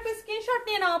 তুমি এটার একটা স্ক্রিনশট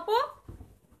নিয়ে নাও আপু,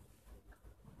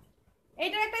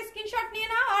 এইটার একটা স্ক্রিনশট নিয়ে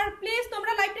নাও। আর প্লিজ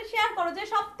তোমরা লাইভটা শেয়ার করো, যে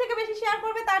সব থেকে বেশি শেয়ার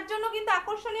করবে তার জন্য কিন্তু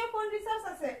আকর্ষণীয় ফোন রিসার্চ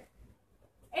আছে।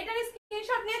 এটার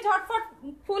স্ক্রিনশট নিয়ে ঝটফট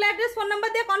ফুল অ্যাড্রেস ফোন নাম্বার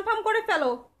দিয়ে কনফার্ম করে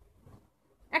ফেলো।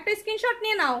 একটা স্ক্রিনশট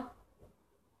নিয়ে নাও।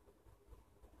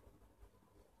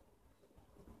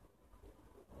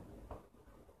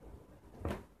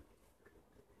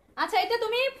 আচ্ছা এটা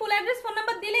তুমি ফুল অ্যাড্রেস ফোন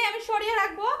নাম্বার দিলেই আমি সরিয়ে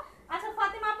রাখবো। আচ্ছা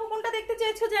ফাতিমা আপু কোনটা দেখতে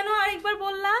চেয়েছো যেন আরেকবার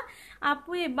বললা?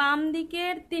 আপু এই বাম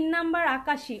দিকের 3 নাম্বার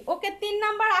আকাশী। ওকে 3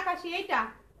 নাম্বার আকাশী এইটা।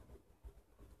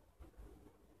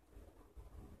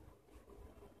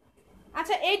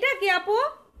 আচ্ছা এইটা কি আপু?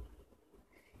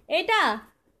 এইটা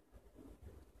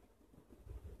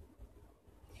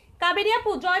কাবেরী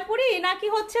আপু জয়পুরি নাকি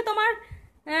হচ্ছে তোমার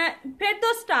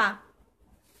ফেরদৌসটা?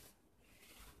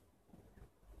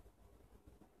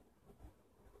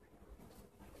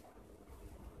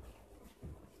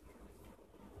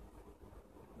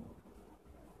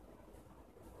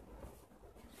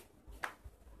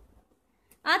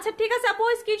 আচ্ছা ঠিক আছে আপু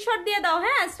স্ক্রিনশট দিয়ে দাও।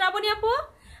 হ্যাঁ শ্রাবণী আপু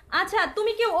আচ্ছা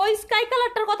তুমি কি ওই স্কাই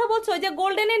কালারটার কথা বলছো যে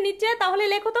গোল্ডেনের নিচে? তাহলে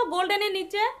লেখো তো গোল্ডেনের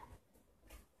নিচে।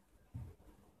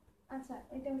 আচ্ছা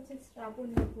এটা হচ্ছে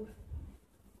শ্রাবণী আপু।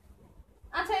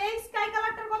 আচ্ছা এই স্কাই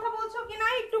কালারটার কথা বলছো কি না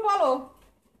একটু বলো।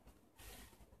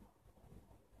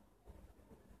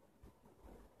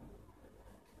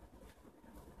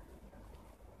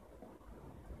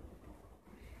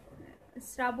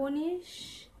 শ্রাবণী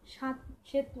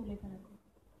সেতু লেখা রাখো।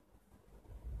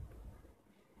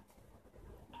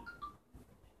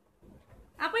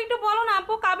 আপু একটু বলো না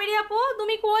আপু কাবেরী আপু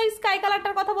তুমি কই স্কাই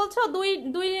কালারটার কথা বলছো? দুই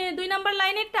দুই দুই নাম্বার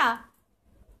লাইনেরটা?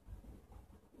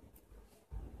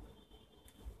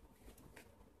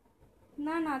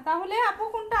 না না তাহলে আপু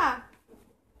কোনটা?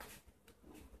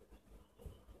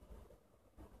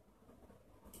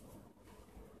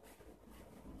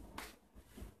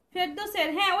 ফেরদৌসের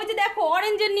হ্যাঁ ওই যে দেখো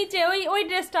অরেঞ্জের নিচে ওই ওই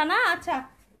ড্রেসটা না? আচ্ছা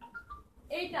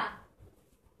এইটা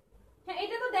হ্যাঁ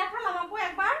এটা তো দেখালাম আপু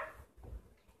একবার।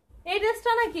 এই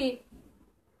ড্রেসটা নাকি?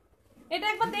 এটা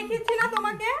একবার দেখিয়েছি না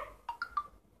তোমাকে?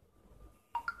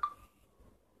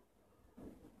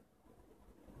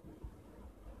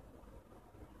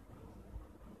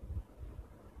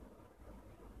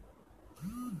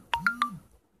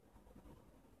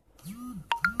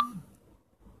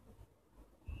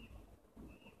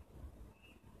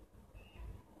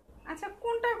 আচ্ছা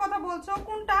কোনটার কথা বলছো?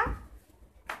 কোনটা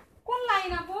কোন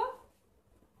লাইন আপু?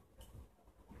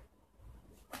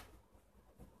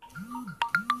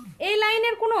 এই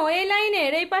লাইনের কোন এই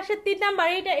লাইনের এই পাশের 3 নাম্বার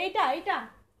এইটা এইটা এইটা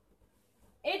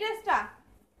এই ড্রেসটা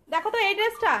দেখো তো এই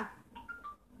ড্রেসটা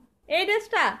এই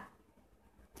ড্রেসটা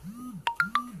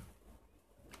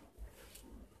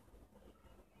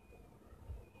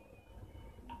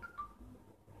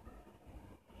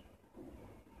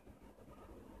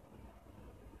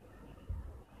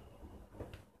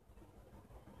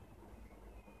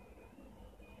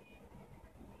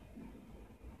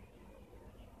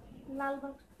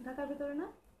লালবাগ ঢাকার ভিতরে না?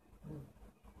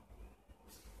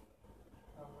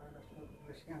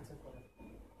 বেশি আনসার করে।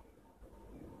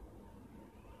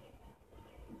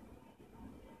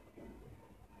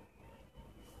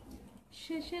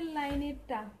 শেষের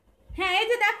লাইনেরটা হ্যাঁ এই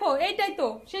যে দেখো এইটাই তো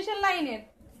শেষের লাইনের।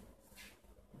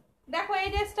 দেখো এই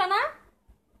ড্রেসটা না?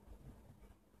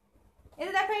 এই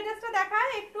যে দেখো এই ড্রেসটা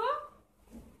দেখায় একটু।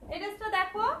 এই ড্রেসটা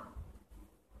দেখো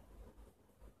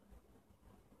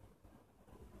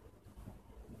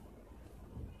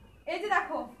এই যে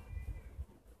দেখো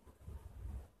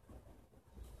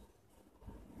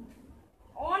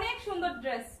অনেক সুন্দর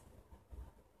ড্রেস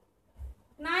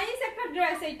নাইস একটা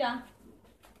ড্রেস এইটা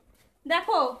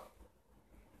দেখো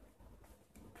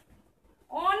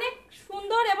অনেক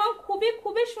সুন্দর এবং খুবই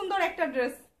খুবই সুন্দর একটা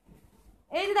ড্রেস।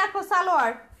 এই যে দেখো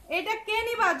সালোয়ার এটা কে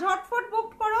নিবা ঝটফট বুক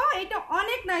করো। এটা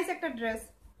অনেক নাইস একটা ড্রেস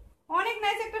অনেক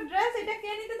নাইস একটা ড্রেস। এটা কে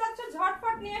নিতে যাচ্ছ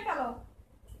ঝটফট নিয়ে ফেলো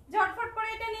ঝটফট করে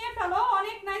এটা নিয়ে ফেলো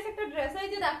অনেক নাইস একটা ড্রেস। এই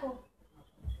যে দেখো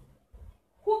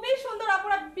খুবই সুন্দর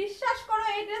আপনারা বিশ্বাস করো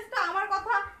এই ড্রেসটা আমার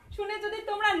কথা শুনে যদি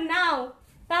তোমরা নাও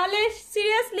তাহলে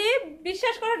সিরিয়াসলি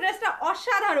বিশ্বাস করো ড্রেসটা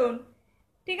অসাধারণ।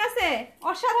 ঠিক আছে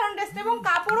অসাধারণ ড্রেসটা এবং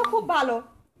কাপড়ও খুব ভালো।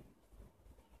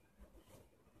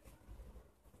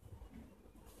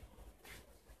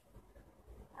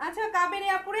 আচ্ছা কাবেরী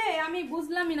আপুরে আমি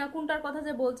বুঝলামই না কোনটার কথা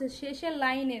যে বলছে। শেষের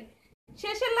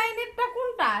লাইনেরটা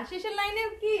কোনটা? শেষের লাইনের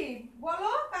কি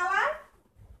বলো কালার?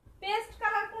 পেস্ট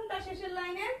কালার কোনটা শেষের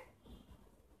লাইনের?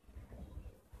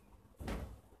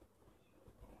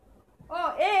 ও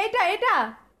এইটা এটা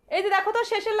এই যে দেখো তো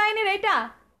শেষের লাইনের এইটা।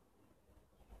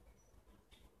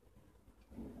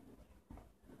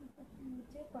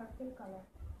 পার্পল কালার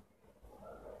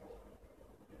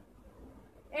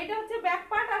এইটা হচ্ছে ব্যাক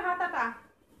পার্ট আর হাতাটা।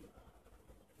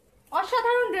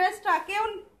 অসাধারণ ড্রেসটা কেউ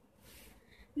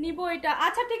নিব এটা।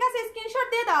 আচ্ছা ঠিক আছে স্ক্রিনশট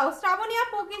দিয়ে দাও শ্রাবণী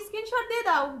আপু কি স্ক্রিনশট দিয়ে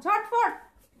দাও ঝটফট।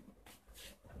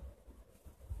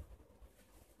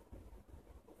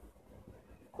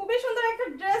 খুবই সুন্দর একটা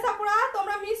ড্রেস আপুরা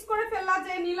তোমরা মিস করে ফেললা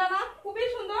যে নিলা না। খুবই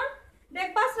সুন্দর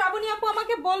দেখবা শ্রাবণী আপু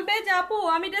আমাকে বলবে যে আপু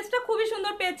আমি ড্রেসটা খুবই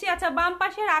সুন্দর পেয়েছি। আচ্ছা বাম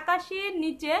পাশের আকাশির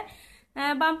নিচে,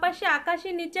 বাম পাশে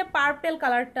আকাশির নিচে পার্পেল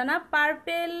কালারটা না,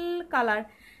 পার্পেল কালার,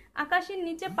 আকাশির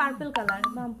নিচে পার্পেল কালার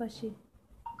বাম পাশে,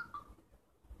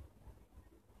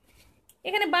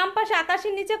 এখানে বাম পাশে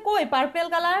আকাশের নিচে কই পার্পেল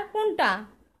কালার কোনটা?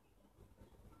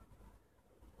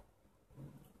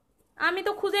 আমি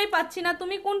তো খুঁজেই পাচ্ছি না,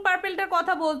 তুমি কোন পার্পেলটার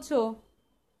কথা বলছো?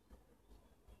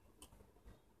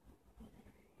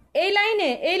 এই লাইনে,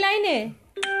 এই লাইনে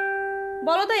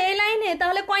বলো তো, এই লাইনে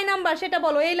তাহলে কয় নাম্বার সেটা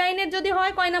বলো, এই লাইনের যদি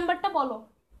হয় কয় নাম্বারটা বলো।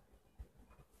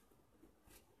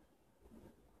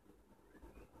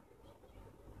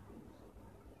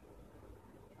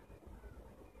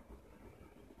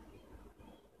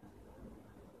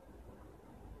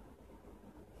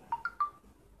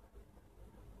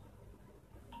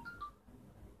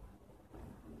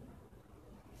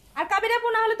 আর কাবির আপু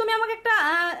না হলে তুমি আমাকে একটা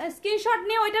স্ক্রিনশট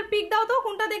নিয়ে ওইটার পিক দাও তো,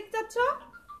 কোনটা দেখতে চাচ্ছ।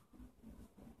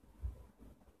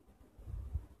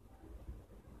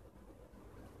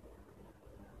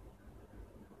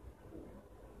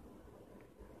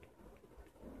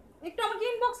 একটু আমাকে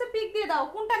ইনবক্সে পিক দিয়ে দাও,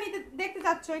 কোনটা নিতে দেখতে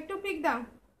চাচ্ছ, একটু পিক দাও।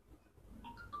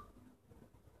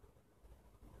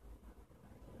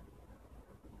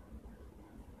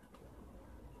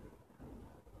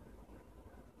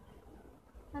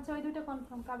 আচ্ছা ওই দুইটা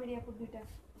কনফার্ম, কাবেরী আপুর দুইটা,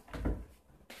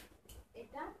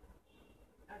 এটা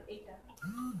আর এইটা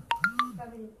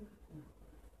কাবেরী আপু।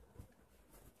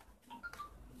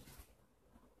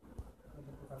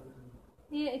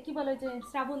 কি বলে যে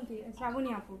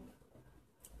শ্রাবণী আপু।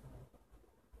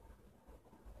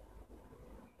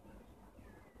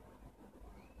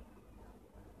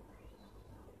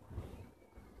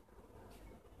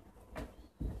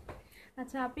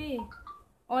 আচ্ছা আপি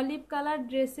অলিভ কালার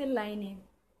ড্রেসের লাইনে,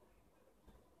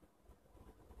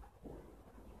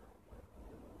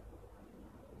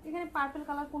 এখানে পার্পল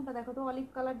কালার কোনটা দেখো তো, অলিভ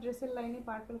কালার ড্রেসের লাইনে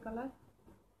পার্পল কালার।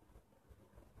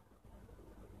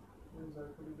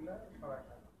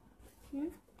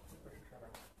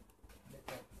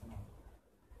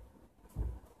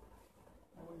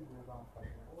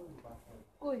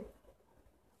 কই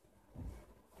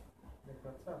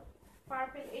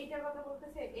পার্পল এইটার কথা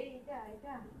বলতেছে, এইটা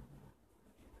এটা।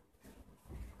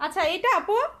 আচ্ছা এইটা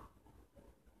আপু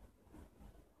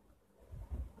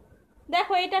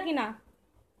দেখো এইটা কিনা,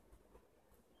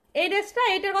 এই ড্রেসটা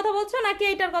এইটার কথা বলছো নাকি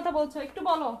এইটার কথা বলছো একটু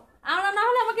বলো, আর না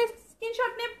হলে আমাকে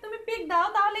স্ক্রিনশট নিয়ে তুমি পিক দাও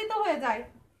তাহলেই তো হয়ে যায়।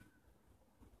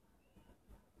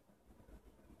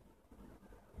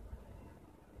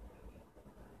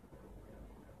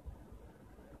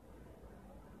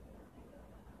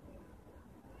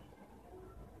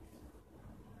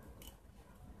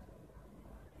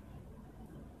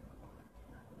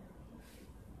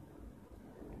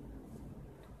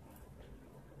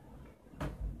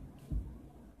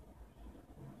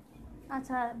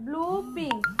 আচ্ছা ব্লু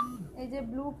পিঙ্ক, এই যে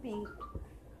ব্লু পিঙ্ক,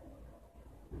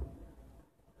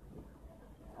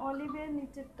 অলিভের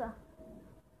নিচেরটা।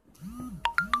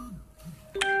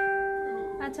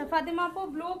 আচ্ছা ফাতিমা আপু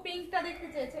ব্লু পিঙ্কটা দেখতে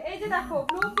চেয়েছে, এই যে দেখো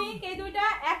ব্লু পিঙ্ক, এই দুইটা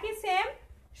একই সেম,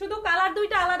 শুধু কালার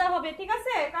দুইটা আলাদা হবে, ঠিক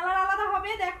আছে কালার আলাদা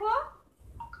হবে। দেখো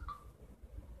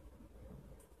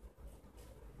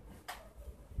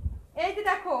এই যে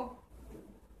দেখো,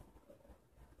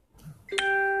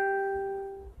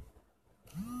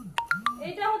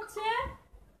 এইটা হচ্ছে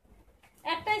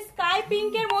একটা স্কাই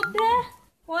পিঙ্কের মধ্যে,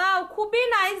 ওয়াও খুবই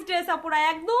নাইস ড্রেস আপুরা,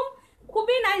 একদম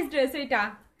খুবই নাইস ড্রেস। এটা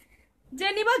যে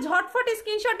নিবা ঝটফট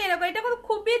স্ক্রিনশট নিয়ে রাখো, এটা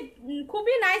খুবই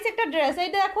খুবই নাইস একটা ড্রেস।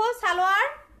 এইটা দেখো সালোয়ার,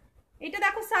 এটা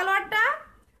দেখো সালোয়ারটা।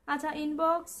 আচ্ছা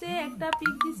ইনবক্সে একটা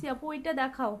পিক দিছি আপু, ওইটা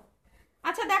দেখাও।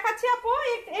 আচ্ছা দেখাচ্ছি আপু,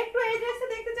 একটু এই ড্রেসটা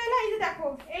দেখতে চাইলে এই যে দেখো,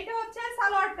 এইটা হচ্ছে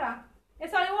সালোয়ারটা,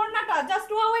 সরি ওড়নাটা, জাস্ট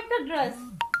ওয়াও একটা ড্রেস।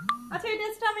 আচ্ছা এই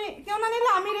ড্রেসটা আমি কেউ না নিলে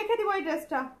আমি রেখে দিব এই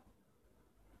ড্রেসটা।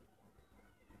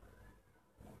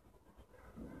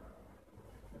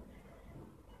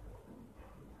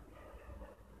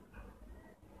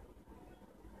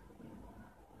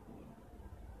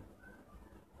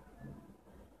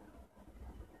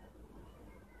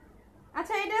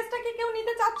 আচ্ছা এই ড্রেসটা কি কেউ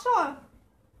নিতে চাচ্ছ,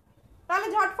 তাহলে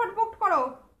ঝটফট বুক করো।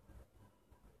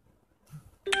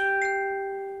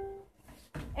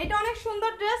 এটা অনেক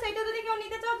সুন্দর ড্রেস, এটা যদি কেউ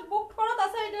নিতে চাও বুক করো,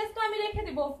 তাছাড়া এই ড্রেসটা আমি রেখে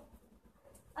দিব।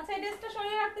 আচ্ছা এই ড্রেসটা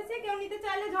সরিয়ে রাখতেছি, কেউ নিতে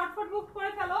চাইলে ঝটফট বুক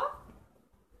করে ফেলো।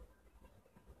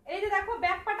 এই যে দেখো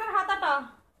ব্যাক পাটার হাতাটা,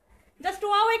 জাস্ট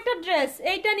ওয়াও একটা ড্রেস,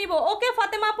 এইটা নিব। ওকে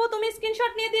ফাতেমা আপু তুমি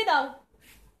স্ক্রিনশট নিয়ে দিয়ে দাও,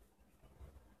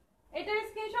 এটার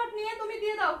স্ক্রিনশট নিয়ে তুমি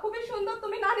দিয়ে দাও, খুবই সুন্দর।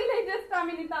 তুমি না নিলে এই ড্রেসটা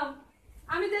আমি নিতাম,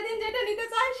 আমি যেদিন যেটা নিতে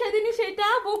চাই সেদিনই সেটা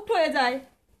বুকড হয়ে যায়।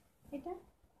 এটা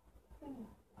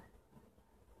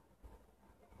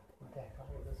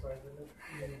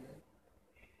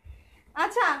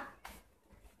আচ্ছা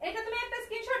এটা তুমি একটা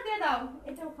স্ক্রিনশট দিয়ে দাও।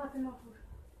 এটাও ফাতেমাপুর।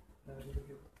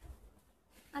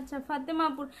 আচ্ছা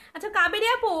ফাতেমাপুর। আচ্ছা কাবেরী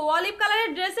আপু, অলিভ কালারের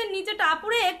ড্রেসের নিচেটা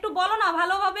আপুরে একটু বলো না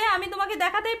ভালোভাবে, আমি তোমাকে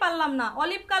দেখাতেই পারলাম না।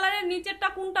 অলিভ কালারের নিচেরটা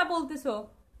কোনটা বলতেছো?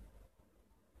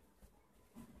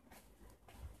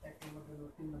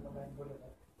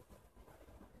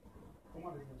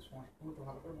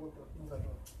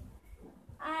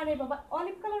 আরে বাবা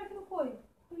অলিভ কালার কিন্তু কই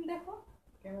তুমি দেখো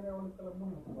ক্যামেরা অলিভ কালার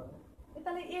মনে হতে পারে।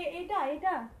 তাহলে এইটা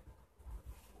এইটা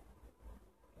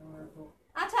ক্যামেরা তো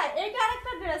আচ্ছা এইটা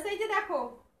আরেকটা ড্রেস, এই যে দেখো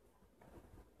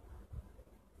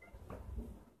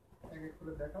এক এক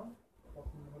করে দেখাও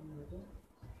কখন হয়েছে।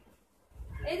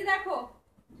 এই যে দেখো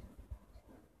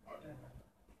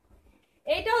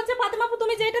এইটা হচ্ছে ফাতেমাপু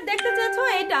তুমি যেটা দেখতে চেয়েছো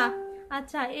এইটা।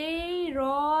 আচ্ছা এই র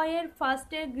এর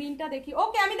ফার্স্টের গ্রিনটা দেখি।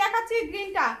 ওকে আমি দেখাচ্ছি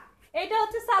গ্রিনটা। এইটা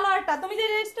হচ্ছে সালোয়ারটা, তুমি যে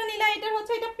ড্রেসটা নিলা এটা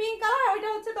হচ্ছে এটা পিঙ্ক কালার, ওইটা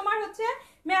হচ্ছে তোমার হচ্ছে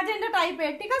ম্যাজেন্ডা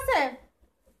টাইপের, ঠিক আছে?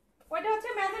 ওইটা হচ্ছে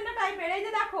ম্যাজেন্ডা টাইপের। এই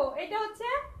যে দেখো এটা হচ্ছে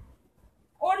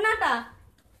ওড়নাটা,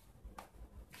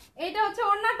 এইটা হচ্ছে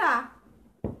ওড়নাটা।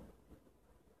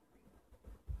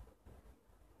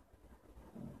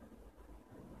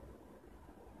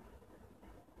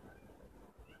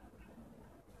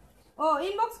 ও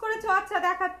ইনবক্স করেছো, আচ্ছা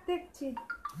দেখছি।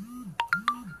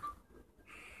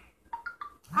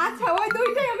 আচ্ছা ওই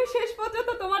দুইটাই আমি শেষ পর্যন্ত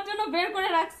তোমার জন্য বের করে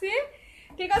রাখছি,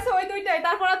 ঠিক আছে? ওই দুইটাই,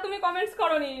 তারপর আর তুমি কমেন্টস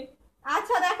করোনি।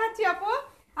 আচ্ছা দেখাচ্ছি আপু।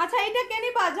 আচ্ছা এইটা কে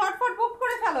নিবা? ঝটফট বুক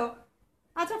করে ফেলো।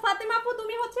 আচ্ছা ফাতেমা আপু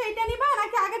তুমি হচ্ছে এইটা নিবা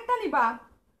নাকি আগেরটা নিবা,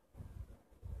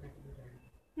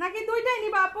 নাকি দুইটাই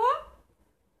নিবা আপু?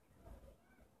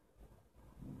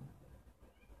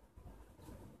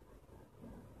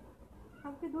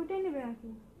 আপনি দুইটাই নেবে নাকি?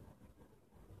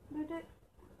 দুইটাই?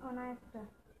 ও না একটা,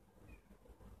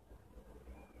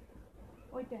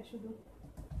 ওইটা শুধু।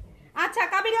 আচ্ছা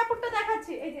কাবেরী আপুরটা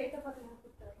দেখাচ্ছি, এই যে এটা ফাতেমা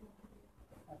আপুরটা।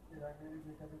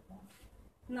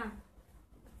 না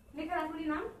লেখা রাখুনি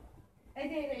নাম। এই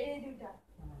যে এই দুইটা,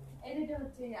 এই দুইটা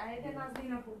হচ্ছে, আর এটা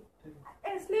নাজরিন আপু।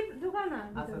 এই স্লিপ ঢুকাও না।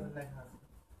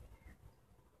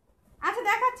 আচ্ছা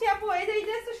দেখাচ্ছি আপু, এই যে এই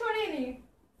ড্রেসটা সরিয়ে নি।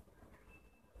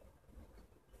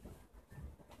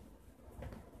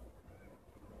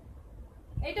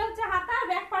 এটা হচ্ছে হাতা আর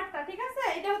ব্যাক পার্টটা, ঠিক আছে?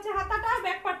 এটা হচ্ছে হাতাটা আর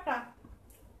ব্যাক পার্টটা।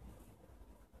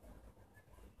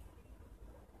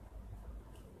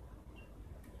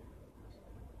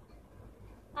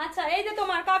 আচ্ছা এই যে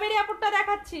তোমার কাবেরী আপুরটা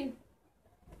দেখাচ্ছি।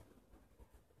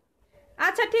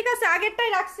 আচ্ছা ঠিক আছে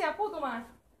আগেরটাই রাখছি আপু তোমার।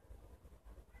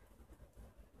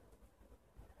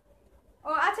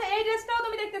 ও আচ্ছা এই ড্রেসটাও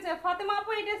তুমি দেখতে চাও ফাতেমা আপু?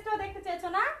 এই ড্রেসটাও দেখতে চেয়েছো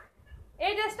না?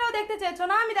 এই ড্রেসটাও দেখতে চেয়েছো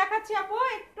না? আমি দেখাচ্ছি আপু,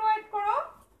 একটু ওয়েট করো।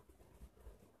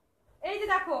 এই যে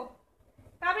দেখো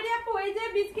কাবেরী আপু, এই যে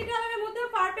বিস্কিট কালারের মধ্যে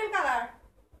পার্পল কালার,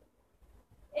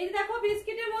 এই যে দেখো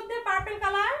বিস্কিটের মধ্যে পার্পল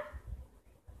কালার,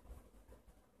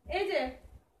 এই যে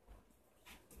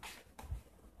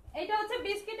এইটা হচ্ছে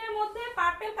বিস্কিটের মধ্যে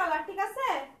পার্পল কালার, ঠিক আছে?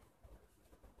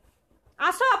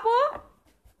 আসো আপু।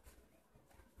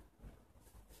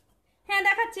 হ্যাঁ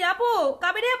দেখাচ্ছি আপু,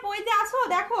 কাবেরী আপু এই যে আসো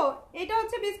দেখো, এটা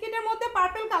হচ্ছে বিস্কিটের মধ্যে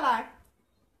পার্পল কালার,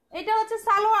 এটা হচ্ছে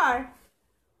সালোয়ার,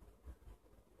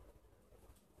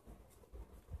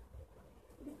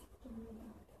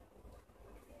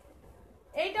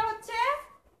 এইটা হচ্ছে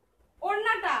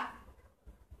ওড়নাটা,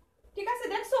 ঠিক আছে?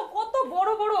 দেখছো কত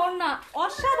বড় বড় ওড়না,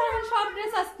 অসাধারণ সব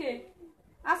ড্রেস আজকে।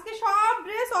 আজকে সব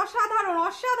ড্রেস অসাধারণ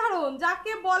অসাধারণ,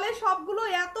 যাকে বলে সবগুলো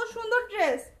এত সুন্দর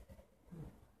ড্রেস।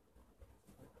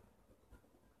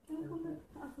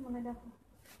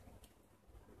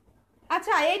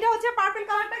 আচ্ছা এইটা হচ্ছে পার্পল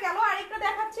কালারটা গেল, আরেকটা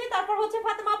দেখাচ্ছি, তারপর হচ্ছে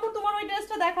ফাতেমা আপু তোমার ওই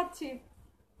ড্রেসটা দেখাচ্ছি।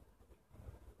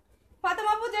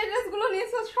 ফাতেমা আপু যে ড্রেসগুলো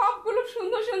নিয়েছো সবগুলো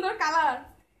সুন্দর সুন্দর কালার।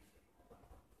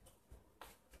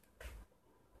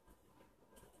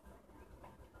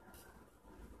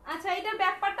 আচ্ছা এইটার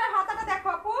ব্যাক পার্টটা হাতাটা দেখো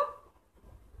আপু,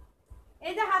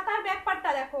 এই যে হাতার ব্যাক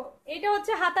পার্টটা দেখো, এটা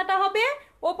হচ্ছে হাতাটা হবে,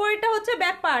 ওপরেরটা হচ্ছে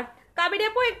ব্যাক পার্ট। কাবেরী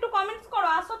আপু একটু কমেন্টস করো,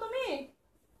 আসো তুমি।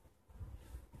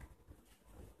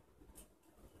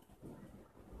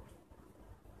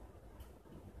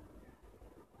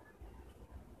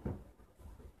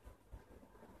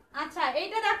 আচ্ছা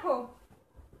এইটা দেখো।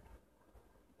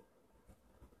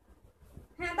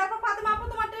 হ্যাঁ তারপর ফাতেমা আপু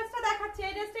তোমার ড্রেসটা দেখাচ্ছি,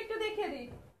 এই ড্রেসটা একটু দেখিয়ে দিই।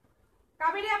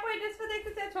 কাবেরী আপু এই ড্রেসটা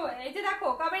দেখতে চেয়েছো, এই যে দেখো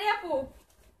কাবেরী আপু।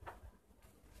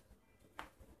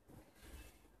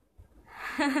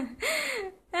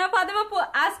 হ্যাঁ ফাতেমা আপু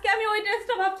আজকে আমি ওই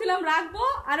ড্রেসটা ভাবছিলাম রাখবো,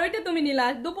 আর ওইটা তুমি নিলা।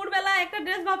 দুপুরবেলা একটা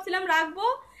ড্রেস ভাবছিলাম রাখবো,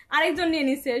 আরেকজন নিয়ে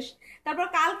নিছে। তারপর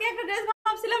কালকে একটা ড্রেস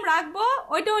ভাবছিলাম রাখবো,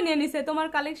 ওইটাও নিয়ে নিছে। তোমার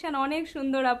কালেকশন অনেক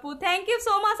সুন্দর আপু, থ্যাংক ইউ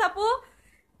সো মাচ আপু।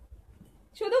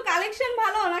 শুধু কালেকশন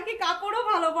ভালো নাকি কাপড়ও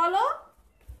ভালো বলো?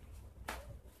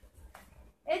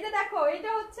 যে দেখো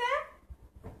এটা হচ্ছে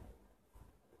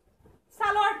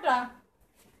সালোয়ারটা।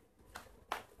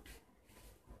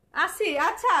 আসি,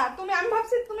 আচ্ছা তুমি, আমি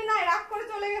ভাবছি তুমি না রাগ করে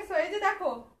চলে গেছো। এই যে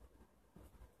দেখো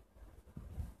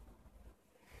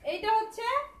এইটা হচ্ছে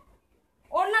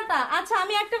ওড়নাটা। আচ্ছা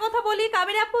আমি একটা কথা বলি,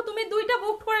 কাবেরী আপু তুমি দুইটা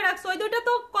বুক করে রাখছো, ওই দুইটা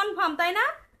তো কনফার্ম তাই না?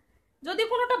 যদি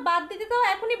কোনোটা বাদ দিতে তো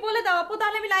এখনই বলে দাও আপু,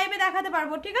 তাহলে আমি লাইভে দেখাতে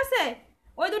পারবো, ঠিক আছে?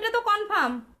 ওই দুইটা তো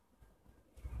কনফার্ম,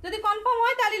 যদি কনফার্ম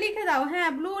হয় তাহলে লিখে দাও। হ্যাঁ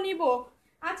ব্লু নিব।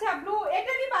 আচ্ছা ব্লু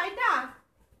এটা নিবা,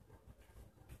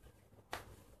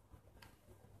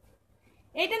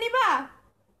 এটা নিবা?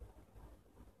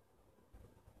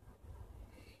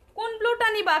 কোন ব্লুটা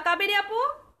নিবা কাবেরী আপু?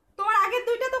 তোমার আগের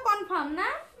দুইটা তো কনফার্ম না?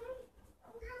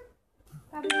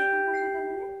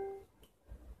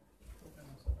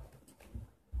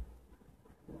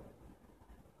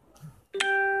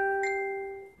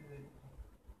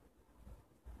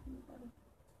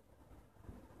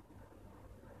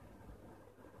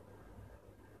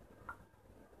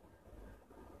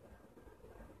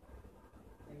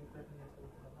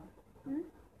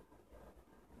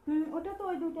 ওটা তো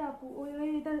ওই দুইটা আপু, ওই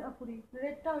এটা আপুরি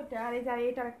রেডটা ওইটা, আর এই যে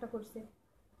এটার একটা করছে।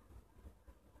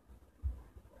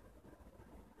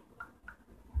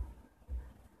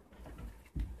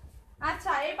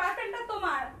 আচ্ছা এই পার্পেলটা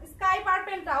তোমার, স্কাই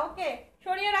পার্পেলটা, ওকে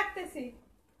সরিয়ে রাখতেছি।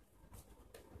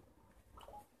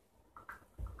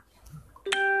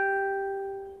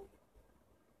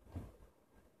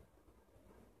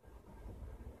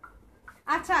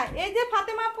 আচ্ছা এই যে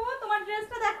ফাতেমা আপু তোমার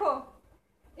ড্রেসটা দেখো।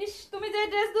 ইস তুমি যে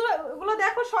ড্রেস গুলো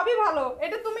দেখো সবই ভালো,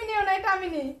 এটা তুমি নিও না, এটা আমি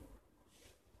নিই।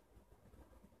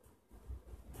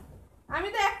 আমি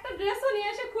তো একটা ড্রেসও নিয়ে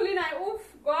এসে খুলি নাই। উফ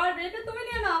গড, এটা তুমি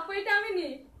নিও না আপু, এটা আমি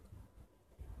নিই।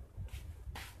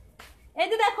 এই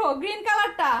যে দেখো গ্রিন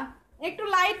কালারটা, একটু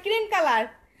লাইট গ্রিন কালার।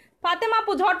 ফাতেমা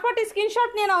আপু ঝটপট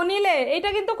স্ক্রিনশট নিয়ে নাও, নিলে এটা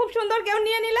কিন্তু খুব সুন্দর, কেউ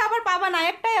নিয়ে নিলে আবার পাবা না,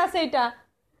 একটাই আছে এটা।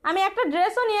 আমি একটা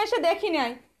ড্রেসও নিয়ে এসে দেখি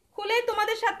নাই, খুলেই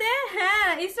তোমাদের সাথে। হ্যাঁ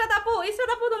ইসরাত আপু, ইসরাত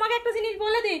আপু তোমাকে একটা জিনিস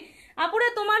বলে দিই, আপুরে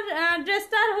তোমার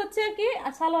ড্রেসটার হচ্ছে কি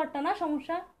সালোয়ারটা না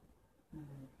সমস্যা।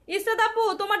 ইসরাত আপু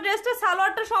তোমার ড্রেসটা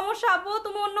সালোয়ারটা সমস্যা আপু,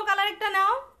 তুমি অন্য কালার একটা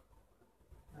নাও,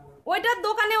 ওইটার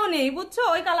দোকানেও নেই বুঝছো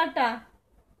ওই কালারটা।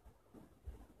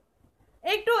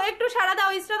 একটু একটু সাড়া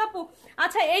দাও ইসরাত আপু।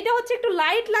 আচ্ছা এইটা হচ্ছে একটু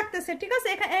লাইট লাগতেছে, ঠিক আছে?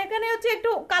 এখানে হচ্ছে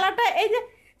একটু কালারটা এই যে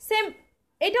সেম,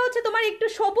 এটা হচ্ছে তোমার একটু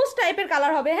সবুজ টাইপের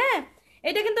কালার হবে। হ্যাঁ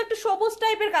এটা কিন্তু একটু সবুজ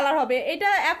টাইপের কালার হবে। এটা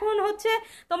এখন হচ্ছে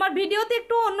তোমার ভিডিওতে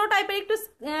একটু অন্য টাইপের, একটু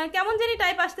কেমন জানি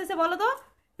টাইপ আসতেছে বলো তো,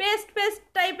 পেস্ট পেস্ট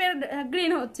টাইপের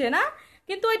গ্রিন হচ্ছে না,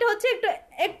 কিন্তু এটা হচ্ছে একটু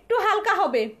একটু হালকা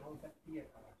হবে,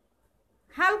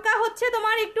 হালকা হচ্ছে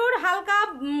তোমার একটু হালকা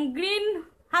গ্রিন,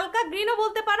 হালকা গ্রিনও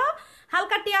বলতে পারো,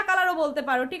 হালকা টিয়া কালারও বলতে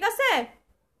পারো, ঠিক আছে?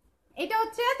 এটা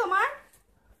হচ্ছে তোমার,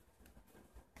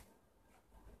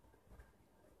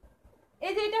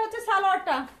 এই যে এটা হচ্ছে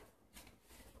সালোয়ারটা,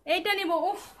 এইটা নিব।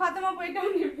 উফ ফাতেমা আপু এটাও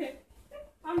নিবে,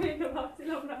 আমি এটা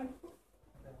ভাবছিলাম না।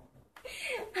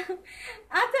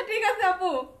 আচ্ছা ঠিক আছে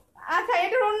আপু। আচ্ছা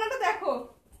এটার ওড়নাটা দেখো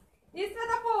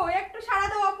ইসরাত আপু, একটু সাড়া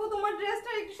দাও আপু, তোমার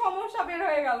ড্রেসটা একটু সমস্যা বের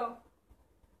হয়ে গেল,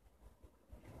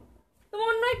 তুমি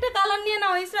অন্য একটা কালার নিয়ে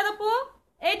নাও ইসরাত আপু।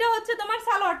 এইটা হচ্ছে তোমার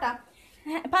সালোয়ারটা।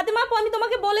 হ্যাঁ ফাতেমা আপু আমি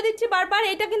তোমাকে বলে দিচ্ছি বারবার,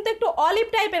 এটা কিন্তু একটু অলিভ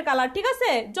টাইপের কালার, ঠিক আছে?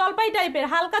 জলপাই টাইপের,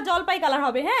 হালকা জলপাই কালার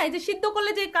হবে। হ্যাঁ এই যে সিদ্ধ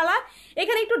করলে যে কালার,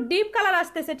 এখানে একটু ডিপ কালার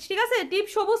আসতেছে, ঠিক আছে? ডিপ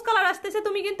সবুজ কালার আসতেছে,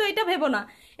 তুমি কিন্তু এটা ভেবো না।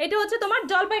 এটা হচ্ছে তোমার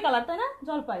জলপাই কালার, তাই না?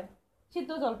 জলপাই, সিদ্ধ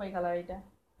জলপাই কালার এটা,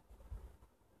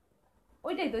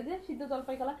 ওইটাই তো যে সিদ্ধ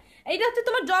জলপাই কালার। এইটা হচ্ছে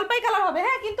তোমার জলপাই কালার হবে।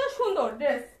 হ্যাঁ কিন্তু সুন্দর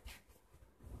ড্রেস।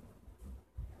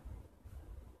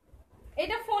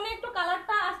 এটা ফোনে একটু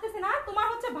কালারটা আসতেছে না, তোমার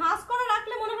হচ্ছে ভাঁজ করা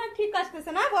রাখলে মনে হয় ঠিক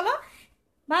আসতেছে না, বলো?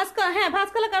 ভাঁজ করা, হ্যাঁ ভাঁজ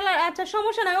করা কালার, আচ্ছা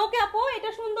সমস্যা নাই। ওকে আপু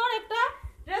এটা সুন্দর একটা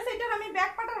ড্রেস। এটার আমি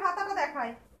ব্যাক পার্টের হাতাটা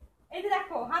দেখাই। এই যে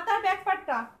দেখো হাতার ব্যাক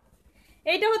পার্টটা,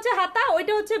 এইটা হচ্ছে হাতা,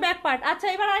 ওইটা হচ্ছে ব্যাক পার্ট। আচ্ছা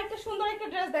এবার আরেকটা সুন্দর একটা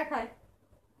ড্রেস দেখাই।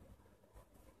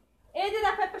 এই যে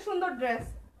দেখো একটা সুন্দর ড্রেস,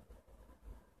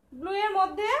 ব্লু এর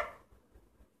মধ্যে,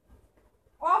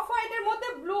 অফ হোয়াইটের মধ্যে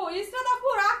ব্লু। ইসরাত আপু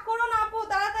রাগ করো না আপু,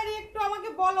 তাড়াতাড়ি একটু আমাকে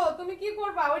বলো তুমি কি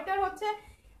করবা। ওইটার হচ্ছে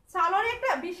সালোয়ারে একটা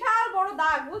বিশাল বড়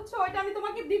দাগ বুঝছো, ওইটা আমি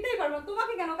তোমাকে দিতেই পারবো,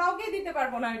 তোমাকে কেন কাউকেই দিতে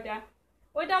পারবো না,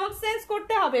 ওইটা আমাকে চেঞ্জ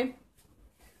করতে হবে।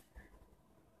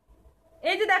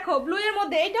 এই যে দেখো ব্লু এর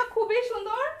মধ্যে, এইটা খুবই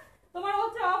সুন্দর, তোমার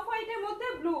হচ্ছে অফ হোয়াইটের মধ্যে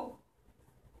ব্লু,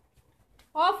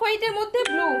 অফ হোয়াইটের মধ্যে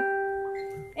ব্লু।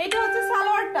 এইটা হচ্ছে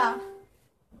সালোয়ারটা।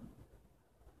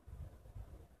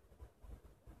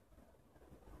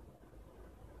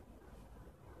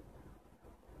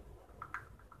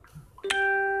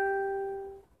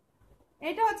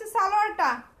 এটা হচ্ছে সালোয়ারটা।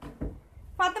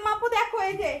 ফাতেমা আপু দেখো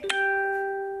এই যে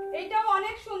এইটাও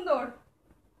অনেক সুন্দর।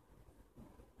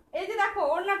 এই যে দেখো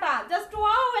ওড়নাটা জাস্ট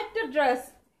ওয়াও, ড্রেস,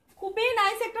 খুবই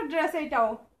নাইস একটা ড্রেস এইটাও।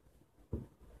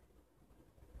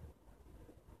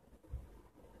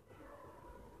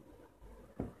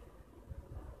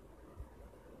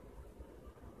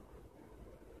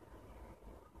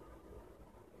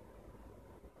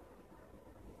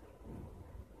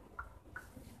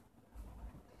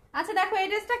 আচ্ছা দেখো এই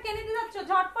ড্রেসটা কে নিতে যাচ্ছ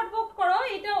ঝটপট বুক করো,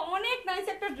 এটা অনেক নাইস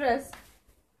একটা ড্রেস,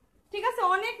 ঠিক আছে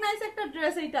অনেক নাইস একটা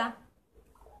ড্রেস এইটা।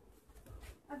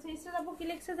 আচ্ছা ইসরাত আপু কি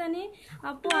লিখছে জানি,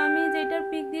 আপু আমি যেটার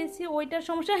পিক দিয়েছি ওইটার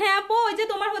সমস্যা, হ্যাঁ আপু ওই যে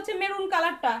তোমার হচ্ছে মেরুন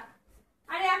কালারটা,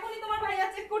 আরে এখনই তোমার ভাইয়া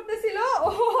চেক করতেছিল,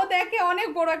 ও দেখে অনেক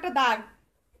বড় একটা দাগ।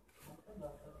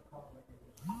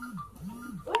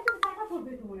 ওইটা টাকা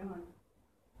পড়বে তো মনে হয়।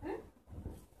 হ্যাঁ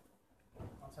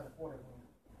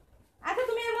আচ্ছা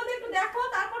তুমি এর মধ্যে একটু দেখো,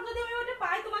 তারপর যদি আমি ওটা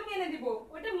পাই তোমাকে এনে দিব,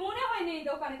 ওইটা মনে হয় নেই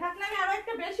দোকানে থাকলে আমি আরো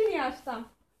একটা বেশি নিয়ে আসতাম।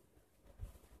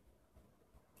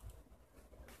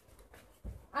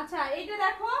 আচ্ছা এইটা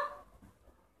দেখো,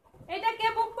 এটা কে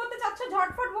বুক করতে চাচ্ছ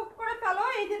ঝটপট বুক করে ফেলো।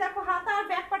 এই যে দেখো হাতা আর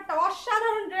ব্যাক পার্টটা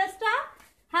অসাধারণ, ড্রেসটা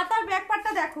হাতা আর ব্যাক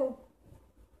পার্টটা দেখো।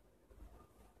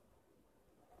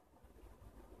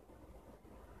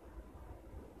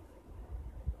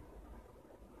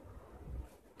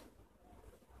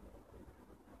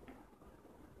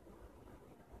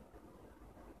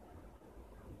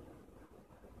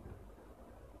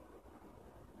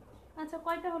 আচ্ছা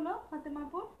কয়টা হলো হাতে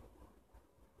মাপো,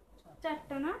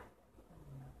 4টা না?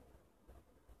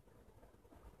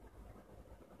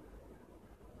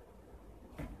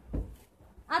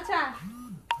 আচ্ছা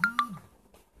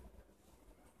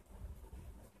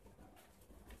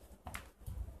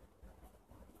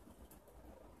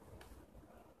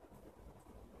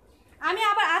আমি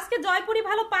আবার আজকে জয়পুরি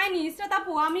ভালো পাইনি ইসরাত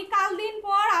আপু, আমি কাল দিন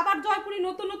পর আবার জয়পুরি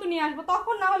নতুন নতুন নিয়ে আসবো,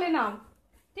 তখন না হলে নাও,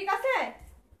 ঠিক আছে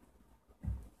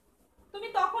তুমি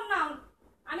তখন নাও,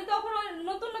 আমি তখন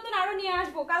নতুন নতুন আরো নিয়ে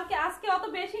আসবো কালকে, আজকে অত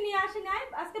বেশি নিয়ে আসি নাই,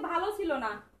 আজকে ভালো ছিল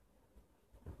না।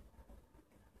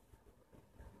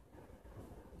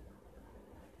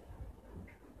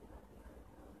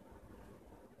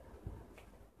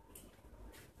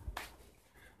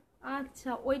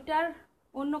 আচ্ছা ওইটার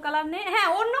অন্য কালার নেই, হ্যাঁ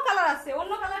অন্য কালার আছে,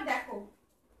 অন্য কালার দেখো,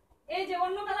 এই যে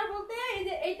অন্য কালার বলতে এই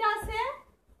যে এইটা আছে,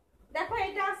 দেখো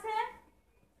এইটা আছে,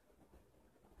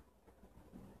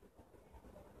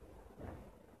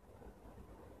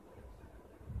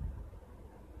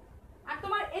 আর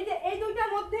তোমার এই যে এই দুইটার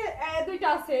মধ্যে দুইটা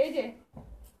আছে, এই যে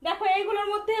দেখো এইগুলোর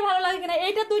মধ্যে ভালো লাগে কিনা,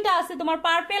 এইটা দুইটা আছে তোমার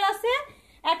পার্পেল আছে,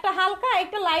 একটা হালকা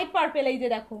একটা লাইট পার্পেল, এই যে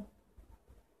দেখো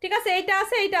ঠিক আছে, এইটা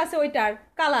আছে এইটা আছে ওইটার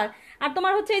কালার, আর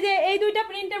তোমার হচ্ছে এই যে এই দুইটা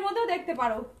প্রিন্টের মধ্যেও দেখতে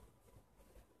পারো,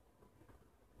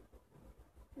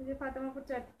 এই যে ফাতেমাপুর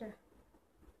 4টা।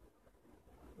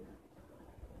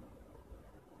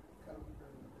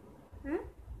 হ্যাঁ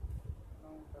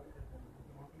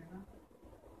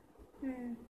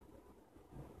হুম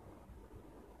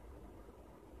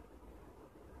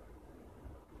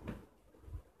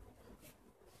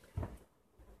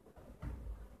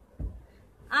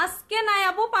আজকে নাই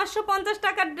আপু 550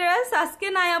 টাকার ড্রেস, আজকে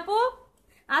নাই আপু,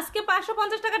 আজকে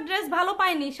 550 টাকার ড্রেস ভালো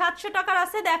পাইনি, 700 টাকার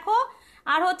আছে দেখো,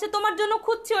 আর হচ্ছে তোমার জন্য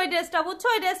খুঁজছি ওই ড্রেসটা, বুঝছো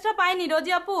ওই ড্রেসটা পাইনি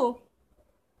রোজি আপু।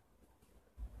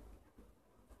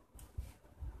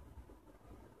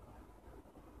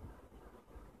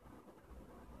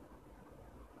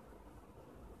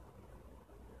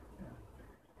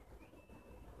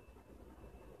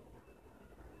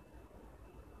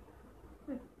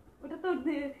 ওটা তো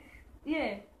ইয়ে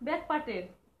ব্যাক পার্টের,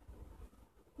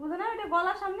 বুঝো না, এটা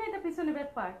গলার সামনে এটা পিছনে ব্যাক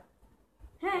পার্ট,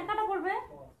 হ্যাঁ কাটা পড়বে,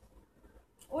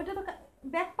 ওইটা তো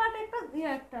ব্যাক পার্ট একটা ইয়ে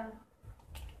একটা,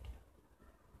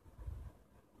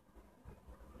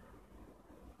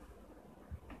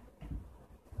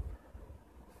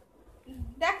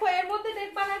 দেখো এর মধ্যে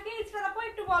দেখবা নাকি ইচ্ছা দেখো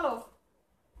একটু বলো,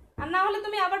 আর না হলে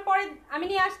তুমি আবার পরে আমি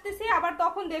নিয়ে আসতেছি আবার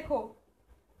তখন দেখো।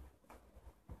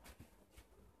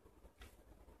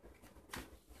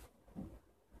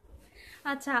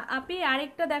 আচ্ছা আপি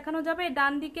আরেকটা দেখানো যাবে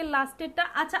ডান দিকের লাস্টেরটা,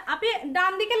 আচ্ছা আপি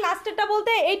ডান দিকের লাস্টেরটা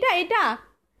বলতে এইটা এইটা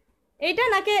এইটা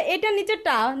নাকি এটা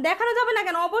নিচেরটা দেখানো যাবে না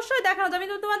কেন, অবশ্যই দেখানো যাবে,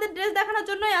 কিন্তু তোমাদের ড্রেস দেখানোর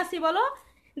জন্যই আসি বলো।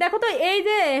 দেখো তো এই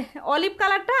যে অলিভ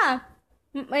কালারটা,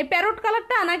 এই প্যারোট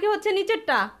কালারটা নাকি হচ্ছে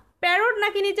নিচেরটা, প্যারোট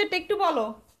নাকি নিচেরটা একটু বলো।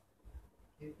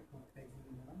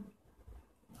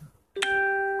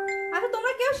 আচ্ছা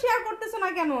তোমরা কেউ শেয়ার করতেছো না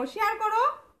কেন, শেয়ার করো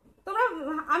তোমরা,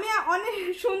 আমি অনেক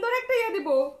সুন্দর একটা ইয়ে দিব।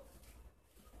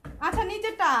 আচ্ছা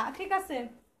নিচেরটা ঠিক আছে,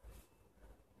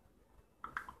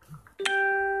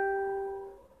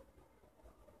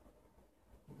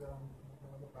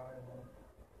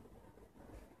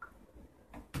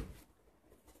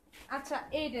 আচ্ছা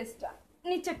এই ড্রেসটা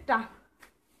নিচেরটা,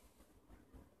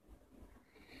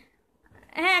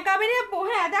 হ্যাঁ কাবেরী আপু,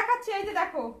 হ্যাঁ দেখাচ্ছি, এই যে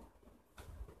দেখো,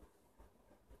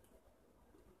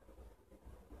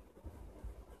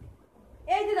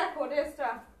 এই যে দেখো ড্রেসটা,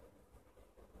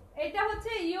 এটা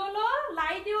হচ্ছে ইয়েলো,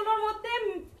 লাইট ইয়েলোর মধ্যে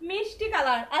মিষ্টি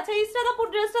কালার। আচ্ছা ইসরাত আপুর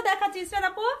ড্রেসটা দেখাচ্ছি। ইসরাত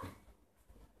আপু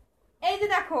এই যে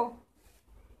দেখো,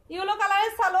 ইয়েলো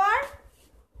কালারের সালোয়ার।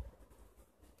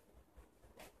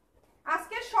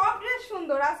 আজকে সব ড্রেস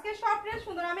সুন্দর, আজকে সব ড্রেস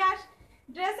সুন্দর। আমি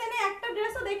ড্রেস এনে একটা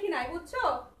ড্রেসও দেখি নাই, বুঝছো?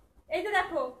 এই যে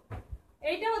দেখো,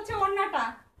 এইটা হচ্ছে ওড়নাটা।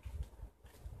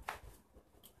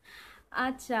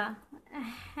 আচ্ছা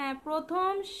হ্যাঁ,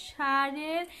 প্রথম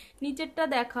শাড়ির নিচেরটা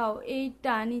দেখাও,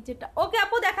 এইটা নিচেরটা। ওকে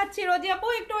আপু দেখাচ্ছি। রোজি আপু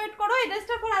একটু ওয়েট করো, এই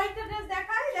ড্রেসটার পর আরেকটা ড্রেস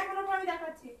দেখাই, দেখানোর পর আমি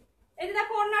দেখাচ্ছি। এই যে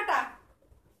দেখো ওড়নাটা,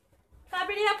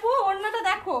 কাবেরী আপু ওড়নাটা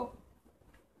দেখো,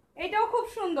 এইটাও খুব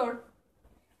সুন্দর,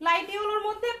 লাইট ইয়েলোর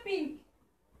মধ্যে পিঙ্ক,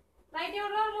 লাইট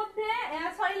ইয়েলোর মধ্যে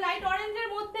সরি লাইট অরেঞ্জের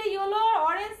মধ্যে ইয়েলো,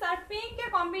 অরেঞ্জ আর পিঙ্কের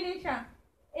কম্বিনেশন।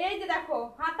 এই যে দেখো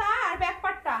হাতা আর ব্যাক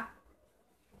পার্টটা,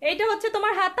 এইটা হচ্ছে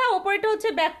তোমার হাতা, ওপরেটা হচ্ছে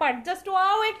ব্যাক পার্ট। জাস্ট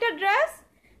ওয়াও একটা ড্রেস,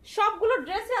 সবগুলো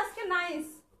ড্রেসই আজকে নাইস।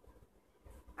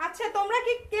 আচ্ছা তোমরা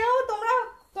কি কেউ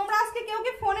তোমরা আজকে কেউ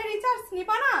কি ফোনে রিচার্জ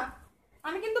নিবা না?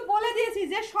 আমি কিন্তু বলে দিয়েছি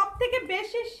যে সব থেকে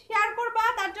বেশি শেয়ার করবা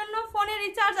তার জন্য ফোনে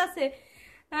রিচার্জ আছে।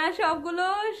 সবগুলো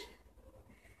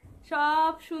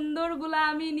সব সুন্দরগুলো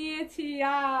আমি নিয়েছি।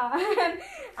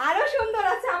 আরো সুন্দর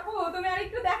আছে আপু, তুমি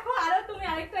আরেকটু দেখো, আরো তুমি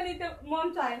আরেকটা নিতে মন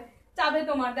চাবে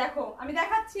তোমার, দেখো আমি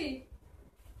দেখাচ্ছি।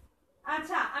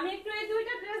 আচ্ছা আমি একটু এই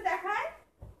দুইটা ড্রেস দেখাই,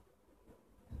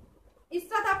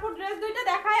 ইসরাত আপুর ড্রেস দুইটা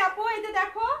দেখাই আপু। এই যে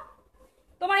দেখো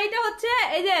তোমার, এইটা হচ্ছে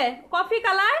এই যে কফি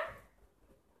কালার,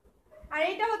 আর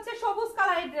এইটা হচ্ছে সবুজ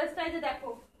কালার। এই ড্রেসটা এই যে দেখো,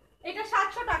 এটা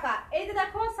 700 টাকা। এই যে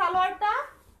দেখো সালোয়ারটা,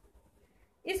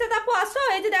 ইসরাত আপু আসো,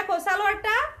 এই যে দেখো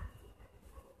সালোয়ারটা,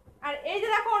 আর এই যে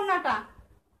দেখো ওড়নাটা,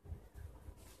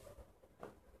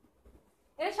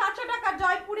 এটা 700 টাকা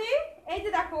জয়পুরি। এই যে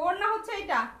দেখো ওড়না হচ্ছে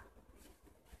এইটা।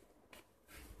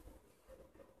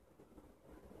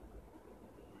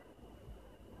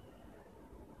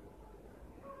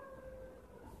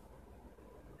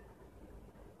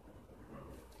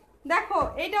 দেখো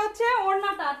এইটা হচ্ছে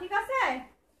ওড়নাটা, ঠিক আছে?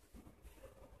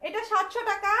 এটা 700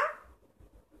 টাকা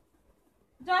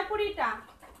জয়পুরিটা।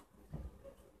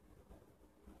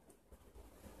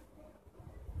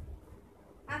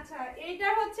 আচ্ছা এইটা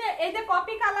হচ্ছে এই যে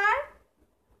কফি কালার,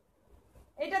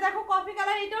 এটা দেখো কফি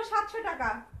কালার, এটাও 700 টাকা।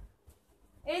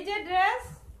 এই যে ড্রেস,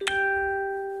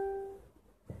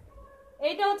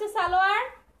 এইটা হচ্ছে সালোয়ার।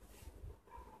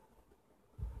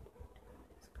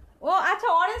 ও আচ্ছা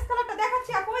অরেঞ্জ কালারটা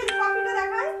দেখাচ্ছি আপু, এই যে কফিটা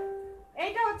দেখাই,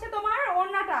 এইটা হচ্ছে তোমার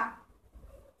ওড়নাটা।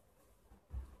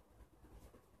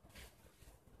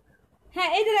 হ্যাঁ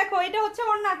এই যে দেখো, এটা হচ্ছে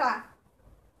ওড়নাটা।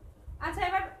 আচ্ছা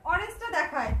এবার অরেঞ্জটা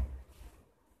দেখায়।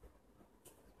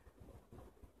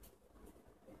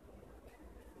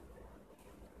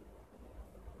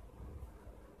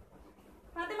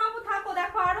 ফাতেমা আপু থাকো,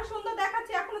 দেখো আরো সুন্দর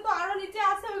দেখাচ্ছি, এখনো তো আরো নিচে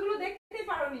আছে, ওইগুলো দেখতেই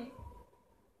পারোনি।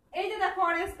 এই যে দেখো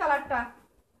অরেঞ্জ কালারটা,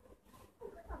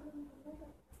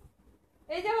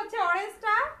 এই যে হচ্ছে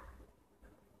অরেঞ্জটা।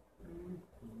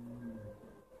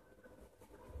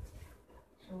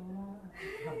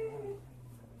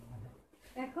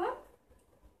 দেখো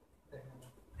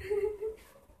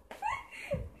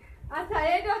আচ্ছা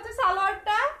এইটা হচ্ছে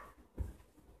সালোয়ারটা।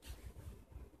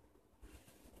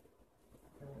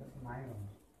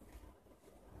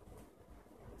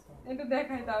 একটু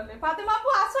দেখাই তাহলে। ফাতেমা আপু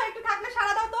আসো, একটু থাকলে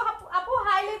সারা দাও তো আপু,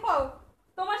 হাই লেখো,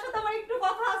 তোমার সাথে আমার একটু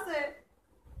কথা আছে।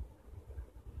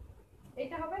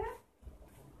 এটা হবে না?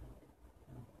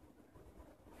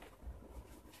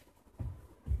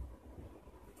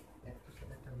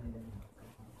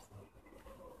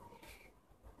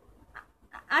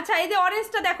 আচ্ছা এই যে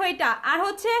অরেঞ্জটা দেখো, এটা আর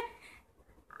হচ্ছে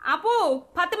আপু,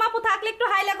 ফাতেমা আপু থাকলে একটু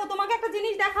হাই লেখো, তোমাকে একটা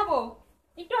জিনিস দেখাবো,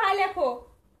 একটু হাই লেখো।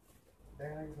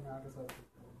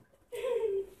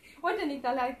 ওইটা নি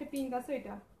তাহলে, আরেকটা পিঙ্ক আছে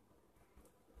ওইটা।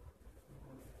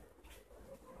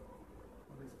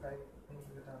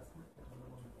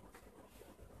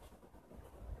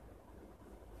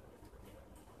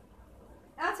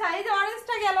 আচ্ছা এই যে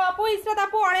অরেঞ্জটা গেল আপু, ইসরাত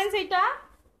আপু অরেঞ্জ এইটা।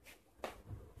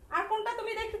 আর কোনটা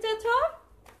তুমি দেখতে চেয়েছো?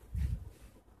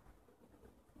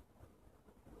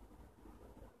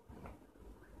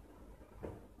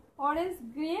 অরেঞ্জ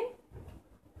গ্রিন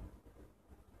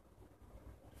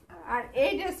আর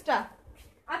এই ড্রেসটা।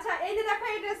 আচ্ছা এই যে দেখো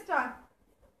এই ড্রেসটা,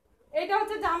 এইটা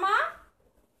হচ্ছে জামা,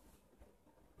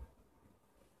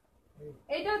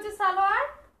 এইটা হচ্ছে সালোয়ার,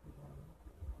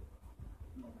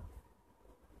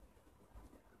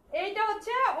 এইটা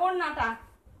হচ্ছে ওড়নাটা।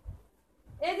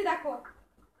 এই যে দেখো,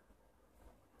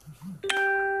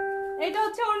 এইটা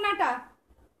হচ্ছে ওড়নাটা।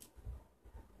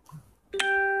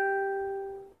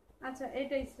 আচ্ছা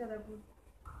এটা ইসরাত আপু।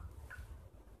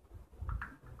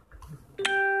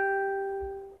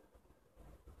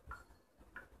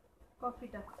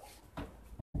 কফিটা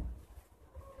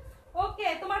ওকে,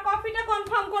 তোমার কফিটা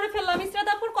কনফার্ম করে ফেললাম। ইসরাত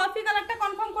আপুর কফি কালারটা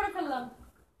কনফার্ম করে ফেললাম।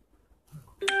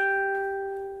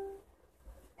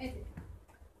 এই যে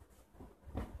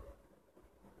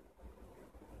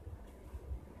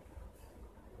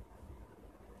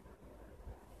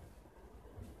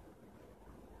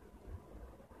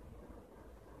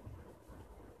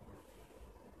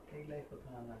এইলাই কথা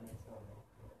না নিয়েছে হবে।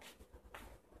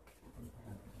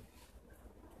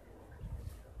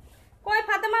 কই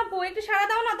ফাতেমা আপু একটু সাড়া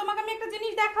দাও না, তোমাকে আমি একটা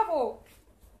জিনিস দেখাবো।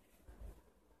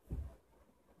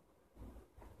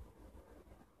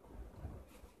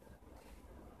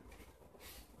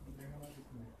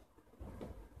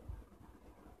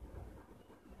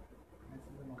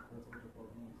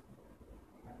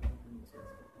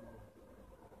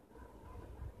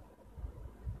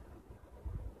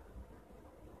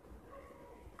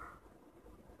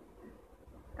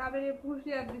 কাবেরে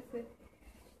শেয়ার দিছে।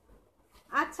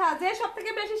 আচ্ছা যে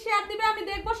সবথেকে বেশি শেয়ার দিবে আমি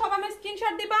দেখবো, সব আমি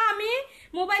স্ক্রিনশট দিবা, আমি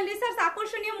মোবাইল রিচার্জ,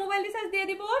 আকর্ষণীয় মোবাইল রিচার্জ দিয়ে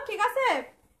দিব, ঠিক আছে?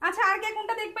 আচ্ছা আর কে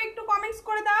কোনটা দেখবে একটু কমেন্টস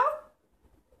করে দাও।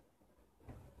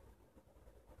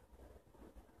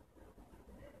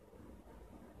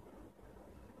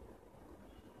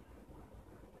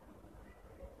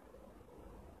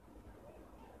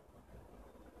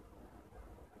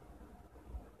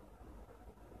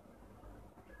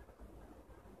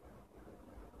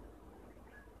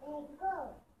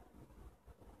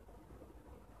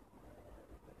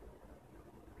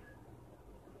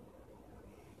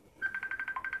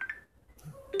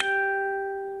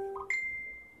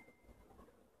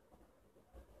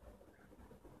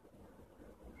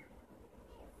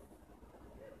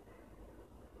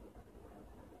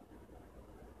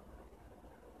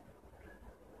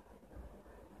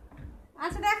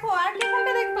 আচ্ছা দেখো আর কে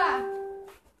কোনটা দেখবা।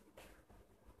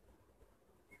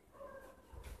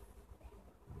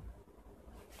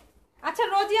 আচ্ছা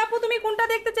রোজি আপু তুমি কোনটা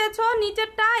দেখতে চেয়েছো?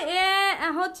 নিচেরটা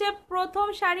হচ্ছে প্রথম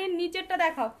শাড়ির নিচেরটা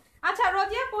দেখাও। আচ্ছা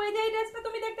রোজি আপু এই যে এই ড্রেসটা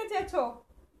তুমি দেখতে চেয়েছো,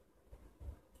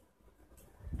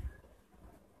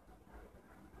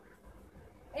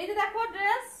 এই যে দেখো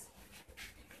ড্রেস।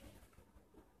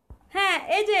 হ্যাঁ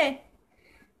এই যে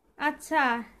আচ্ছা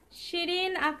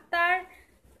শিরিন আক্তার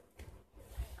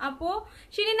আপু,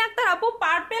 শিরিন আক্তার আপু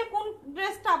পার্পল কোন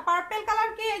ড্রেসটা? পার্পল কালার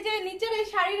কি? এই যে নিচের এই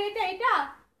শাড়ির এটা এটা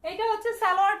এটা হচ্ছে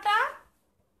সালোয়ারটা।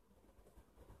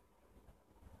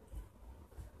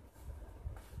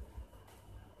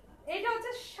 এটা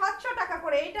হচ্ছে 700 টাকা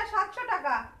করে, এটা 700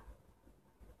 টাকা।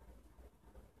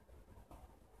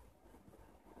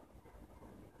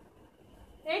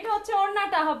 এইটা হচ্ছে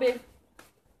ওড়নাটা হবে,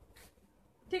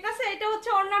 ঠিক আছে? এটা হচ্ছে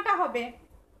ওড়নাটা হবে।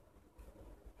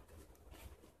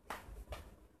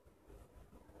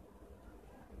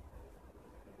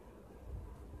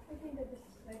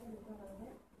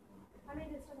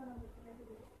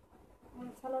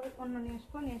 সালোয়ারের ওড়না নিয়ে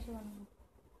আসবো, নিয়ে এসে বানাবো।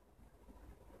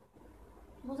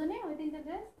 বুঝো নি ওই তিনটে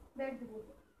ড্রেস ব্যাগ দিব,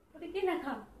 ওটা কি না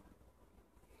খাম।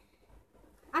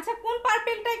 আচ্ছা কোন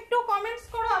পার্পলটা একটু কমেন্টস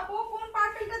করো আপু, কোন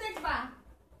পার্পলটা দেখবা?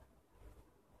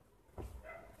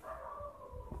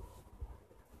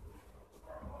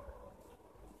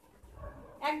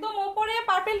 একদম উপরে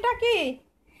পার্পলটা কি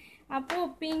আপু?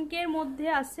 পিঙ্কের মধ্যে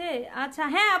আছে। আচ্ছা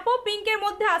হ্যাঁ আপু পিঙ্কের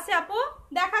মধ্যে আছে আপু,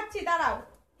 দেখাচ্ছি দাঁড়াও,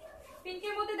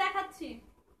 পিঙ্কের মধ্যে দেখাচ্ছি।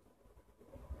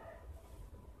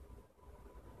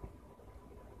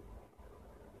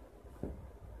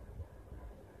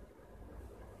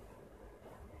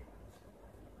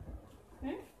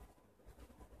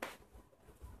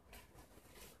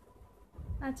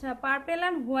 আচ্ছা পার্পল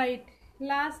অ্যান্ড হোয়াইট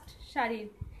লাস্ট শাড়ির,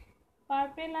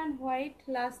 পার্পল অ্যান্ড হোয়াইট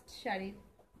লাস্ট শাড়ির,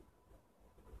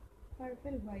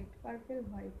 purple white, purple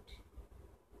white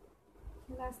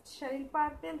last শাড়ির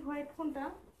পার্পল হোয়াইট কোনটা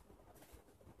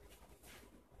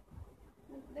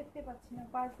দেখতে পাচ্ছি না।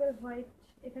 পার্পল হোয়াইট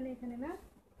এখানে, এখানে না,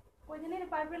 ওই দিনের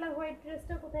পার্পল আর হোয়াইট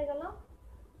ড্রেসটা কোথায় গেল?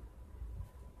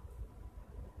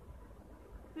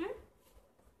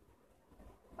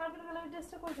 পার্পল কালার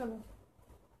ড্রেসটা কই গেল?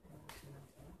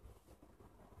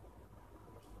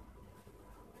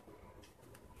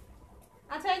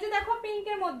 আচ্ছা এই যে দেখো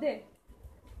পিঙ্কের মধ্যে,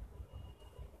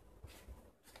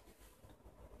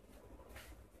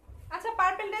 আচ্ছা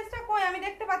পার্পল ড্রেসটা কই? আমি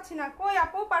দেখতে পাচ্ছি না, কই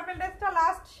আপু পার্পল ড্রেসটা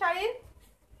লাস্ট শাড়ির?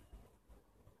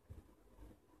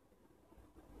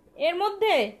 এর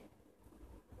মধ্যে,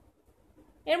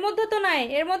 এর মধ্যে তো নাই,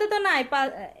 এর মধ্যে তো নাই।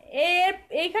 এর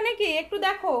এইখানে কি একটু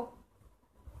দেখো,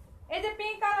 এই যে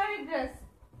পিঙ্ক কালারের ড্রেস,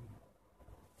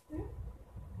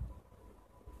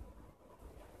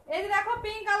 এই যে দেখো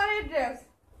পিঙ্ক কালারের ড্রেস,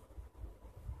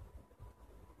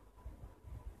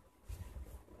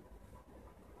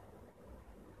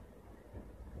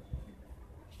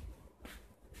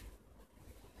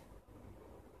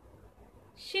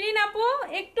 শিরিন আপু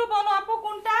একটু বলো আপু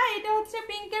কোনটা? এটা হচ্ছে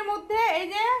পিঙ্কের মধ্যে, এই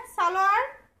যে সালোয়ার,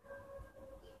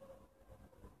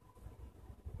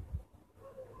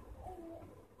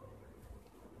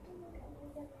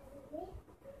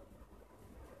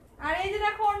 আর এই যে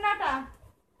দেখো ওড়নাটা।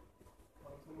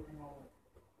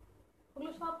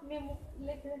 ওগুলো সব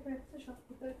লেখে রাখছে, সব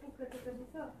টুকরা টুকরা টুকরা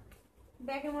দিছো,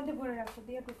 ব্যাগের মধ্যে ভরে রাখো,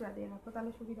 দিয়ে টুকরা দিয়ে রাখো,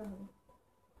 তাহলে সুবিধা হবে।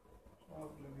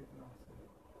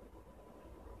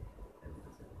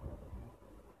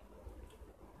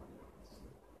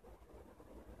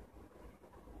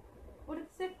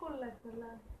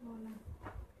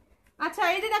 আচ্ছা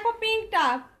এই যে দেখো পিঙ্কটা,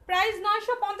 প্রাইস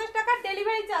 950 টাকা,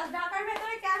 ডেলিভারি চার্জ, ঢাকার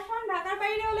ভেতরে ক্যাশ অন, ঢাকার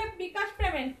বাইরে হলে বিকাশ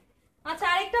পেমেন্ট। আচ্ছা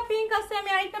আরেকটা পিঙ্ক আছে, আমি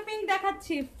আরেকটা পিঙ্ক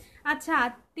দেখাচ্ছি। আচ্ছা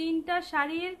 3টা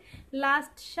শাড়ির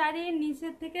লাস্ট শাড়ির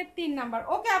নিচের থেকে 3 নাম্বার।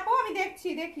 ওকে আপু আমি দেখছি,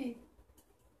 দেখি।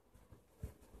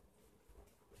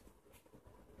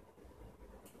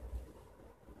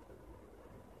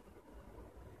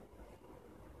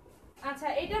 আচ্ছা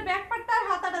এইটার ব্যাক পার্টটা আর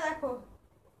হাতাটা দেখো,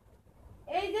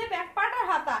 এই যে ব্যাক পার্ট আর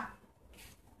হাতা,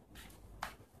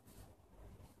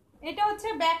 এটা হচ্ছে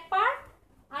ব্যাক পার্ট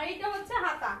আর এটা হচ্ছে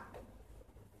হাতা।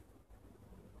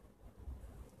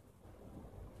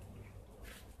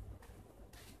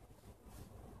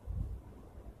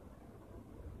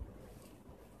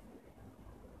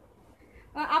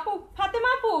 আপু ফাতেমা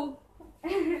আপু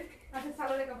আচ্ছা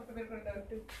সালোয়ারের কাপড়টা বের করে দাও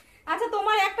একটু। আচ্ছা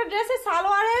তোমার একটা ড্রেসের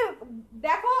সালোয়ারের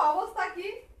দেখো অবস্থা কি,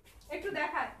 একটু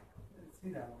দেখায়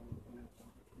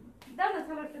দাও না,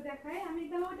 সালোয়ারটা দেখায় আমি,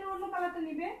 তাহলে ওটা অন্য কালারটা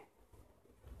নিবে।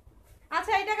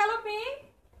 আচ্ছা এটা গেল পিঙ্ক।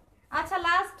 আচ্ছা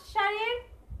লাস্ট শাড়ির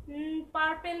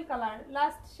পার্পল কালার,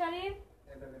 লাস্ট শাড়ির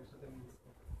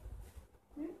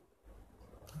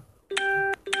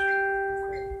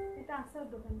এটা আছে ওর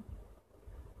দোকানে,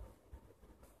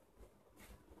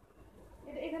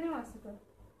 এটা এখানেও আছে তো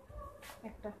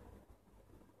একটা,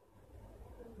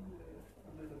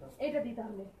 এটা দিতে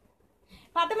হবে।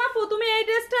 ফাতেমা আপু তুমি এই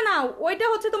ড্রেসটা নাও, ওইটা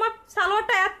হচ্ছে তোমার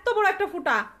সালোয়ারটা এত বড় একটা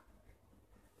ফুটা,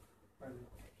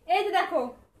 এই যে দেখো,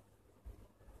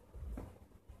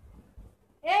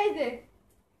 এই যে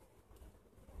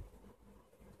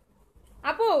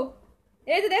আপু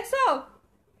এই যে দেখছো,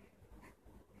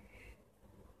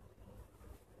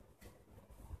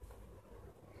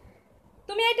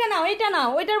 তুমি এটা নাও, এটা নাও,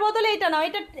 ওইটার বদলে এটা নাও,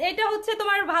 এটা এটা হচ্ছে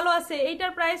তোমার ভালো আছে।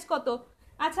 এইটার প্রাইস কত?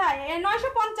 আচ্ছা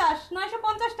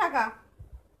 950 টাকা।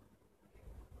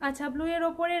 আচ্ছা ব্লু এর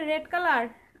উপরে রেড কালার।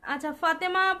 আচ্ছা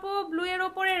ফাতেমা আপু ব্লু এর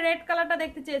উপরে রেড কালারটা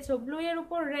দেখতে চেয়েছো, ব্লু এর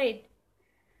উপর রেড।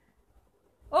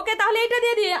 ওকে তাহলে এটা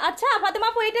দিয়ে দিই। আচ্ছা ফাতেমা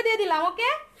আপু এটা দিয়ে দিলাম। ওকে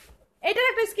এটার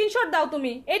একটা স্ক্রিনশট দাও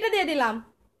তুমি, এটা দিয়ে দিলাম।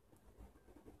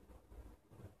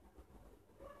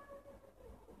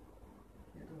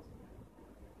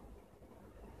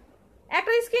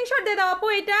 একটা স্ক্রিনশট দিয়ে দাও আপু,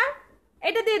 এটা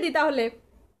এটা দিয়ে দিই তাহলে,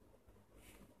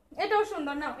 এটাও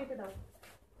সুন্দর, নাও এটা দাও,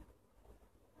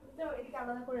 এটাকে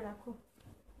আলাদা করে রাখো।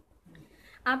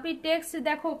 আপনি টেক্সট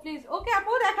দেখো প্লিজ। ওকে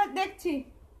আপু দেখছি,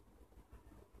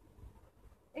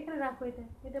 এখানে রাখো, এটা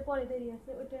এটা পরে দেরি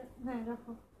আছে, ওইটা হ্যাঁ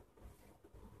রাখো।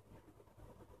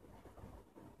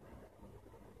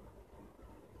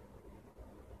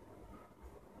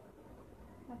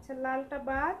 আচ্ছা লালটা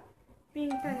বাদ,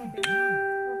 পিঙ্কটা নেবে।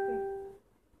 ওকে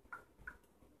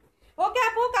ওকে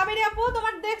আপু, কাবেরী আপু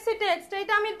তোমার দেখছি টেক্সট,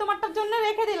 এটা আমি তোমারটার জন্য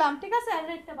রেখে দিলাম, ঠিক আছে? আর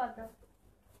রেডটা বাদ দাও।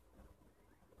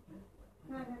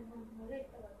 হ্যাঁ হ্যাঁ হ্যাঁ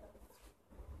রেডটা বাদ দাও।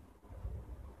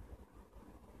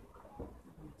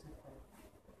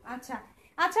 আচ্ছা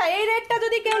আচ্ছা এই রেডটা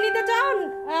যদি কেউ নিতে চাও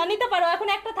নিতে পারো, এখন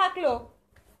একটা থাকলো।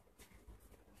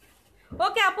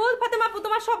 ওকে আপু ফাতেমা আপু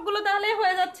তোমার সবগুলো তাহলে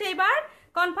হয়ে যাচ্ছে এবার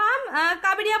কনফার্ম।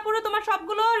 কাবেরী আপুরও তোমার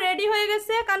সবগুলো রেডি হয়ে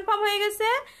গেছে, কনফার্ম হয়ে গেছে।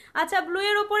 আচ্ছা ব্লু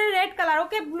এর উপরে রেড কালার।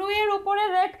 ওকে ব্লু এর উপরে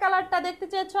রেড কালারটা দেখতে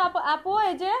চেয়েছো আপু,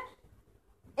 এই যে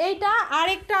এইটা।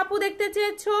 আরেকটা আপু দেখতে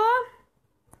চেয়েছো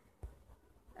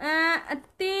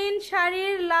 3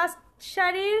 শাড়ির লাস্ট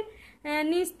শাড়ির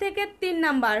নিচ থেকে 3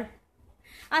 নাম্বার।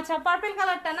 আচ্ছা পার্পল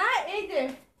কালারটা না, এই যে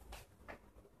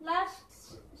লাস্ট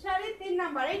শাড়ির 3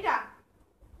 নাম্বার এইটা।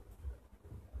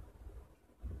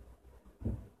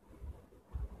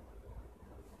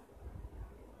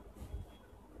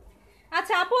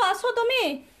 আচ্ছা আপু আসো তুমি।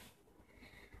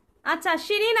 আচ্ছা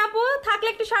শিরিন আপু থাকলে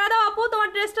একটু সাড়া দাও আপু, তোমার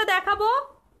ড্রেসটা দেখাবো।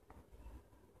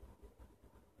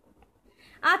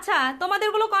 আচ্ছা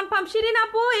তোমাদেরগুলো কনফার্ম। শিরিন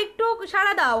আপু একটু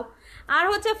সাড়া দাও। আর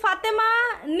হচ্ছে ফাতেমা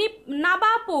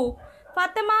নাবা আপু,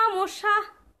 ফাতেমা মোশা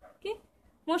কি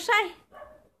মোশাই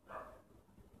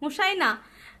মুসাইনা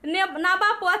না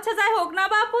বাপু, আচ্ছা যাই হোক না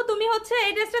বাপু, তুমি হচ্ছে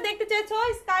এই ড্রেসটা দেখতে চেয়েছো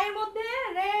স্কাইয়ের মধ্যে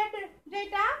রেড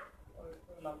যেটা,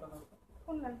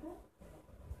 কোন লালটা?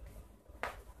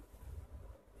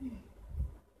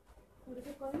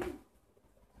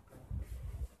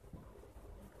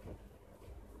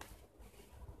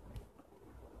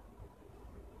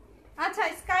 আচ্ছা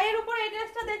স্কাইয়ের উপর এই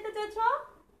ড্রেসটা দেখতে চেয়েছো।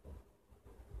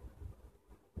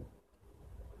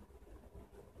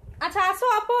 আচ্ছা আসো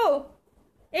আপু,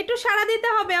 একটু সাড়া দিতে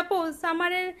হবে আপু।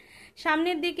 সামারের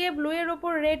সামনের দিকে ব্লু এর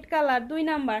উপর রেড কালার 2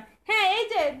 নাম্বার। হ্যাঁ এই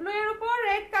যে ব্লু এর উপর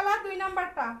রেড কালার 2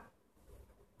 নাম্বারটা।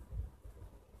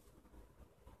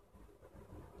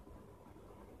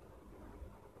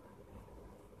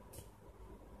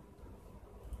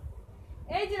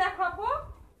 এই যে দেখো আপু,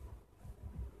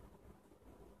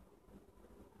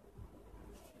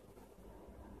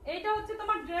 এইটা হচ্ছে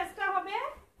তোমার ড্রেসটা হবে।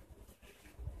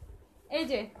 এই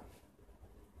যে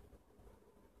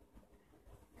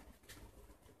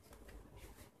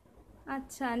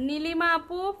আচ্ছা নীলিমা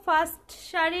আপু ফার্স্ট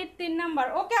শাড়ির 3 নাম্বার।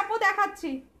 ওকে আপু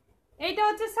দেখাচ্ছি। এইটা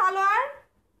হচ্ছে সালোয়ার,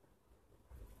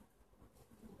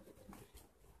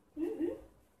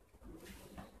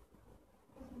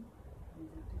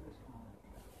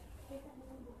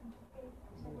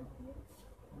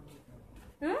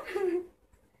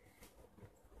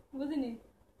 বুঝিনি।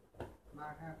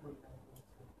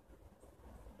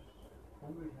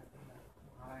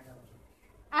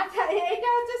 আচ্ছা এইটা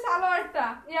হচ্ছে সালোয়ারটা,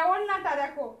 ওড়নাটা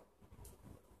দেখো,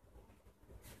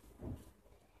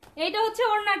 এইটা হচ্ছে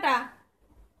ওড়নাটা।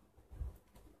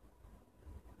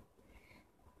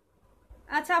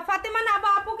 আচ্ছা ফাতেমা নাবা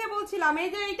আপুকে বলছিলাম, এই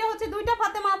যে এইটা হচ্ছে 2টা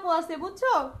ফাতেমা আপু আছে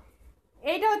বুঝছো,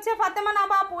 এইটা হচ্ছে ফাতেমা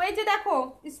নাবা আপু। এই যে দেখো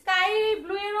স্কাই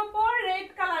ব্লু এর উপর রেড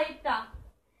কালার,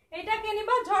 এটা কে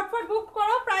নিবা ঝটফট বুক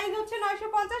করো। প্রাইস হচ্ছে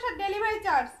 950 আর ডেলিভারি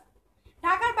চার্জ।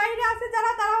 ঢাকার বাইরে আছে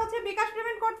যারা, তারা হচ্ছে বিকাশ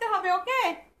পেমেন্ট করতে হবে। ওকে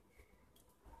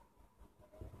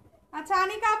আচ্ছা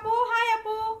আনিকা আপু হাই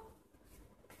আপু।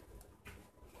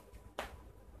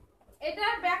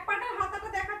 এটার ব্যাক পার্টের হাতাটা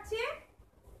দেখাচ্ছি।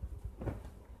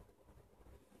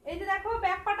 এই যে দেখো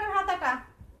ব্যাক পার্টের হাতাটা,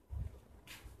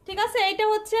 ঠিক আছে। এইটা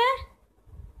হচ্ছে,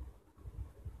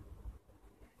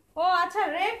 ও আচ্ছা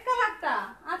রেড কালারটা,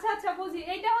 আচ্ছা আচ্ছা বুঝি।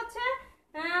 এইটা হচ্ছে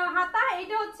হাতা,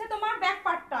 এইটা হচ্ছে তোমার ব্যাক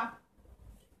পার্টটা।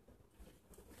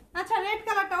 আচ্ছা রেড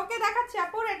কালারটা, ওকে দেখাচ্ছি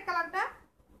আপু রেড কালারটা।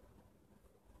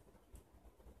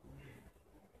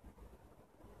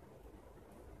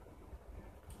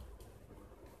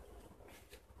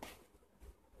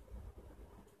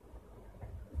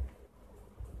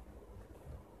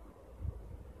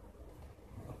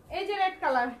 এই যে রেড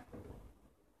কালার,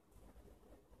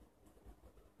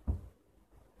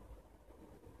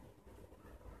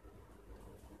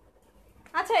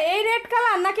 আচ্ছা এই রেড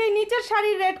কালার নাকি এই নিচের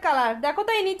শাড়ির রেড কালার? দেখো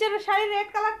তো এই নিচের শাড়ির রেড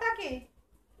কালারটা কি।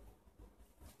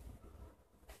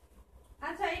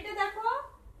 আচ্ছা এটা দেখো,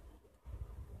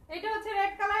 এটা হচ্ছে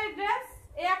রেড কালারের ড্রেস,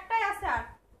 এই একটাই আছে। আর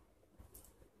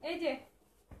এই যে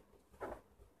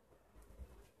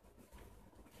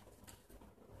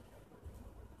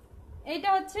এইটা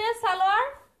হচ্ছে সালোয়ার,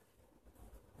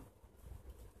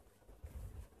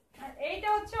 আর এইটা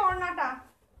হচ্ছে ওড়নাটা,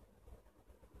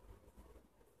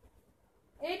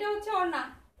 এইটা হচ্ছে ওড়না।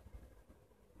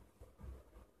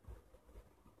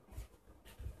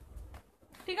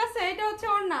 ঠিক আছে এইটা হচ্ছে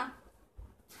ওড়না।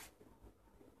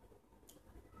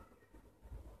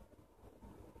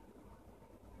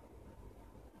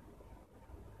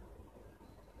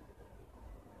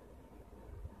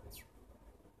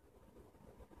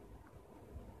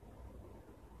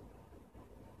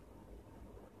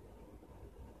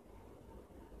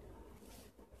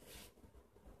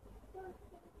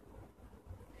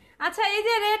 আচ্ছা এই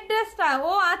যে রেড ড্রেসটা,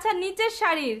 ও আচ্ছা নিচের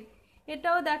শাড়ির,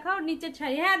 এটাও দেখাও নিচের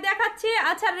শাড়ি। হ্যাঁ দেখাচ্ছি।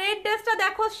 আচ্ছা রেড ড্রেসটা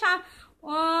দেখো,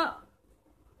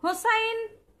 হোসাইন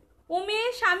উমি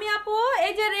স্বামী আপু,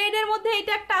 এই যে রেড এর মধ্যে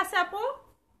এইটা একটা আছে আপু।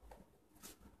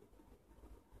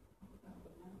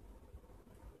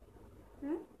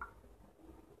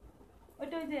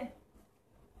 ওইটা ওই যে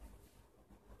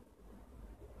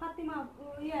ফাতিমা আপু,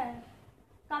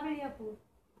 কাবেরী আপু।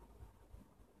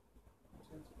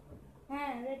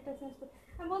 হ্যাঁ রেডটা চেঞ্জ করে,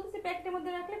 আমি বলতেছি প্যাকেটের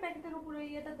মধ্যে রাখলে প্যাকেটের উপরে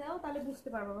ইয়েটা দাও, তাহলে বুঝতে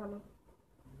পারবো ভালো।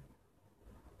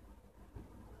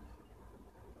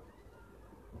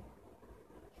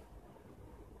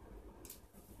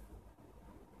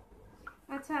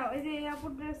 আচ্ছা ওই যে এই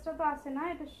আপুর ড্রেসটা তো আছে না,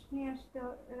 এটা নিয়ে আসতে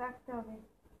রাখতে হবে।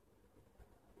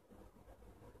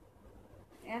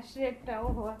 অ্যাশ রেডটা,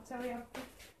 ওহো আচ্ছা ওই আপু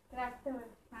রাখতে হবে,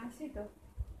 আসি তো।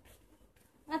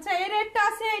 আচ্ছা এই রেডটা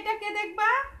আছে, এটা কে দেখবা,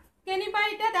 কে নিবা?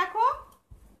 এটা দেখো,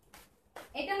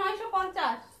 এটা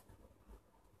 950।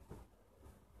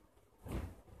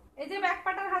 এই যে ব্যাক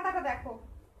পার্টের হাতাটা দেখো,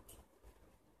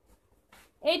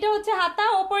 এইটা হচ্ছে হাতা,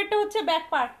 ওপরটা হচ্ছে ব্যাক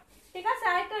পার্ট। ঠিক আছে,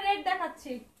 আরেকটা রেড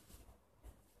দেখাচ্ছি।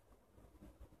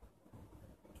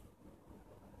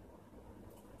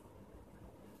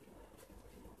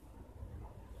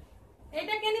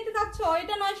 এটা কে নিতে চাচ্ছ?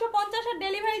 এটা 950 আর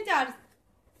ডেলিভারি চার্জ।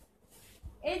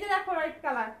 এই যে দেখো রেড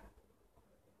কালার,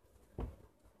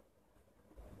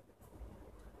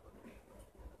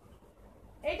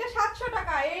 এইটা 700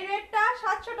 টাকা। এই রেডটা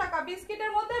 700 টাকা,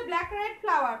 বিস্কিটের মধ্যে ব্ল্যাক রেড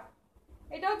ফ্লাওয়ার।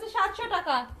 এটা হচ্ছে 700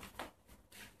 টাকা।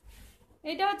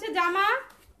 এটা হচ্ছে জামা,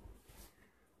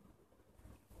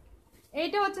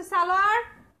 এইটা হচ্ছে সালোয়ার।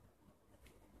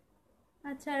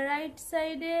 আচ্ছা, রাইট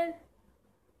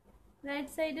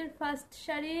সাইডের ফার্স্ট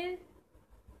শাড়ির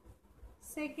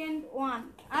সেকেন্ড ওয়ান।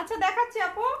 আচ্ছা দেখাচ্ছি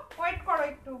আপু, ওয়েট করো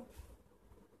একটু।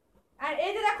 আর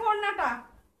এই যে দেখো ওড়নাটা,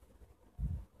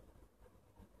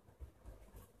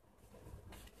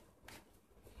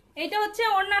 এইটা হচ্ছে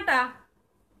ওড়নাটা।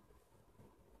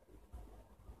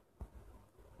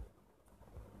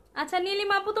 আচ্ছা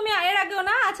নীলিমা আপু, তুমি এর আগেও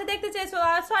না আচ্ছা দেখতে চাইছো?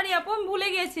 সরি আপু, আমি ভুলে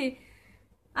গেছি।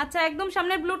 আচ্ছা একদম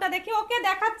সামনের ব্লুটা দেখি। ওকে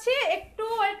দেখাচ্ছি, একটু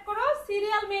ওয়েট করো,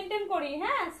 সিরিয়াল মেনটেন করি।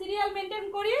 হ্যাঁ, সিরিয়াল মেনটেন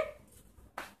করি।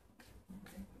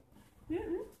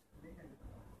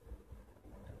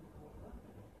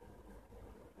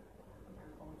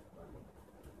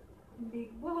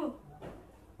 দেখবো,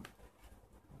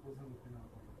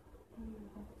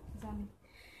 জানি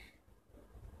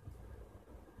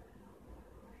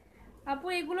আপু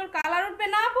এগুলোর কালার উঠবে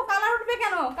না? আপু কালার উঠবে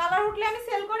কেন? কালার উঠলে আমি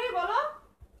সেল করি বলো?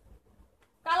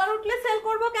 কালার উঠলে সেল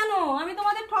করব কেন? আমি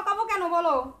তোমাদের ঠকাবো কেন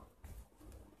বলো?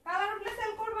 কালার উঠলে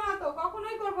সেল করবো না তো,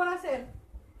 কখনোই করবো না সেল।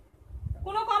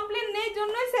 কোনো কমপ্লেন নেই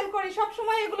জন্যই সেল করি, সব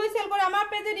সময় এগুলোই সেল করি। আমার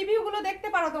পেজে রিভিউগুলো দেখতে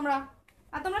পারো তোমরা।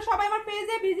 আর তোমরা সবাই আমার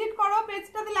পেজে ভিজিট করো,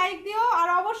 পেজটাতে লাইক দিও, আর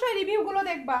অবশ্যই রিভিউগুলো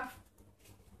দেখবা।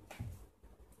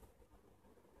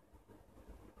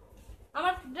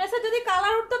 আমার ড্রেসে যদি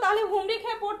কালার উঠতো তাহলে হুমড়ি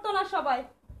খেয়ে পড়তো না সবাই।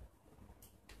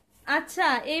 আচ্ছা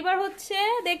এইবার হচ্ছে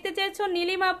দেখতে চাইছো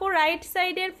নীলিমা আপু রাইট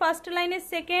সাইডের ফার্স্ট লাইনের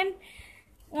সেকেন্ড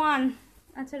ওয়ান।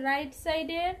 আচ্ছা রাইট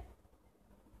সাইডের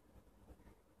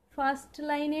ফার্স্ট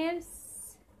লাইনের,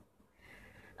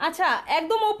 আচ্ছা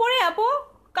একদম ওপরে আপু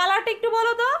কালারটা একটু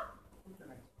বলো তো।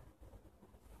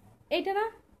 এইটা না,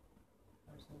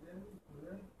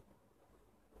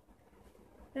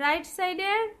 রাইট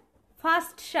সাইডের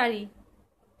ফার্স্ট শাড়ি,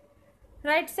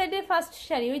 রাইট সাইডের ফার্স্ট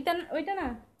শাড়ি, ওইটা না,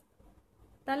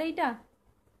 তাহলে এইটা।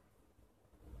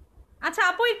 আচ্ছা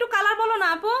আপু একটু কালার বলো না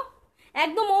আপু,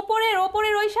 একদম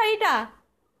ওপরের ওই শাড়িটা।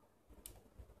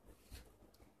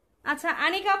 আচ্ছা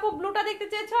আনিকা আপু ব্লুটা দেখতে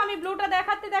চেয়েছো, আমি ব্লুটা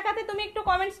দেখাতে দেখাতে তুমি একটু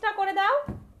কমেন্টসটা করে দাও।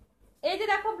 এই যে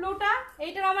দেখো ব্লুটা,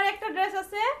 এইটার আমার একটা ড্রেস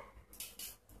আছে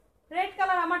রেড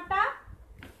কালার, আমারটা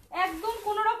একদম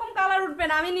কোনো রকম কালার উঠবে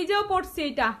না, আমি নিজেও পরছি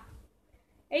এইটা।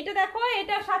 এইটা দেখো,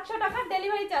 এটা 700 টাকা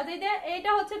ডেলিভারি চার্জ।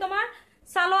 এইটা হচ্ছে তোমার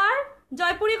সালোয়ার,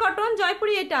 জয়পুরি কটন,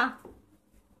 জয়পুরি।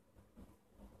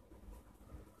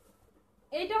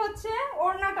 এইটা হচ্ছে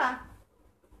ওড়নাটা,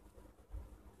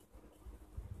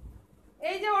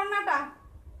 এই যে ওড়নাটা,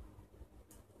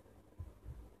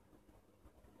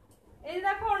 এই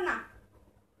দেখো ওড়না,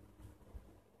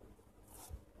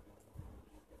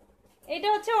 এইটা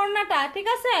হচ্ছে ওড়নাটা। ঠিক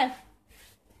আছে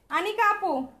আনিকা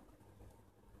আপু,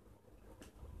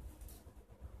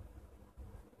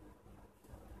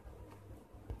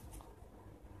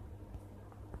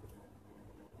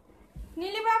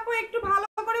 নীলিমা আপু একটু ভালো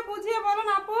করে বুঝিয়ে বলো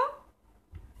না আপু।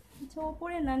 আচ্ছা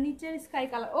ওপরে না, নিচের স্কাই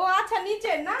কালার। ও আচ্ছা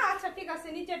নিচের না, আচ্ছা ঠিক আছে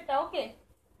নিচেরটা। ওকে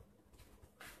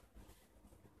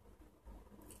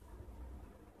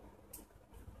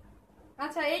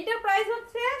আচ্ছা, এইটার প্রাইস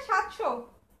হচ্ছে 700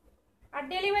 আর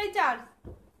ডেলিভারি চার্জ।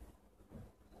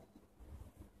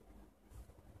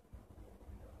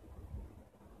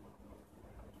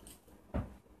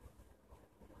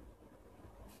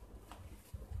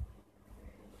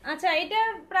 আচ্ছা এটার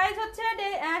প্রাইস হচ্ছে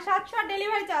 700 আর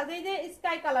ডেলিভারি চার্জ। এই যে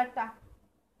স্কাই কালারটা।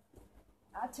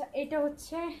 আচ্ছা এটা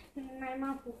হচ্ছে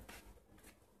আপু,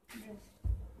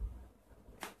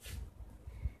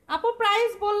 আপু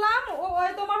প্রাইস বললাম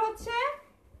তোমার হচ্ছে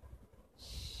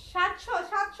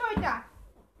 700 এটা।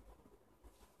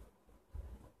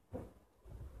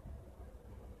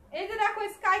 এই যে দেখো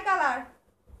স্কাই কালার,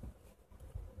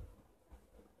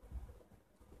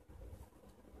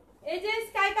 এই যে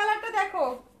স্কাই কালারটা দেখো,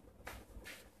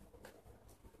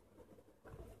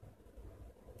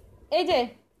 এই যে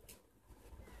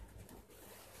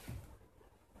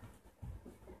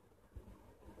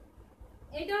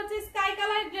এইটা হচ্ছে স্কাই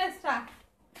কালার ড্রেসটা।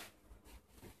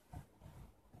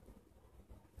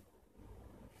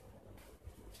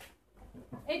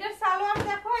 এটার সালোয়ার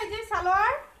দেখো, এই যে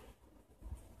সালোয়ার,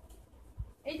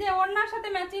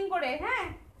 সাথে ম্যাচিং করে। হ্যাঁ,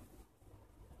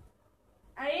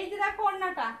 আর এই যে দেখো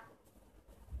ওড়নাটা,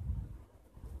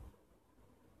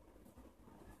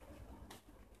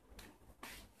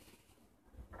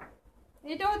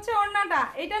 এটা হচ্ছে ওড়নাটা,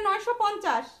 এটা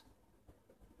 950।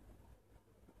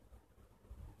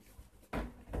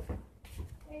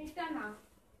 এইটা না,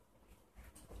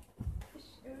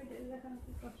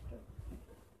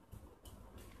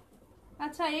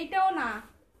 আচ্ছা এইটাও না।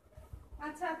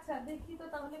 আচ্ছা আচ্ছা দেখি তো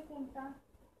তাহলে কোনটা।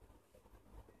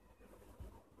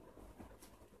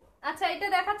 আচ্ছা এটা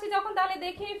দেখাচ্ছি যখন, তাহলে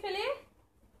দেখেই ফেলি।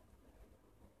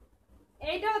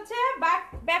 এইটা হচ্ছে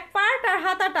ব্যাক পার্ট আর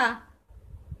হাতাটা।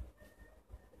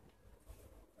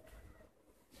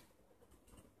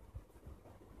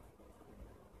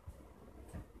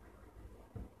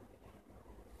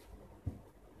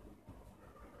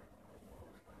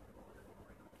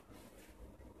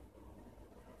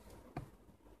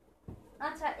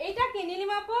 আচ্ছা এইটা কি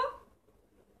নীলিমা আপু,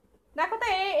 দেখো তো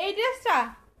এই ড্রেসটা,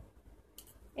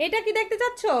 এটা কি দেখতে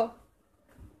চাচ্ছ?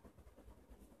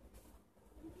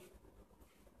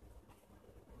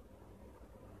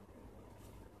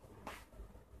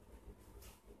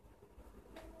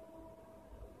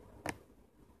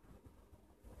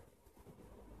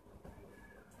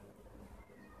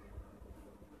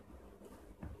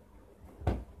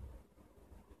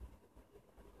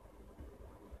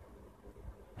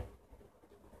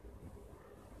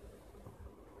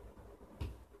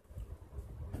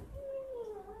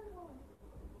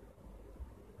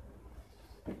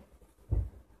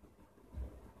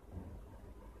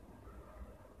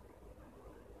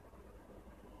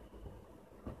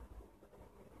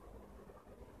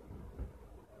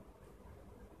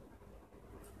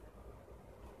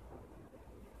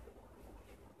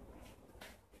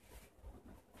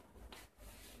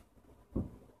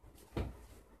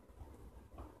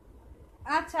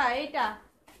 আচ্ছা এইটা,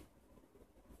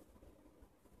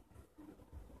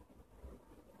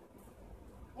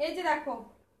 এই যে দেখো,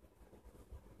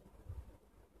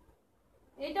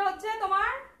 এটা হচ্ছে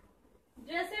তোমার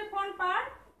ড্রেসের ফ্রন্ট পার্ট।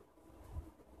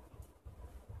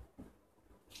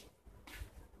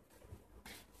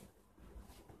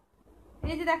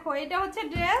 এই যে দেখো, এটা হচ্ছে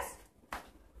ড্রেস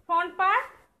ফ্রন্ট পার্ট।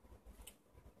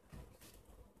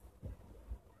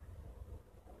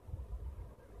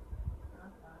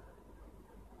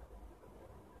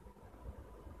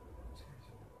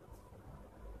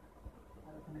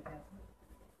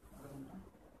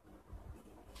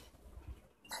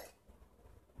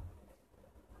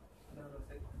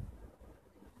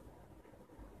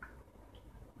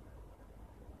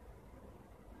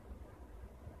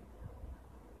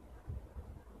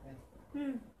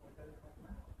 হুম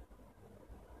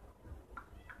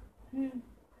হুম,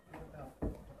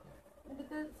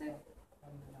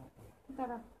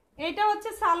 এইটা হচ্ছে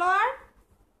সালোয়ার।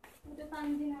 এটা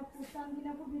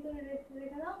তানজিনাপুর ভিতরে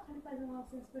রেখে দাও, খালি পায়জামা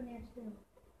চেঞ্জ করে নিয়ে আসতে হবে,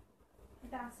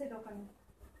 এটা আছে দোকানে।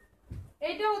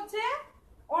 এইটা হচ্ছে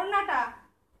ওড়নাটা,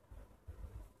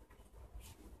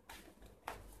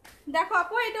 দেখো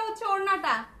আপু এটা হচ্ছে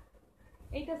ওড়নাটা,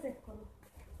 এইটা সেট করো।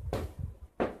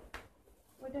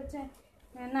 ওইটা হচ্ছে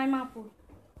নাইমা আপু।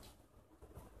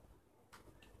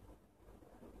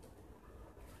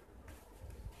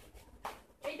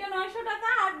 এইটা 900 টাকা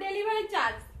আর ডেলিভারি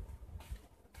চার্জ।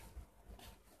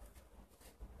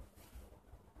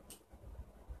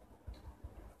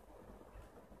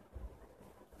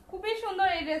 খুবই সুন্দর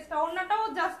এই ড্রেসটা, ওড়নাটাও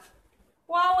জাস্ট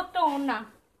ওয়াও একটা ওড়না।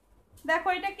 দেখো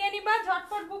এটা কে নিবা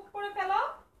ঝটপট বুক করে ফেলো।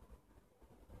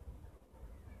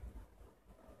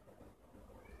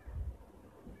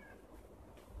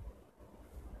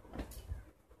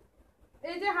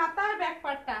 এই যে হাতা আর ব্যাক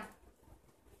পার্টটা,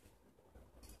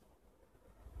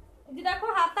 এই যে দেখো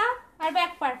হাতা আর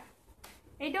ব্যাক পার্ট,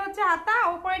 এইটা হচ্ছে হাতা,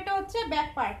 উপরেটা হচ্ছে ব্যাক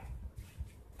পার্ট।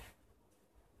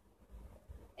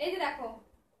 এই যে দেখো,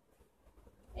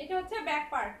 এটা হচ্ছে ব্যাক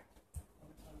পার্ট।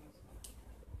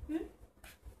 হুম,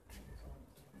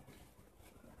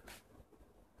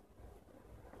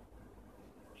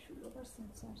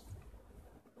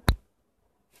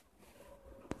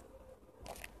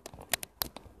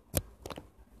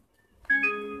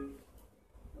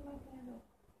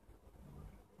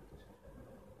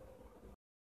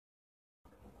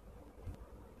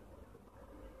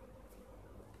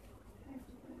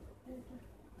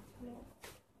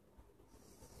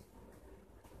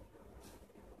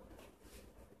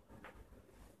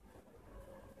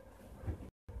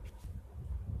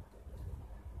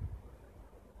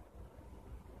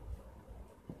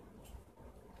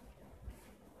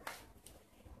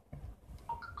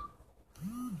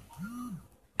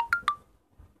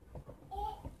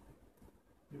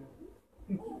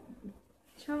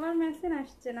 সবার মেসেজ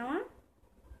আসছে না আমার।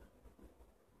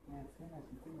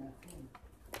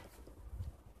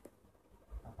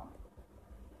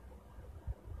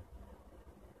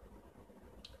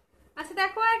 আচ্ছা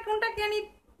দেখো আর কোনটা কে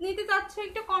নিতে চাচ্ছ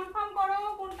একটু কনফার্ম করো,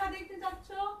 কোনটা দেখতে চাচ্ছ।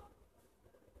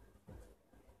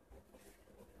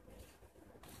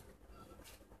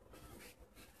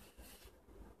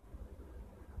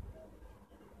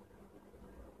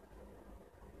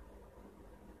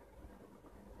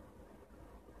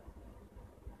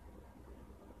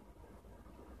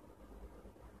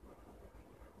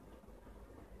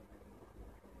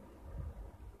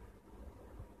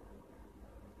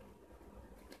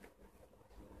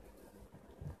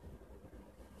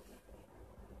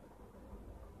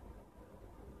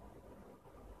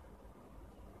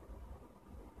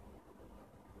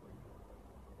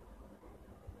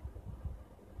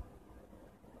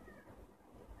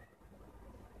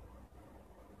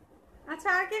 আচ্ছা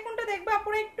আর কে কোনটা দেখবে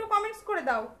আপুরা একটু কমেন্টস করে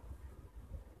দাও।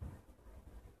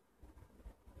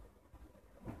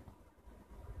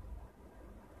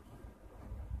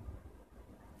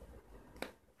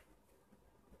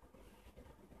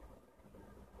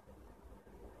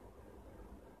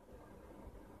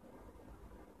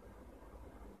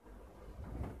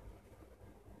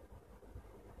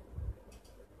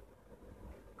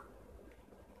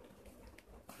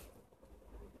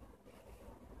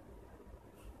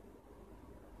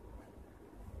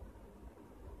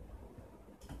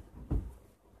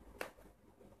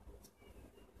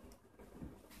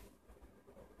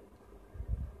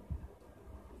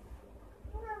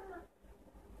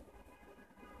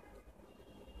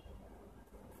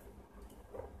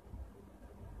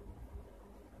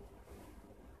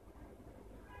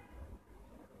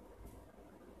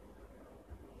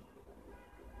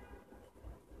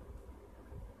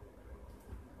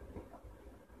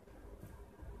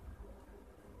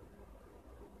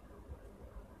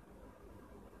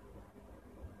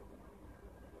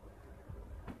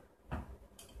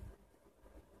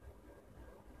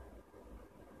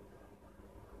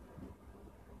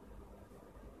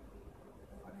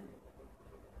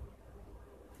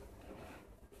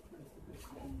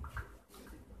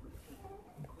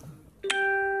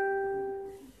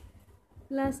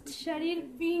 লাস্ট শাড়ির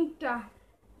পিঙ্কটা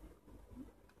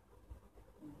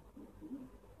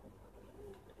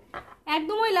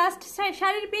একদম ওই লাস্ট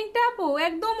শাড়ির পিঙ্কটা আপু,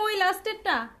 একদম ওই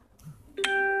লাস্টেরটা।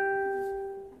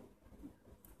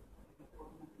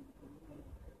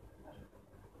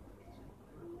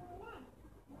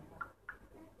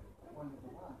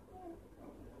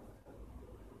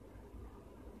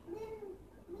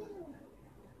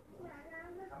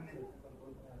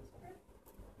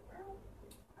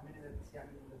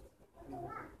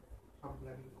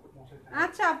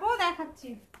 আচ্ছা আপু দেখাচ্ছি।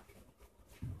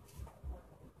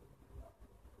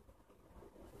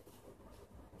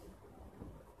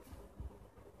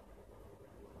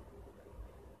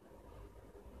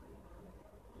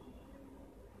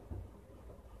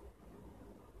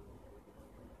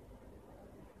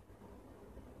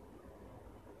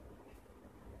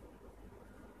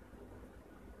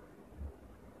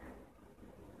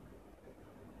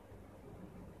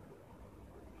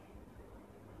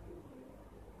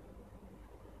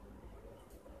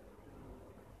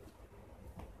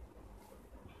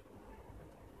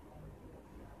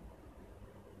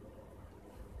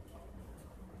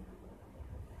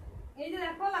 এই যে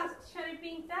দেখো লাস্ট শাড়ি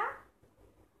পিঙ্কটা,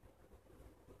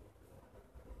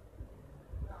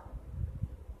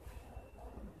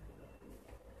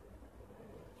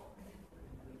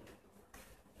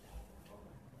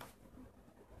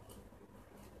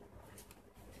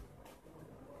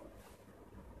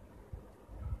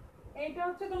 এইটা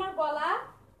হচ্ছে তোমার গলা,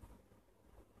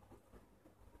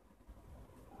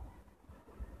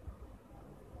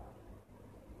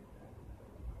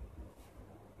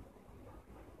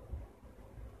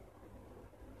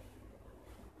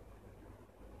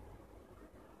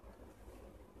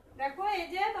 দেখো এই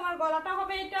যে তোমার গলাটা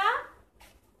হবে এটা,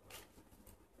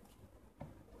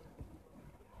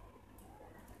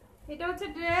 এটা হচ্ছে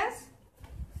ড্রেস,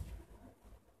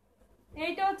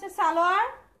 এইটা হচ্ছে সালোয়ার,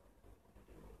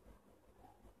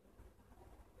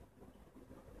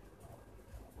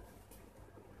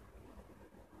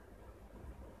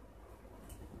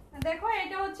 দেখো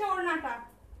এটা হচ্ছে ওড়নাটা।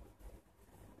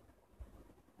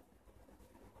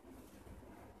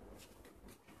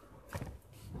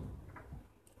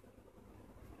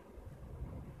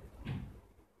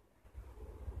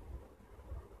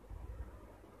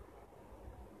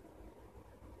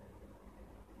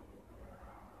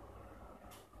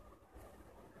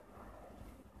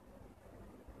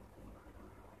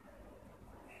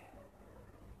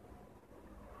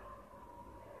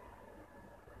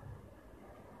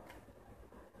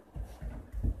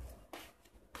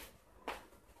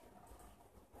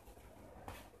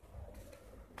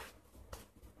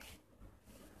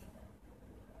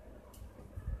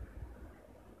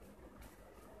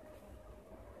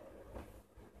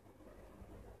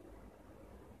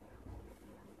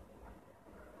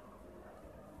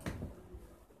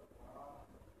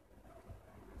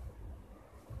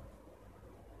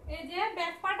 এই যে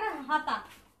ব্যাক পার্ট আর হাতা।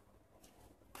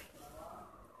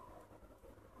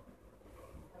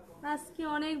 আজকে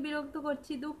অনেক বিরক্ত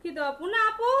করছি, দুঃখিত আপু। না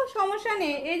আপু সমস্যা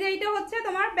নেই। এই যে এটা হচ্ছে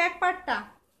তোমার ব্যাক পার্টটা।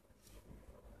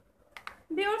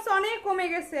 ভিউয়ার্স অনেক কমে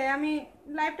গেছে, আমি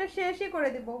লাইভটা শেষই করে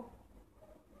দেব।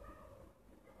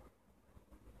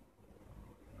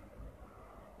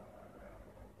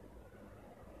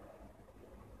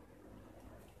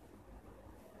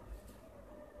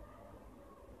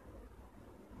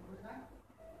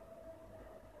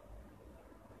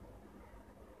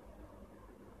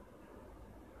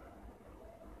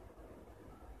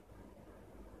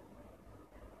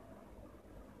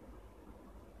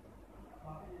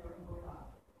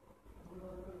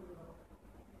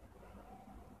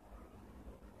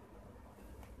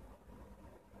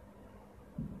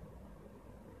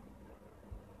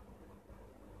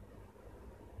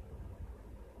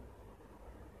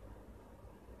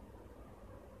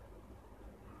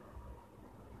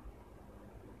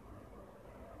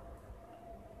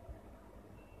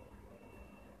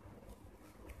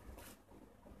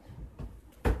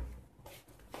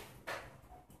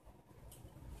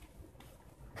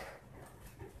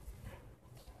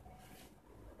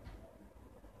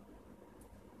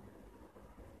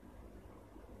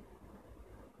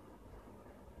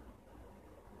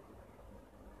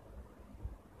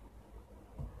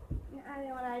 আরে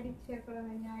আমার আইডি শেয়ার করা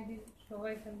হয়নি, আইডি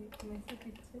সবাই খালি মেসেজ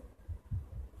দিচ্ছে।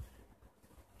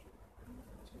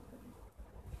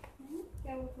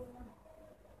 কেমন করলাম?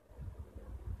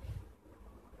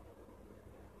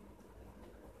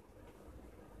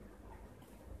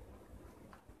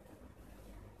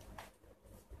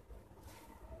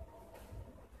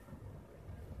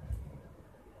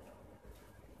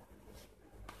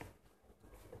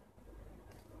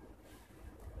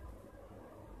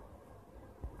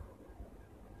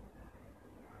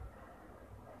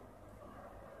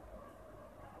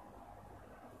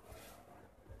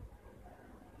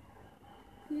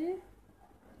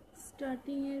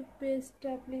 স্টার্টিং এর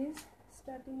পেজটা প্লিজ,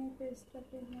 স্টার্টিং এর পেজটা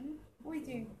প্লিজ। মানে ওই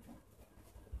যে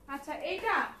আচ্ছা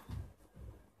এইটা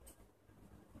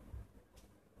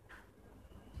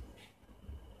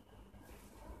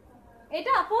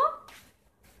এটা আপু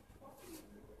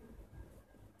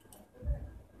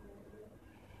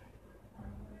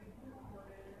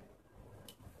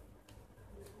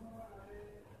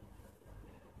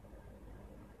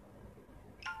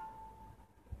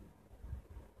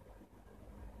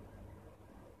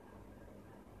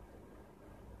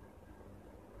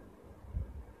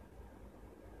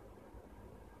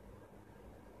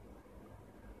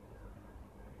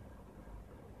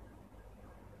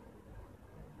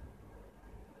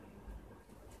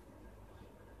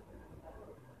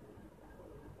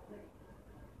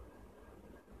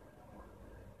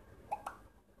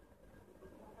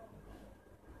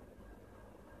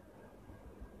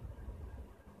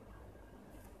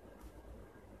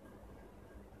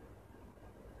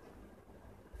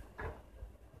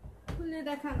খুলে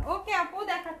দেখান। ওকে আপু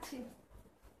দেখাচ্ছি।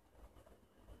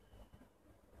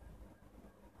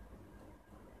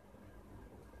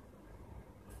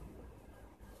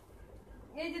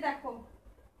 এই যে দেখো,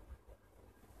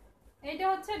 এইটা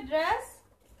হচ্ছে ড্রেস,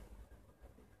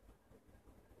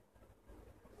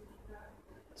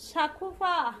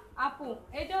 শাকুফা আপু।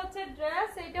 এটা হচ্ছে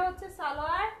ড্রেস, এইটা হচ্ছে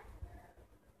সালোয়ার।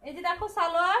 এই যে দেখো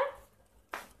সালোয়ার,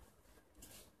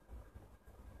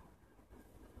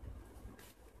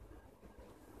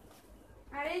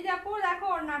 আর এই যে আপু দেখো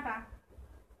ওড়নাটা।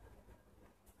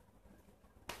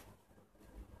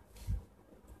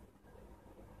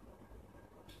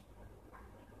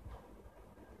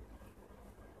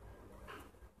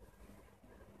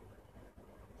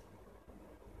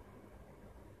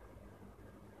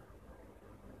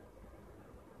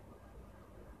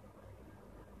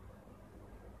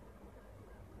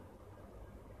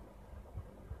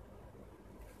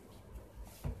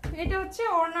 এটা হচ্ছে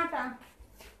ওড়নাটা।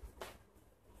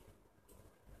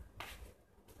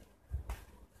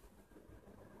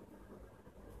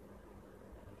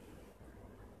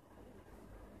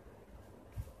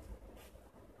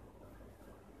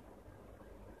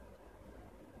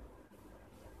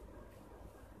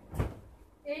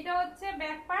 এইটা হচ্ছে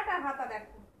ব্যাক পার্ট আর হাতা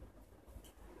দেখো।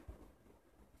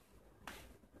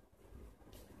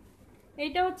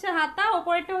 এইটা হচ্ছে হাতা,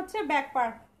 ওপরেরটা হচ্ছে ব্যাক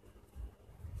পার্ট।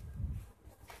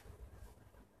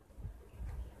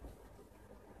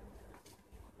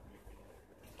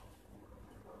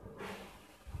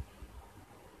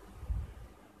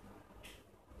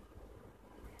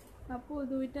 আপু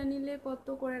দুইটা নিলে কত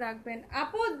করে রাখবেন?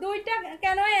 আপু দুইটা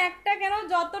কেন, একটা কেন,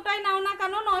 যতটাই নাও না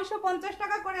কেন 950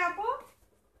 টাকা করে আপু,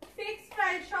 ফিক্সড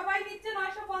প্রাইস। সবাই নিচ্ছে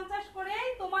 950 করে।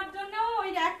 তোমার জন্য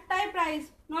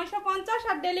 950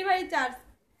 আর ডেলিভারি চার্জ।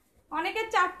 অনেকে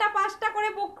 4টা 5টা করে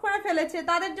বুক করে ফেলেছে,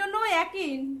 তাদের জন্য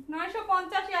একই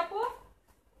 950 আপু।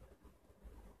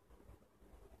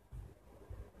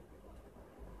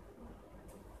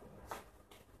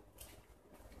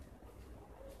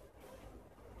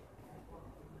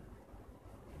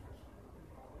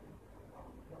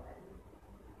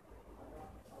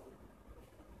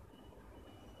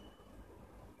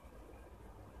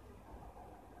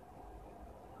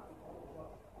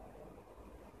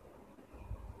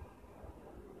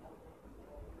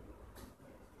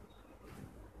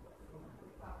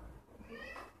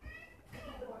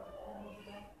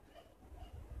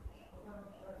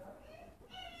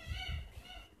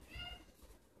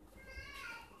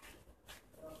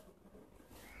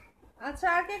 আচ্ছা,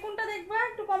 আর কে কোনটা দেখবা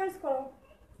একটু কমেন্টস করো।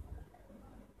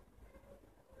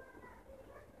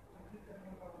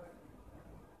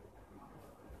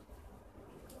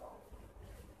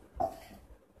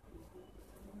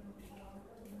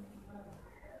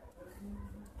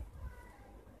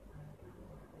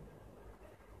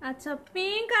 আচ্ছা,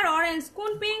 পিঙ্ক আর অরেঞ্জ,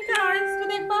 কোন পিঙ্ক আর অরেঞ্জটা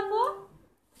দেখবা আপু?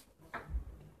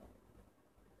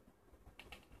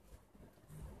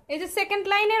 এই যে সেকেন্ড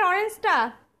লাইনের অরেঞ্জটা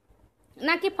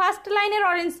নাকি ফার্স্ট লাইনের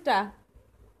অরেঞ্জটা?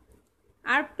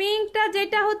 আর পিঙ্কটা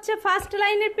যেটা হচ্ছে ফার্স্ট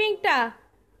লাইনের পিঙ্কটা,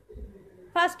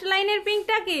 ফার্স্ট লাইনের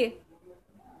পিঙ্কটা কি?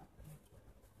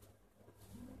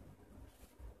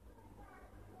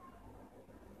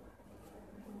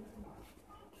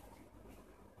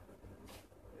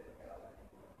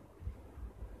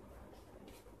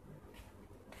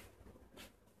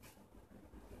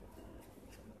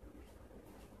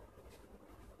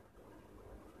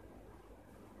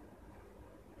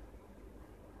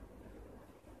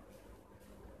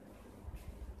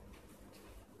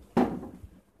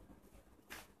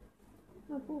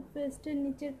 আপু পেস্টের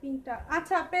নিচের পিঙ্কটা,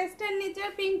 আচ্ছা পেস্টের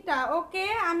নিচের পিঙ্কটা, ওকে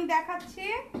আমি দেখাচ্ছি।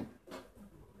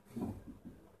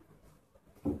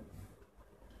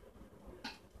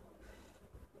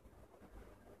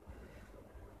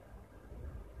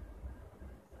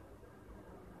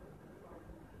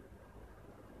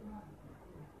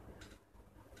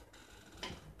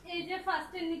 এই যে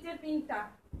ফার্স্টের নিচের পিঙ্কটা,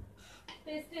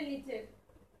 পেস্টের নিচের।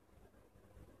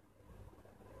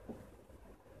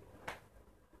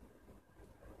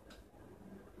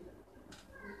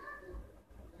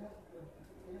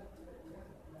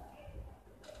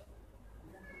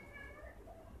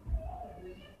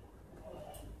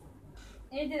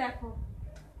 এই যে দেখো,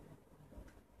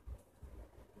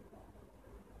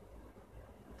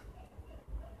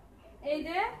 এই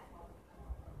যে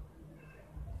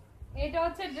এটা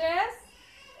হচ্ছে ড্রেস,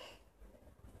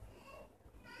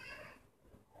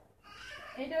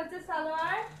 এটা হচ্ছে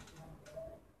সালোয়ার,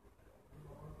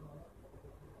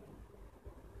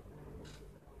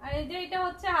 আর এই যে এটা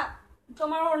হচ্ছে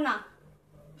তোমার ওড়না,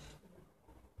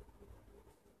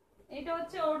 এটা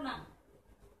হচ্ছে ওড়না।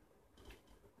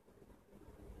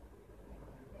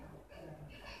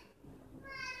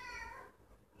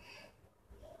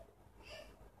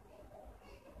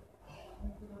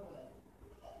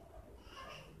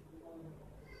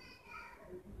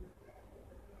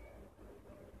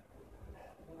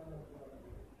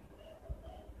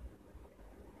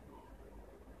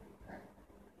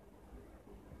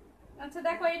 আচ্ছা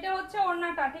দেখো, এটা হচ্ছে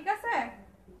ওড়নাটা, ঠিক আছে?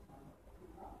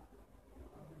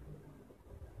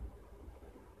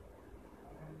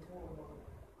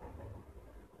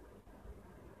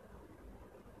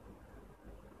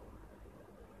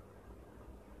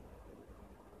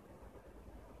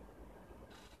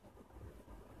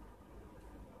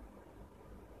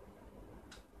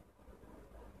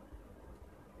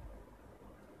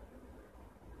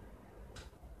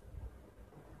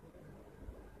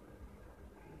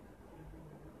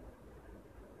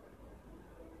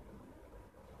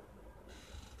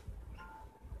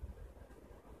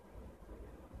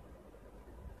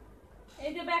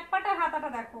 এই যে ব্যাক পার্ট আর হাতাটা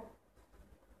দেখো,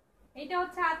 এইটা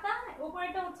হচ্ছে হাতা,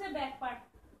 উপরেটা হচ্ছে ব্যাক পার্ট।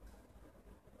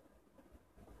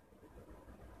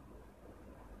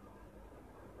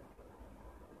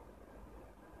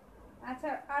 আচ্ছা,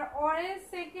 আর অরেঞ্জ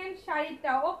সেকেন্ড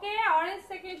শাড়িটা, ওকে অরেঞ্জ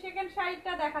সেকেন্ড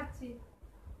শাড়িটা দেখাচ্ছি।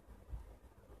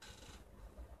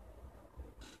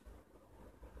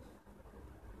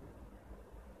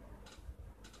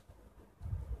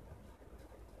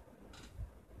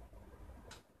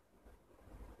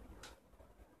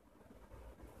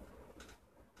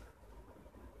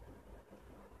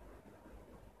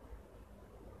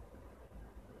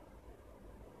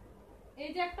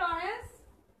 এই যে একটা অরেঞ্জ,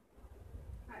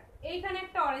 আর এইখানে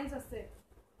একটা অরেঞ্জ আছে।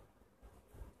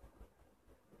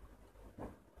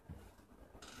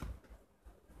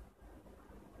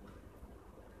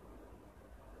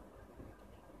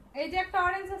 এই যে একটা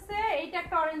অরেঞ্জ আছে, এইটা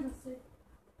একটা অরেঞ্জ আছে।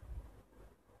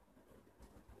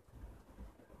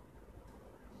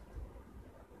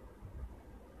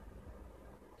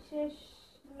 শেষ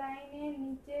লাইনের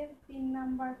নিচের 3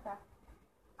 নাম্বারটা।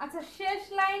 আচ্ছা শেষ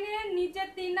লাইনের নিচের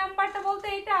 3 নাম্বারটা বলতে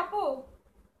এইটা আপু?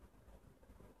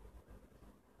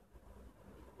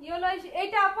 ইয়েলো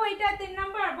এইটা আপু, এইটা 3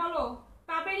 নাম্বার বলো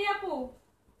কাবেরী আপু।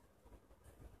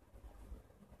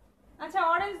 আচ্ছা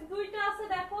অরেঞ্জ দুইটা আছে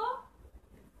দেখো।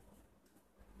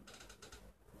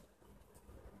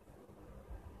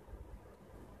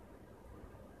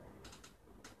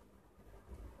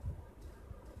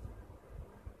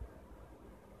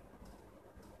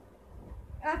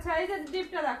 আচ্ছা এই যে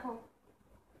ডিপটা দেখো,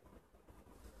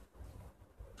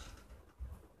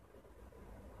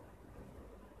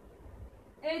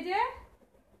 এই যে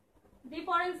ডিপ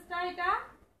অরেঞ্জটা, এটা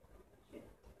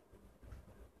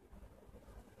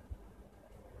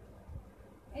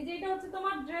এই যে এটা হচ্ছে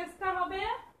তোমার ড্রেসটা হবে।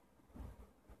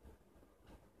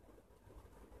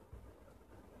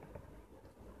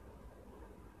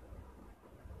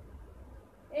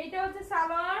 এইটা হচ্ছে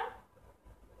সালোয়ার।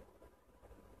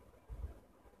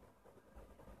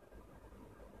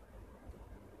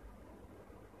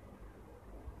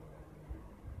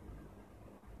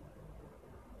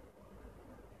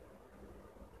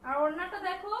 আর ওড়নাটা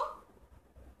দেখো,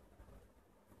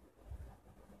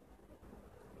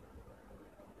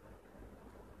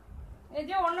 এই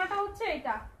যে ওড়নাটা হচ্ছে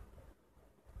এটা,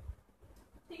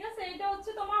 ঠিক আছে? এটা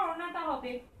হচ্ছে তোমার ওড়নাটা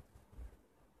হবে।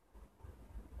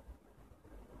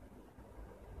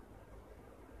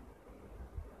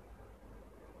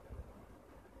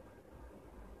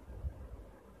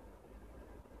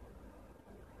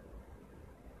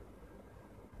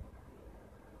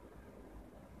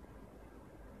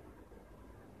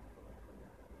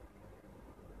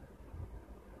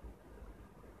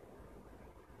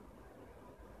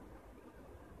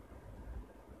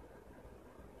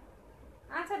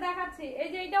 আচ্ছা দেখাচ্ছি, এই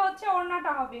যে এটা হচ্ছে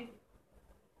ওড়নাটা হবে।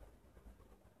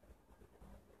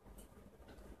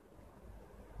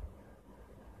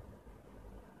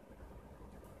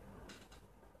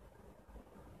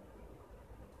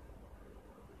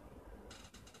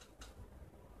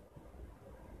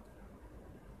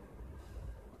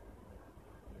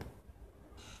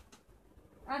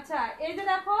 আচ্ছা এই যে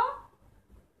দেখো,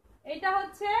 এটা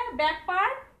হচ্ছে ব্যাক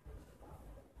পার্ট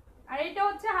আর এটা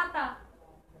হচ্ছে হাতা।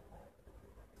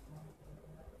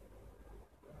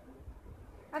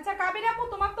 আচ্ছা কাবির আপু,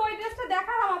 তোমাকে তো ওই ড্রেসটা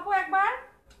দেখালাম আপু একবার,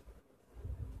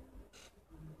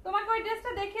 তোমাকে ওই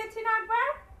ড্রেসটা দেখিয়েছি না একবার?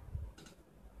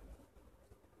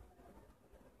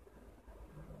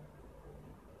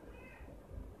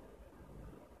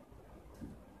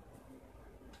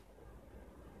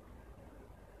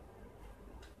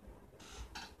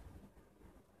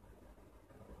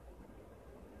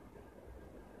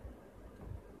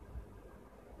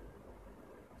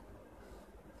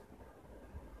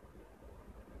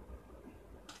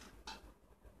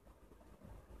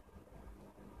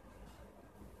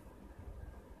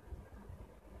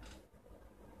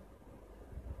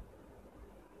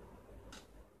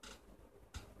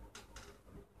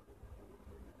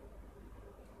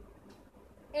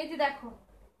 এই যে দেখো,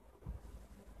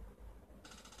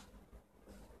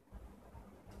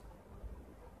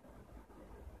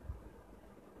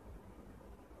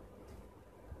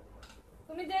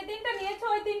 তুমি যে তিনটা নিয়েছো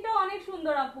ওই তিনটা অনেক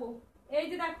সুন্দর আপু। এই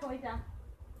যে দেখো, এটা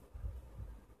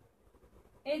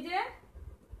এই যে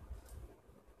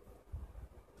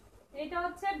এটা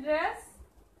হচ্ছে ড্রেস,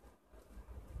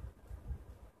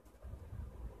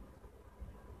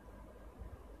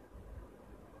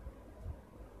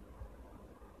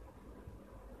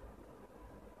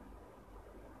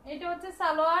 এটা হচ্ছে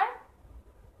সালোয়ার,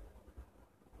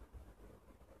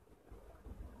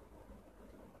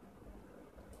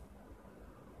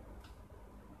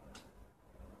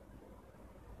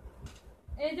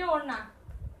 এই যে ওড়না।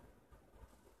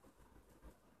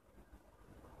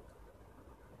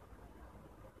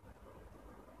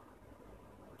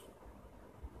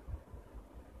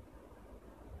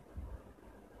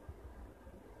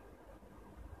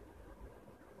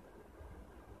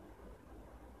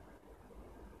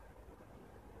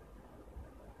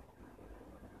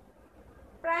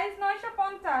 প্রাইস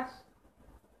 950।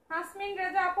 হাসমিন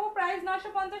রেজা আপু, প্রাইস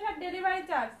 950 আর ডেলিভারি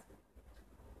চার্জ।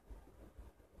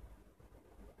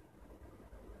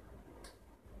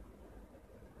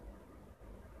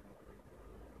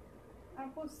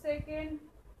 আপু সেকেন্ড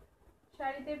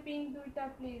শাড়িতে পিঙ্ক দুইটা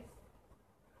প্লিজ।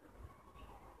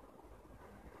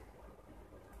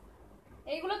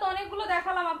 এইগুলো তো অনেকগুলো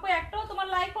দেখালাম আপু, একটাও তোমার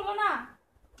লাইক হলো না।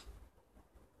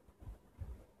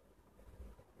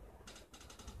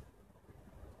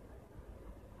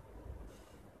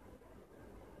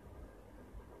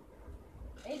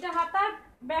 এটা হাতার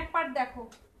ব্যাক পার্ট দেখো,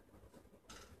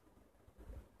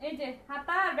 এই যে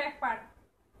হাতা আর ব্যাক পার্ট।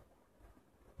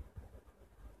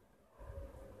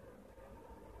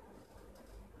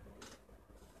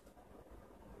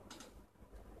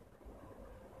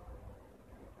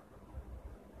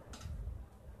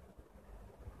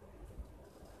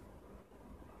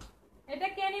 এটা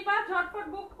কে নিবা ঝটপট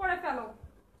বুক করে ফেলো,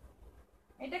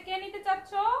 এটা কে নিতে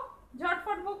চাচ্ছ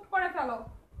ঝটপট বুক করে ফেলো।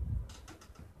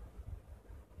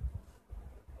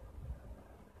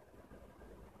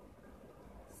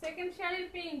 সেকেন্ড শাড়ির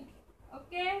পিঙ্ক,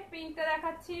 ওকে পিঙ্কটা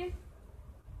দেখাচ্ছি,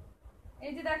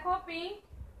 এই যে দেখো পিঙ্ক,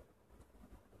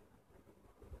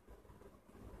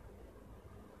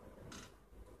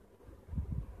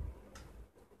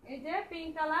 এই যে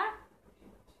পিঙ্ক কালার,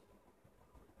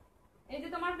 এই যে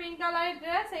তোমার পিঙ্ক কালারের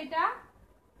ড্রেস এইটা।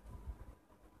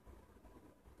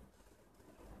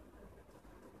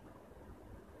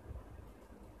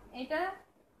 এটা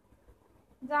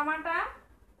জামাটা,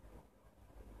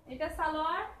 এটা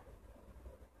সালোয়ার,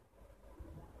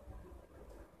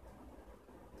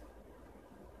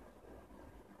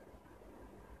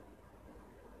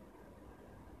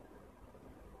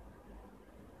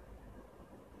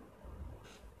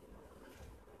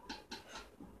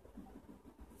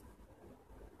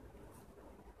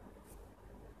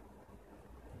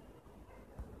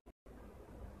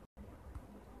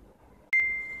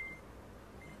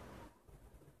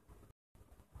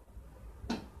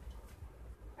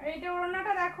 আর এইটা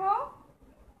ওড়নাটা দেখো,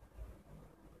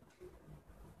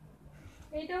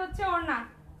 এইটা হচ্ছে ওড়না।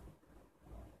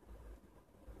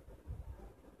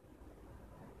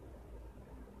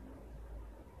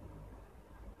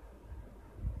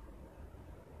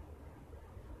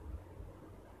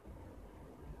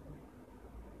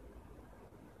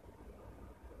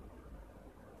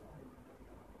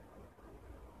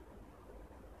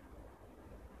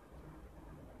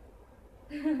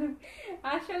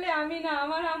 আসলে আমি না,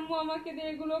 আমার আম্মু আমাকে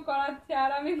দিয়ে এগুলো করাচ্ছে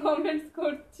আর আমি কমেন্টস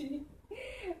করছি।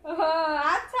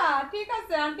 আচ্ছা ঠিক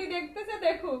আছে, আন্টি দেখতেছে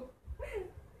দেখুক।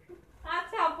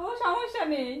 আচ্ছা আপু সমস্যা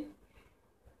নেই,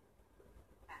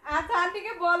 আচ্ছা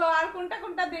আন্টিকে বলো আর কোনটা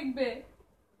কোনটা দেখবে।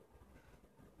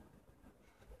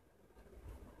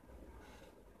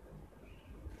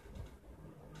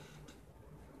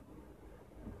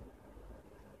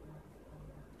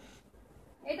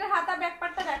 এটা হাতা ব্যাক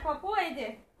পার্টটা দেখো আপু, এই যে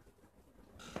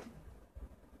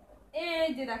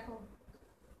দেখো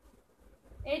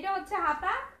এইটা হচ্ছে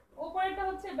হাতা, উপরেরটা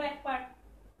হচ্ছে ব্যাক পার্ট।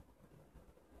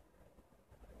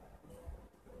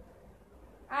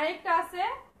 আরেকটা আছে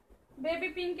বেবি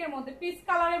পিঙ্কের মধ্যে, পিচ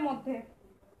কালারের মধ্যে।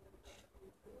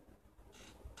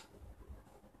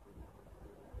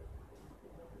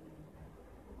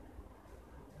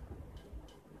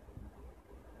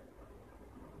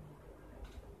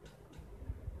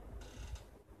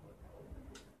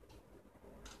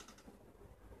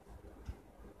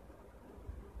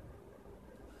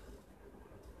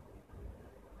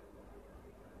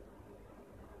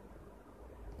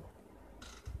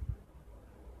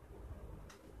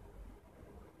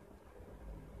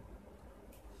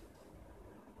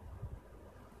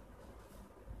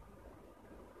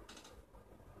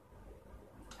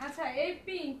 আচ্ছা এই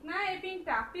পিঙ্ক না, এই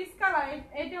পিঙ্কটা পিচ কালার,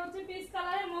 এটা হচ্ছে পিচ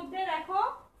কালারের মধ্যে দেখো,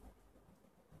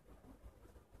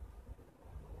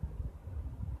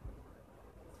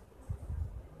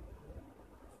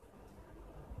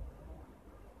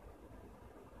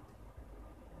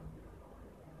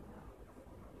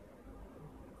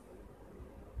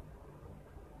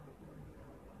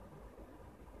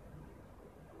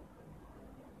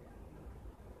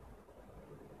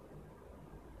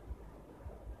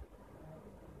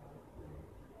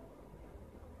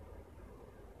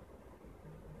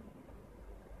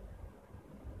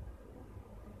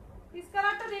 পিচ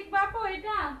কালারটা দেখবা আপু,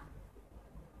 এটা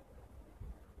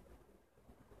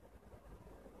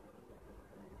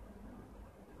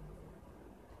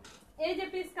এই যে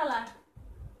পিচ কালার,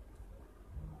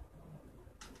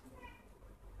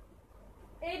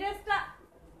 এই ড্রেসটা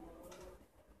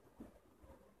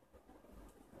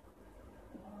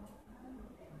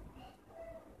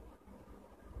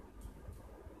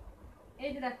এই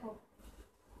যে দেখো,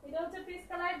 এটা হচ্ছে পিচ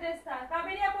কালার ড্রেসটা।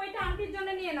 কাবেরী আপু এটা আন্টির জন্য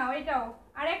নিয়ে নাও, এটাও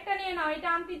আরেকটা নিয়ে নাও, এটা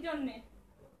আন্টির জন্য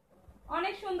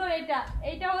অনেক সুন্দর। এটা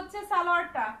এইটা হচ্ছে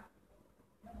সালোয়ারটা,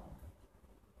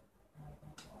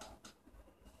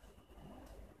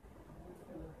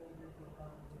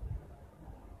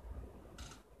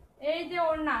 এই যে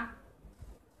ওড়না,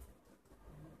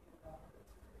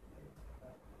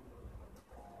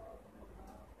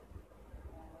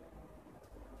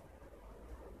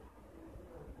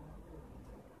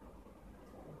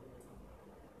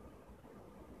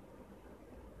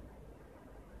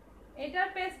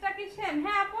 এটার পেজটা কি সেম?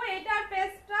 হ্যাঁ আপু এটার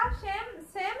পেজটা সেম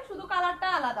সেম, শুধু কালারটা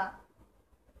আলাদা।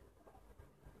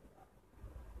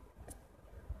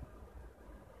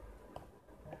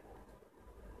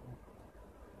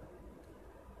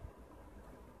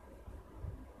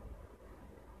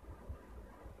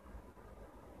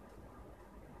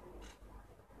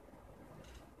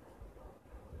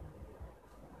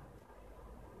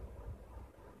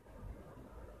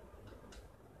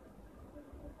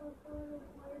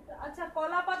 আচ্ছা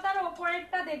কলা পাতার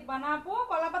ওপরেরটা দেখবা না আপু?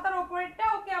 কলা পাতার ওপরেরটা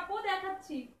ওকে আপু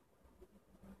দেখাচ্ছি।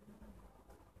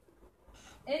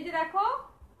 এই যে দেখো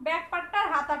ব্যাক পার্টটার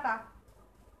হাতাটা,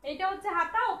 এইটা হচ্ছে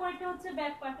হাতা, ওপরেরটা হচ্ছে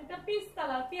ব্যাক পার্ট। এটা পিচ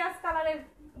কালার, পিয়াজ কালারের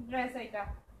ড্রেস। এটা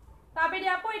কাবেরি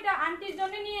আপু এটা আন্টির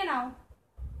জন্য নিয়ে নাও,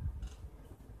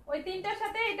 ওই তিনটার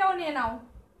সাথে এটাও নিয়ে নাও।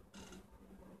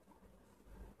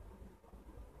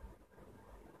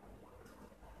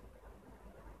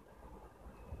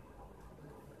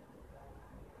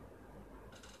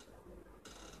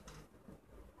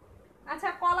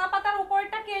 আচ্ছা কলা পাতার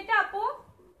উপরেরটা কি এটা আপু?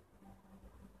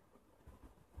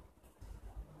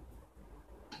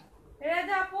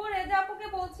 রেজা আপু, রেজা আপুকে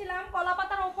বলছিলাম কলা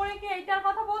পাতার উপরে কি এইটার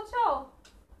কথা বলছো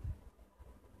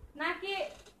নাকি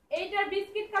এইটার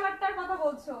বিস্কিট কালারটার কথা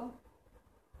বলছো?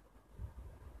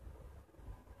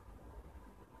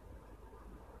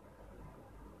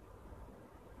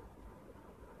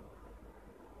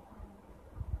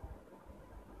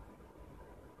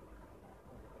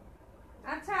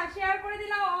 আচ্ছা শেয়ার করে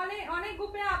দিলাম অনেক অনেক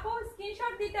গ্রুপে আপু,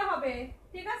 স্ক্রিনশট দিতে হবে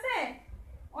ঠিক আছে?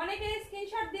 অনেকে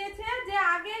স্ক্রিনশট দিয়েছে, যে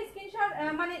আগে স্ক্রিনশট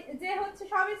মানে যে হচ্ছে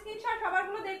সব স্ক্রিনশট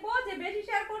সবারগুলো দেখবো, যে বেশি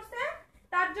শেয়ার করছে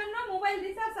তার জন্য মোবাইল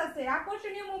রিচার্জ আছে,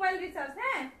 আকর্ষণীয় মোবাইল রিচার্জ।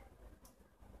 হ্যাঁ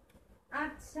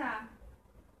আচ্ছা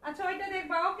আচ্ছা ওইটা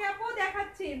দেখবা। ওকে আপু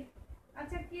দেখাচ্ছি।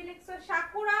 আচ্ছা কি লিখছো?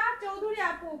 সাকুরা চৌধুরী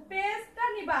আপু পেজটা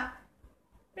নিবা,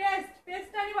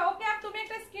 পেজটা নিবা। ওকে আপু তুমি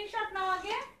একটা স্ক্রিনশট নাও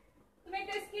আগে, তুমি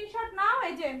একটা স্ক্রিনশট নাও,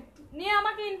 এই যে নিয়ে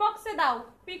আমাকে ইনবক্সে দাও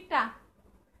পিকটা,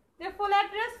 যে ফুল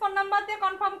অ্যাড্রেস ফোন নাম্বার দিয়ে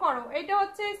কনফার্ম করো। এইটা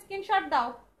হচ্ছে স্ক্রিনশট দাও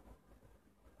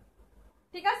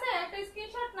ঠিক আছে? একটা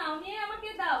স্ক্রিনশট নাও নিয়ে আমাকে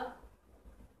দাও।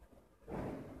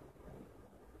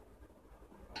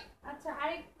 আচ্ছা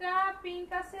আরেকটা পিঙ্ক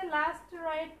আছে লাস্ট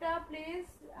রাইটটা প্লিজ।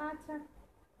 আচ্ছা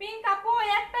পিঙ্ক আপু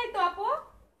একটাই তো আপু,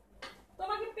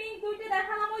 তোমাকে পিঙ্ক দুইটা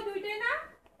দেখালাম, ওই দুইটাই না?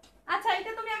 আচ্ছা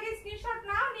এটা তুমি আগে স্ক্রিনশট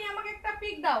নাও নিয়ে আমাকে একটা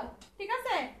পিক দাও ঠিক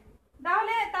আছে?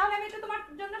 তাহলে তাহলে আমি এটা তোমার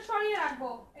জন্য সরিয়ে রাখবো,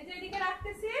 এই যে এদিকে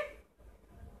রাখতেছি।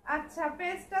 আচ্ছা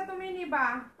পেজটা তুমি নিবা।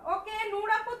 ওকে নূর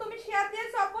আপু তুমি শেয়ার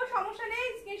দিয়েছো আপু, সমস্যা নেই,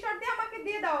 স্ক্রিনশট দিয়ে আমাকে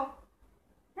দিয়ে দাও।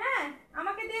 হ্যাঁ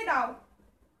আমাকে দিয়ে দাও।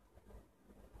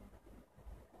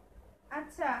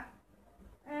 আচ্ছা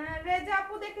রেজা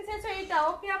আপু দেখতে চাইছো এইটা?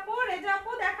 ওকে আপু রেজা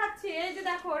আপু দেখাচ্ছি, এই যে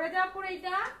দেখো রেজা আপুর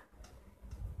এইটা।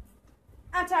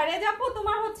 আচ্ছা রেজা আপু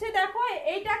তোমার হচ্ছে দেখো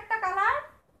এইটা একটা কালার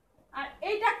আর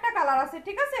এইটা একটা কালার আছে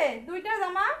ঠিক আছে? দুইটা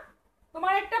জামা,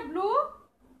 তোমার একটা ব্লু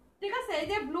ঠিক আছে, এই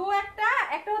যে ব্লু একটা,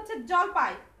 একটা হচ্ছে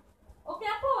জলপাই। ওকে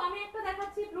আপু আমি একটা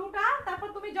দেখাচ্ছি ব্লুটা, তারপর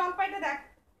তুমি জলপাইটা দেখ।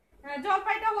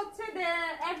 জলপাইটা হচ্ছে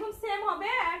একদম সেম হবে।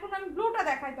 এখন আমি ব্লুটা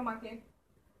দেখাই তোমাকে।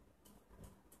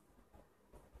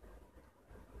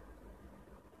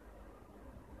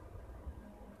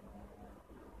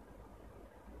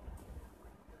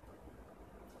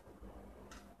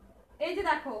 এই যে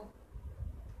দেখো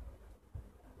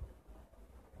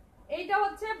এইটা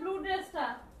হচ্ছে ব্লু ড্রেসটা।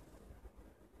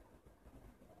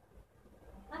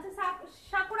 আচ্ছা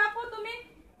সাকুরা আপু তুমি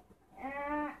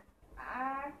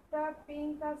একটা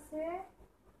পিঙ্ক আছে।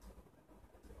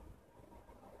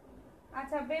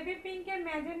 আচ্ছা বেবি পিঙ্কের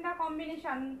ম্যাজেন্ডা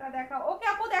কম্বিনেশনটা দেখাও। ওকে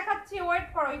আপু দেখাচ্ছি, ওয়েট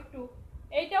করো একটু।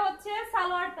 এইটা হচ্ছে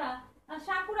সালোয়ারটা। আর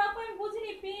সাকুরা আপু আমি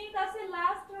বুঝিনি, পিঙ্ক আছে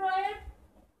লাস্ট রয়ের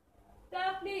টা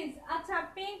প্লিজ। আচ্ছা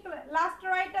পিঙ্ক লাস্ট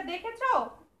রয়েরটা দেখেছো?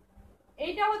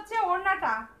 এইটা হচ্ছে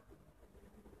ওড়নাটা,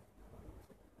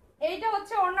 এইটা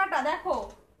হচ্ছে ওড়নাটা দেখো,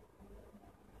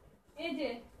 এই যে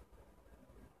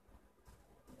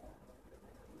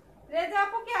রেজা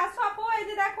আপু কি আসো আপু? এই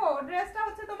যে দেখো ড্রেসটা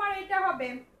হচ্ছে তোমার এইটা হবে।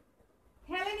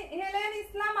 হেলেন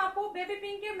ইসলাম আপু বেবি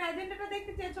পিঙ্কের ম্যাজেন্টাটা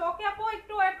দেখতে চেয়েছো। ওকে আপু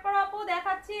একটু ওয়েট করো আপু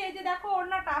দেখাচ্ছি। এই যে দেখো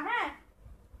ওড়নাটা, হ্যাঁ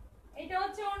এটা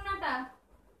হচ্ছে ওড়নাটা।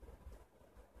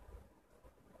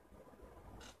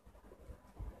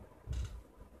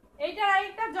 এইটা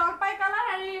আরেকটা জলপাই কালার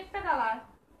আর এই একটা কালার।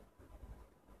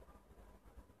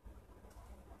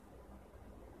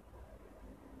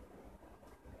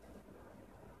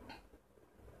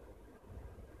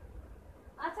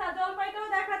 আচ্ছা জলপাইটাও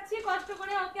দেখাচ্ছি কষ্ট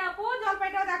করে। ওকে আপু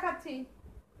জলপাইটাও দেখাচ্ছি।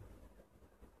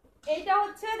 এইটা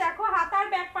হচ্ছে দেখো হাতার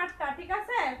ব্যাক পার্টটা ঠিক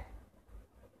আছে?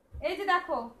 এই যে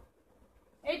দেখো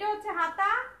এইটা হচ্ছে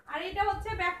হাতা আর এইটা হচ্ছে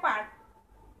ব্যাক পার্ট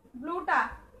ব্লুটা।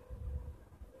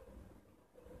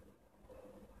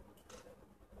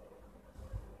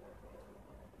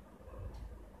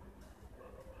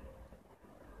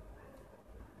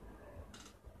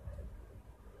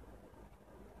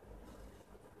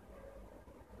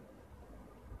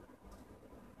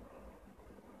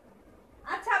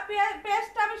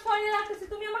 পেস্টটা আমি সরিয়ে রাখতেছি,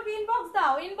 তুমি আমাকে ইনবক্স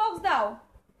দাও, ইনবক্স দাও,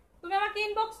 তুমি আমাকে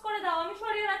ইনবক্স করে দাও, আমি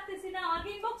সরিয়ে রাখতেছি না, আমাকে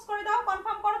ইনবক্স করে দাও,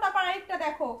 কনফার্ম করো, তারপর আরেকটা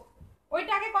দেখো,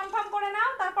 ওইটা আগে কনফার্ম করে নাও,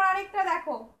 তারপর আরেকটা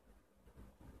দেখো।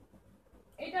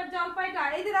 এটার জলপাইটা,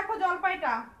 এই যে দেখো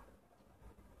জলপাইটা,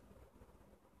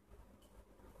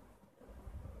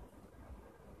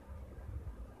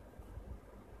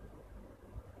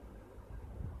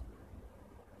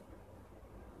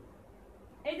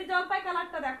 এই যে জলপাই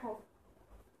কালারটা দেখো,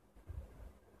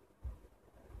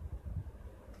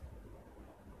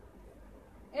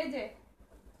 এই যে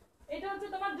এটা হচ্ছে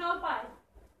তোমার জলপাই,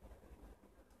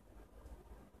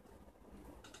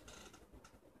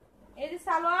 এই যে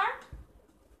সালোয়ার,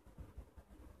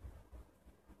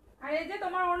 আর এই যে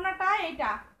তোমার ওড়নাটা,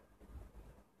 এইটা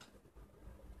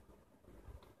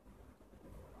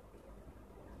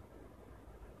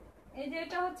এই যে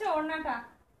এটা হচ্ছে ওড়নাটা।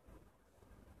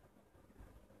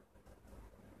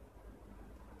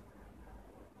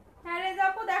 হ্যাঁ রেজা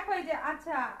আপু দেখো, এই যে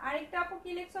আচ্ছা আরেকটা আপু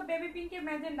কি লিখছো, বেবি পিঙ্কের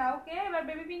ম্যাজেন্ডা, ওকে এবার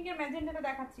বেবি পিঙ্কের ম্যাজেন্ডাটা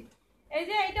দেখাচ্ছি। এই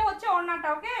যে এটা হচ্ছে ওড়নাটা,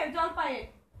 ওকে জলপাইয়ের,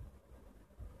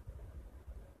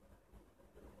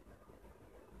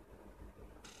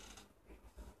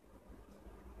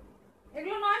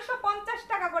 এগুলো 950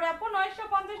 টাকা করে আপু,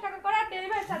 950 টাকা করে, আর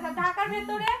ডেলিভারি চার্জ। ঢাকার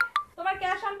ভেতরে তোমার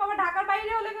ক্যাশ অন পাবে, ঢাকার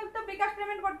বাইরে হলে কিন্তু বিকাশ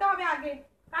পেমেন্ট করতে হবে আগে,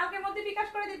 কালকের মধ্যে বিকাশ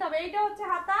করে দিতে হবে। এইটা হচ্ছে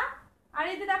হাতা, আর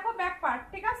এই যে দেখো ব্যাক পার্ট,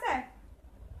 ঠিক আছে।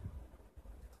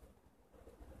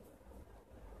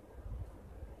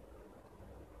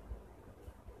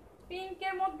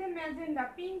 পিঙ্কের মধ্যে ম্যাজেন্ডা,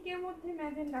 পিঙ্কের মধ্যে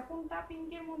ম্যাজেন্ডা কোনটা,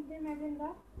 পিঙ্কের মধ্যে ম্যাজেন্ডা,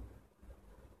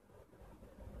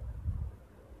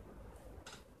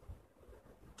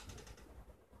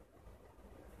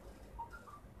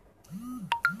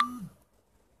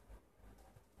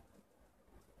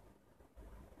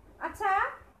 আচ্ছা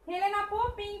হেলেন আপু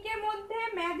পিঙ্কের মধ্যে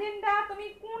ম্যাজেন্ডা তুমি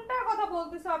কোনটার কথা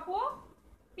বলতেছো আপু,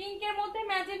 পিঙ্কের মধ্যে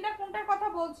ম্যাজেন্ডা কোনটার কথা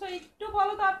বলছো একটু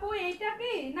বলো তো আপু, এইটা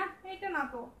কি না, এইটা না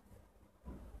তো,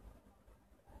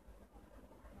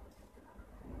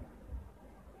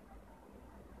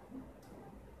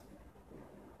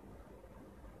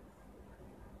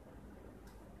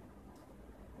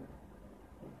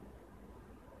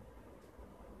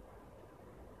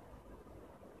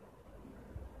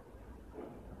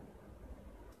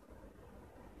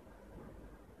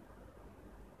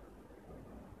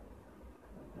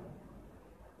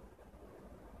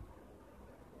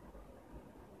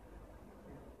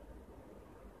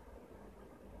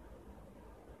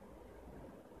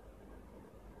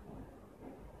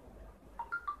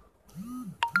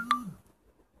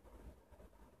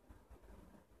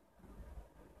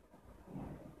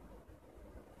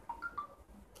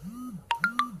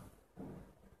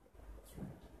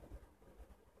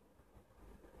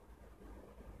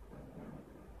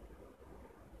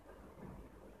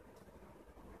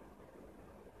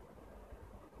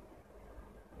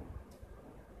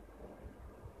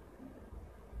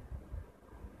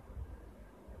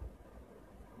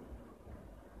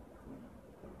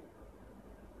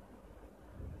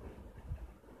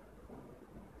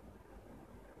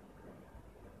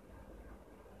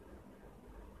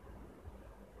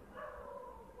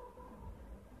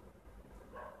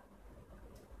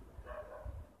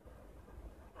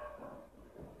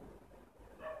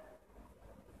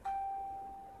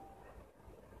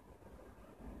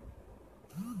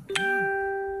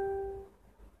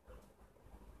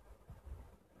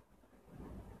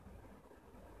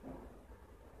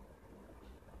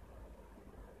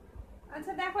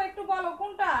 আচ্ছা দেখো একটু বলো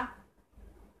কোনটা,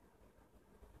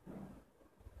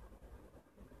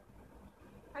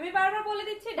 আমি বারবার বলে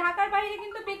দিচ্ছি ঢাকার বাইরে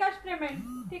কিন্তু বিকাশ পেমেন্ট,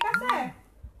 ঠিক আছে।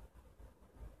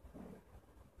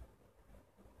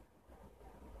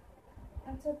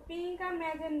 আচ্ছা পিঙ্ক আর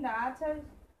ম্যাজেন্ডা, আচ্ছা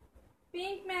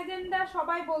পিঙ্ক ম্যাজেন্ডা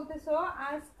সবাই বলতেছো,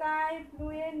 আর স্কাই ব্লু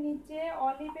এর নিচে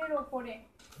অলিভের উপরে,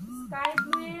 স্কাই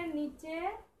ব্লু এর নিচে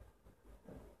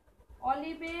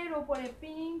অলিভের উপরে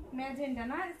পিঙ্ক ম্যাজেন্ডা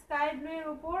না, স্কাই ব্লু এর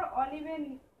উপর অলিভের,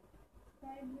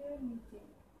 স্কাই ব্লু এর নিচে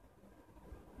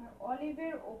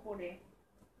অলিভের উপরে,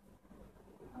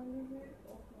 অলিভের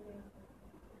উপরে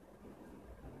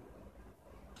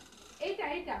এইটা,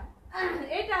 এইটা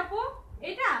এইটা আপু,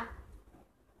 এইটা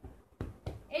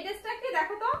এই ড্রেসটা কি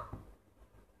দেখো তো,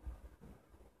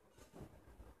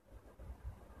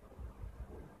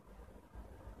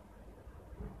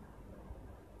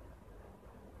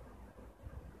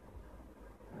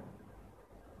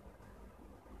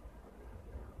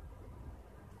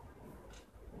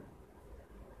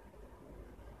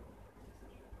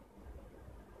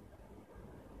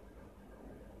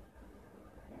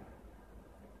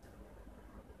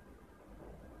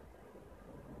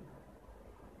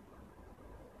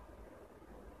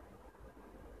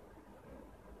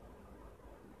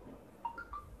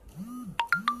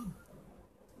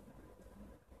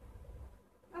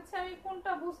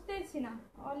 কোনটা বুঝতেইছি না।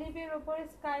 অলিভের উপরে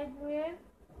স্কাই ব্লু এর,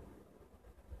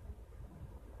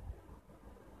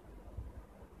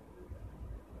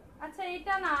 আচ্ছা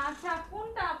এটা না, আচ্ছা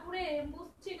কোনটা পুরে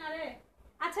বুঝছি না রে।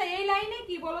 আচ্ছা এই লাইনে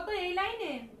কি বলো তো, এই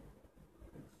লাইনে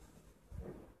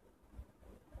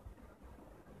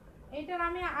এইটার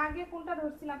আমি আগে কোনটা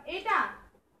ধরছিলাম, এইটা।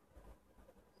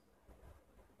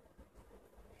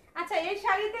 আচ্ছা এই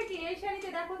শাড়িতে কি, এই শাড়িতে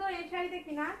দেখো তো, এই শাড়িতে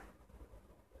কি না,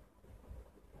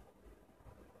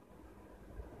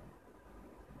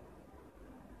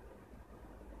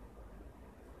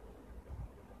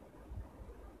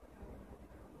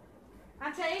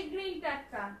 আচ্ছা এই গ্রিনটা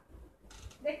একটা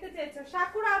দেখতে চেয়েছো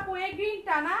সাকুরা আপু, এই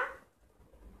গ্রিনটা না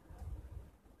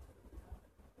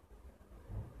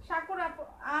সাকুরা আপু?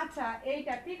 আচ্ছা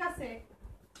এইটা ঠিক আছে,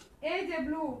 এই যে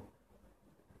ব্লু,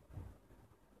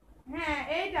 হ্যাঁ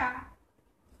এইটা।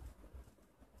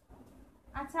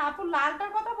 আচ্ছা আপু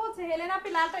লালটার কথা বলছে হেলেন আপি,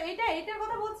 লালটা এইটা, এইটার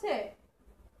কথা বলছে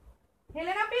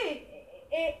হেলেন আপি,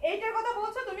 এইটার কথা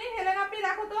বলছো তুমি হেলেন আপি?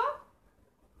 দেখো তো,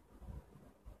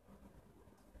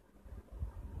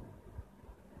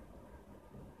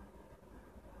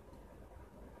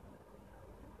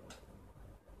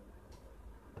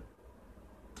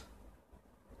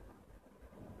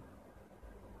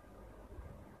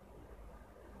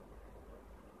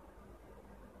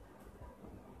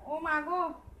 ও মা গো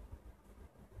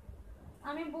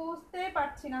আমি বুঝতেই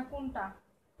পারছি না কোনটা,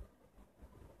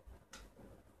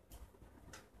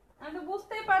 আমি তো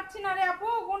বুঝতেই পারছি না রে আপু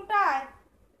কোনটায়।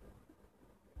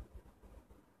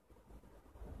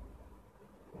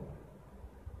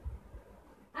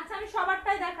 আচ্ছা আমি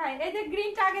সবারটাই দেখাই, এই যে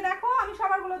গ্রিনটা আগে দেখো, আমি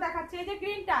সবারগুলো দেখাচ্ছি। এই যে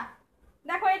গ্রিনটা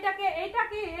দেখো, এটাকে, এইটা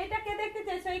কি, এইটা কে দেখতে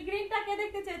চেয়েছো, এই গ্রিনটা কে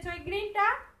দেখতে চেয়েছো, এই গ্রিনটা।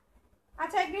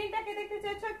 আচ্ছা এই গ্রিনটা কে দেখতে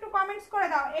চেয়েছো একটু কমেন্টস করে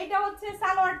দাও। এইটা হচ্ছে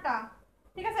সালোয়ারটা,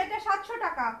 ঠিক আছে, এটা 700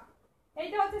 টাকা।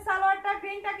 এইটা হচ্ছে সালোয়ারটা,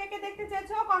 গ্রিনটা কে কে দেখতে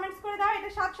চেয়েছো কমেন্টস করে দাও, এটা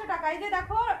 700 টাকা। এই যে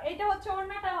দেখো এইটা হচ্ছে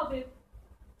ওড়নাটা হবে।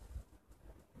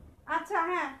 আচ্ছা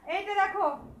হ্যাঁ এইটা দেখো,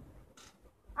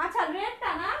 আচ্ছা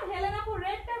রেডটা না হেলেনাপুর,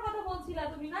 রেডটার কথা বলছিলা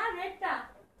তুমি না, রেডটা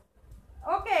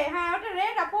ওকে, হ্যাঁ ওটা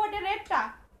রেড আপু, ওটা রেডটা।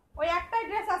 ওই একটাই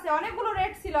ড্রেস আছে, অনেকগুলো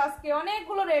রেড ছিল আজকে,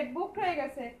 অনেকগুলো রেড বুকড হয়ে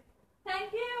গেছে।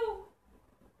 থ্যাংক ইউ,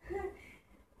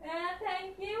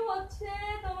 থ্যাংক ইউ হচ্ছে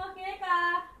তোমাকে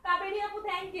কাবেরী আপু,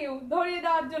 থ্যাংক ইউ ধরিয়ে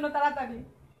দেওয়ার জন্য তাড়াতাড়ি।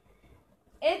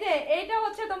 এই যে এইটা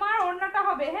হচ্ছে তোমার ওড়নাটা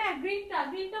হবে, হ্যাঁ গ্রিনটা,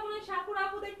 গ্রিনটা মনে হয় সাকুরা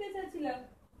আপু দেখতে চেয়েছিলাম,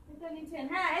 এটা নিচেন,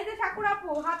 হ্যাঁ এই যে সাকুরা আপু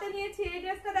হাতে নিয়েছি এই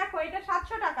ড্রেসটা, দেখো এটা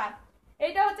 700 টাকা,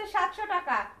 এইটা হচ্ছে 700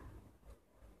 টাকা।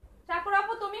 সাকুরা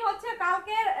আপু তুমি হচ্ছে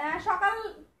কালকে সকাল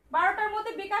 12টার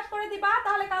মধ্যে বিকাশ করে দিবা,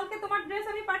 তাহলে কালকে তোমার ড্রেস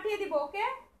আমি পাঠিয়ে দিব, ওকে।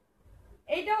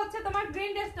 এইটা হচ্ছে তোমার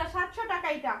গ্রিন ড্রেসটা 700 টাকা।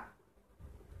 এটা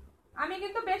আমি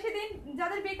কিন্তু বেশি দিন,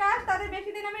 যাদের বিকাশ তাদের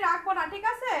বেশি দিন আমি রাখবো না, ঠিক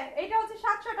আছে। এইটা হচ্ছে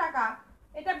 700 টাকা।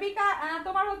 এটা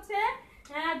তোমার হচ্ছে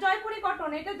জয়পুরি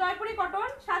কটন, এটা জয়পুরি কটন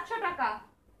 700 টাকা।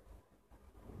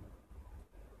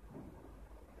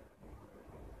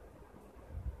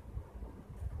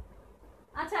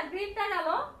 আচ্ছা গ্রিনটা গেল,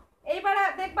 এইবার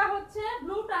দেখবা হচ্ছে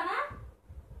ব্লুটা না,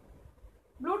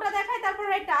 ব্লুটা দেখাই তারপর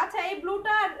রেডটা। আচ্ছা এই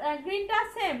ব্লুটা গ্রিনটা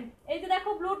সেম, এই যে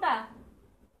দেখো ব্লুটা,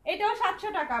 এটাও 700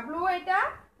 টাকা ব্লু। এটা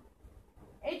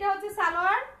এইটা হচ্ছে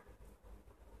সালোয়ার,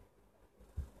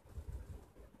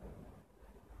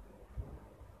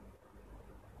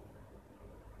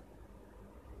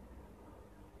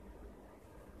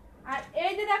 আর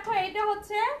এই যে দেখো এইটা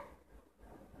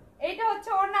হচ্ছে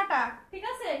ওড়নাটা, ঠিক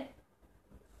আছে।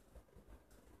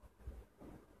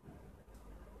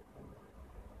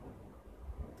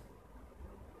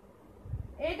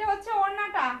 এইটা হচ্ছে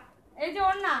ওড়নাটা, এই যে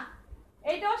ওড়না,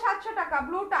 এইটাও 700 টাকা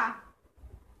ব্লুটা।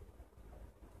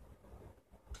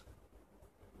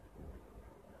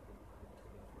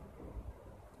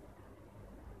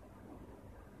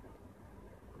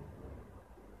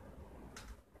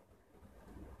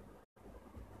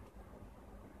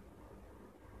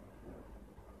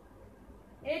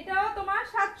 এটাও তোমার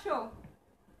 700।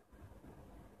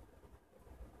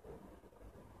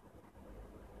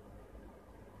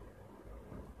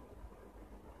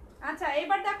 আচ্ছা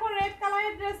এবার দেখো রেড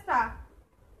কালারের ড্রেসটা,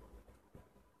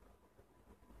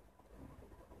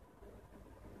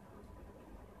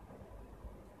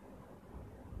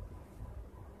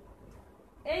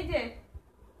 এই যে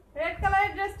রেড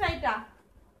কালারের ড্রেসটা,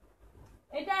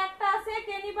 এটা একটা আছে,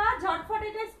 কে নিবা ঝটফট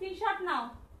এটা স্ক্রিনশট নাও,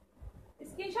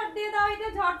 স্ক্রিনশট দিয়ে দাও, এটা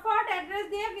ঝটফট অ্যাড্রেস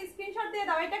দিয়ে স্ক্রিনশট দিয়ে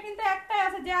দাও। এটা কিন্তু একটাই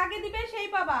আছে, যে আগে দিবে সেই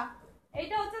পাবা।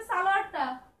 এইটা হচ্ছে সালোয়ারটা,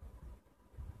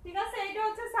 ঠিক আছে, এইটা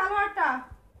হচ্ছে সালোয়ারটা।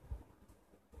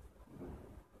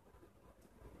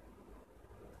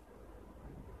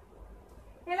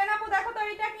 হেলেন আপু দেখো তো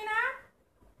এইটা কিনা,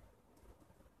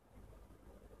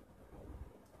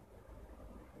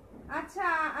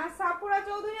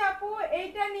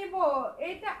 এইটা নিব,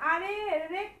 এইটা আরে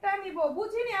রেডটা নিব,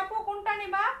 বুঝিনি আপু কোনটা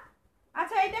নিবা।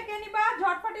 আচ্ছা এটা কে নিবা,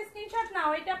 ঝটপট স্ক্রিনশট নাও।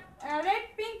 এটা red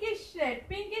pinkish red,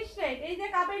 pinkish red. এই যে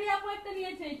কাবেরী আপু একটা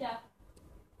নিয়েছে এটা।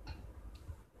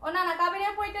 ও না না, কাবেরী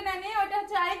আপু এটা নেয়নি, ওটা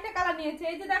হচ্ছে আরেকটা কালার নিয়েছে।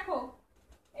 এই যে দেখো,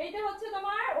 এইটা হচ্ছে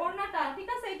তোমার ওড়নাটা, ঠিক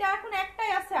আছে। এটা এখন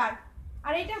একটাই আছে,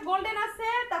 আর এইটা গোল্ডেন আছে,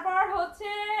 তারপর হচ্ছে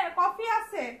কফি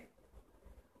আছে।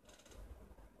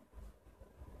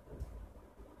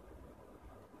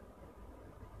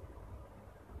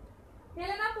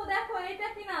 হেলেন আপু দেখো এইটা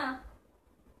কিনা,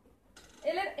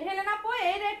 হেলেন আপু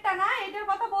এই রেডটা না, এটার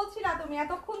কথা বলছিলা তুমি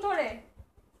এতক্ষণ ধরে।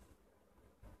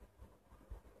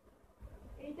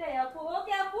 এইটাই আপু,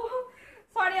 ওকে আপু,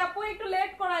 সরি আপু একটু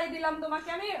লেট করাই দিলাম তোমাকে,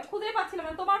 আমি খুঁজে পাচ্ছিলাম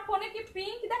না। তোমার ফোনে কি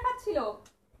পিঙ্ক দেখাচ্ছিল?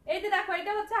 এই যে দেখো,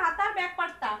 এটা হচ্ছে হাতার ব্যাক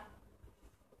পার্টটা,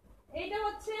 এইটা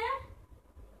হচ্ছে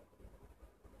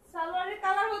সালোয়ারের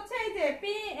কালার হচ্ছে এই যে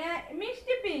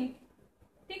মিষ্টি পিঙ্ক,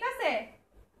 ঠিক আছে।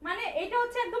 মানে এটা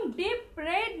হচ্ছে একদম ডিপ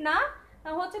রেড না,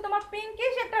 হচ্ছে তোমার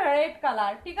পিঙ্কিশ একটা রেড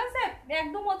কালার, ঠিক আছে।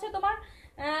 একদম হচ্ছে তোমার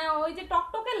ওই যে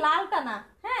টকটকে লালটা না,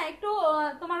 হ্যাঁ একটু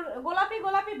তোমার গোলাপি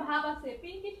গোলাপি ভাব আছে,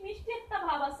 পিঙ্কিশ মিষ্টি একটা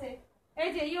ভাব আছে। এই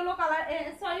যে ইয়েলো কালার,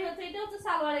 সরি হচ্ছে এটা হচ্ছে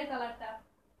সালোয়ারের কালারটা,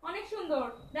 অনেক সুন্দর।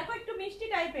 দেখো একটু মিষ্টি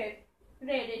টাইপের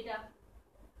রেড।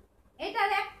 এটার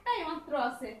একটাই মাত্র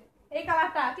আছে এই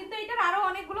কালারটা, কিন্তু এটার আরো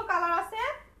অনেকগুলো কালার আছে,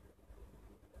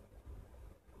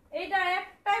 এইটার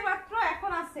একটাই মাত্র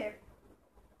এখন আছে।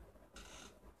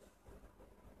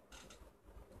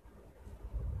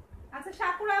 আচ্ছা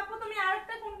সাকুরা আপু তুমি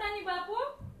আরেকটা কোনটা নিবা আপু?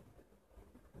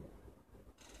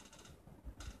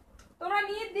 তোমরা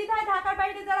নির্দ্বিধায় ঢাকার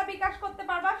বাইরে যারা বিকাশ করতে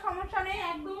পারবা, সমস্যা নেই,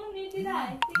 একদম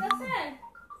নির্দ্বিধায়, ঠিক আছে।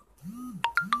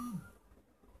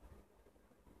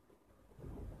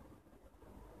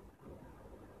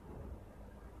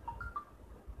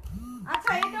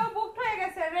 আচ্ছা এটাও বুকড হয়ে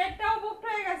গেছে, রেডটাও বুকড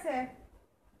হয়ে গেছে।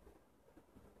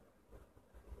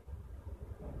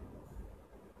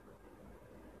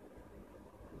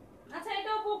 আচ্ছা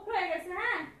এটাও বুকড হয়ে গেছে,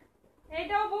 হ্যাঁ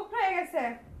এটাও বুকড হয়ে গেছে।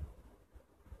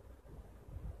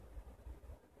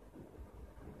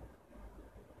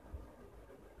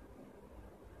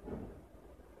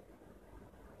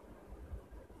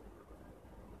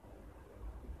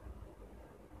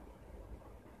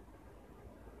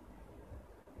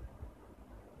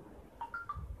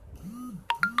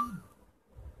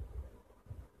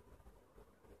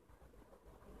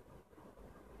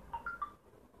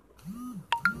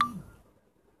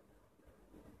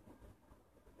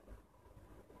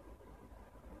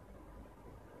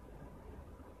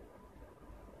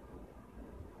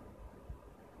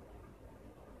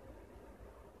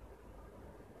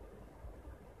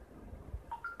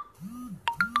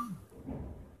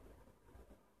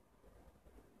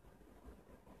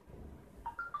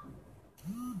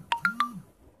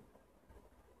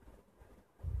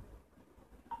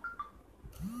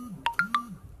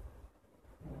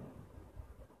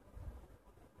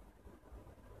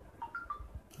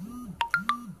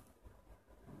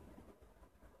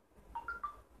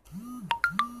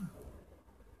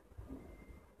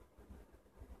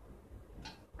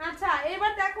 আচ্ছা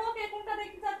এবার দেখো কে কোনটা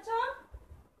দেখতে চাচ্ছ।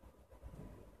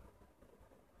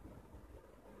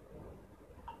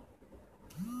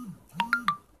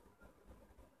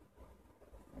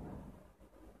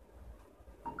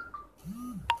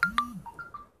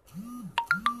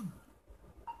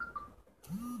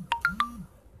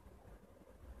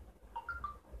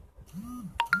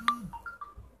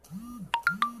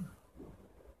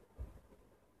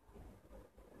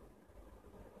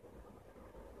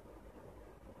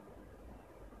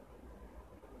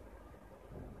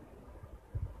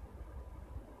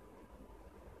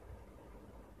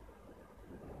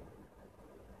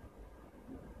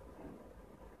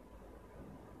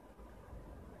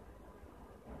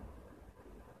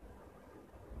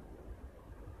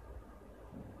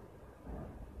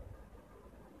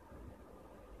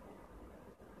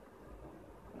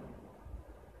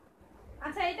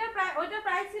 আচ্ছা এটা ওইটার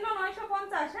প্রাইস ছিল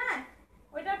 950, হ্যাঁ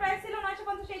ওইটার প্রাইস ছিল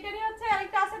 950। এটারই হচ্ছে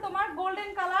আরেকটা আছে তোমার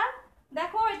গোল্ডেন কালার,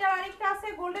 দেখো এটার আরেকটা আছে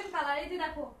গোল্ডেন কালার, এই যে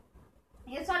দেখো,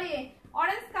 সরি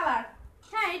অরেঞ্জ কালার,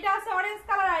 হ্যাঁ এটা আছে অরেঞ্জ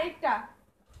কালার আরেকটা,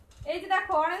 এই যে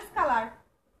দেখো অরেঞ্জ কালার,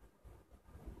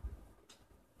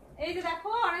 এই যে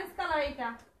দেখো অরেঞ্জ কালার,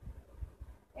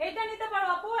 এইটা নিতে পারো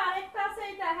আপু। আরেকটা আছে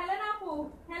এটা হেলেন আপু,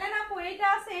 হেলেন আপু এইটা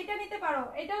আছে, এইটা নিতে পারো।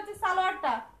 এটা হচ্ছে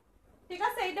সালোয়ারটা, ঠিক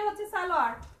আছে, এটা হচ্ছে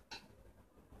সালোয়ার,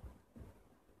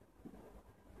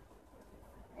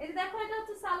 এই যে দেখো এটা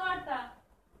হচ্ছে সালোয়ারটা।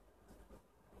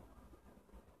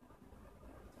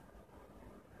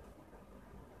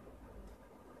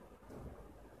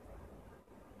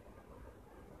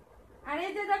 আর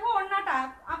এই যে দেখো ওড়নাটা,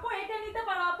 আপু এটা নিতে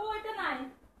পারো আপু, এটা না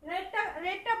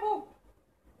রেডটা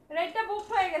বুক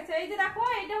হয়ে গেছে। এই যে দেখো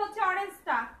এটা হচ্ছে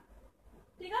অরেঞ্জটা,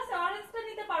 ঠিক আছে? অরেঞ্জটা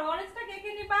নিতে পারো। অরেঞ্জটা কে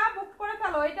কে নিবা বুক করে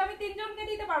ফেলো। এটা আমি 3 জনকে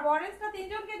দিতে পারবো, অরেঞ্জটা 3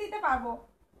 জনকে দিতে পারবো।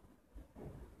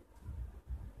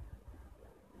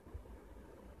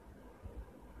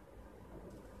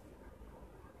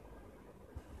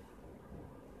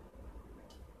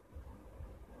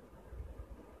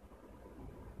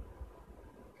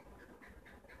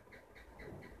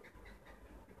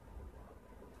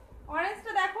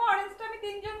 অরেঞ্জটা দেখো, অরেঞ্জটা আমি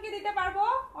 3 জনকে দিতে পারবো।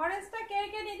 অরেঞ্জটা কে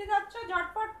কে নিতে যাচ্ছ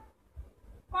ঝটপট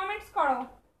কমেন্টস করো।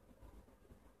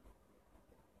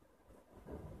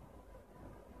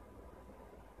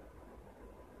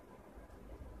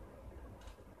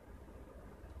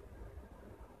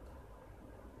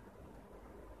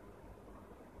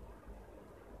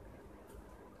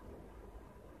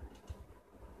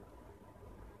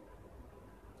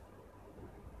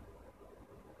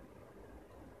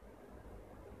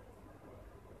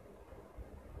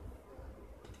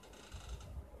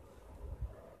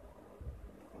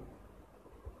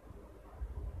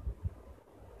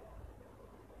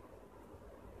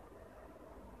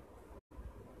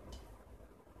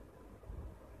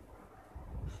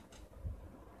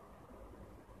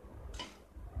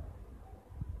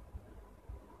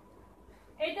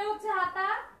 এটা হচ্ছে হাতা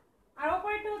আর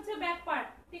উপরেরটা হচ্ছে ব্যাক পার্ট,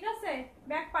 ঠিক আছে?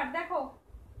 ব্যাক পার্ট দেখো,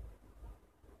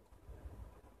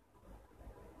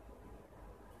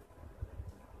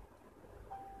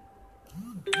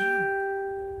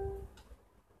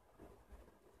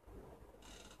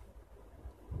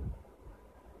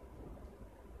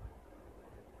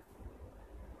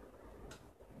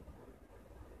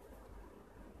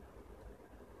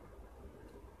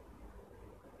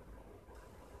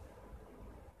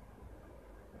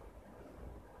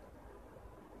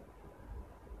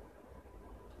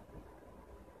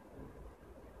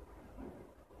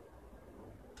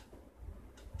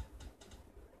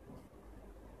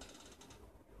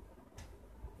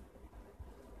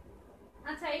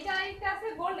 আচ্ছা এটা একটা আছে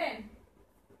গোল্ডেন,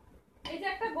 এই যে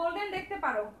একটা গোল্ডেন দেখতে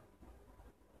পারো,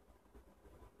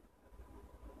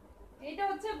 এইটা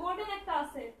হচ্ছে গোল্ডেন একটা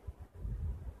আছে।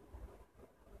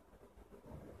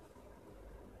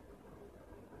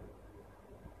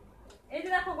 এই যে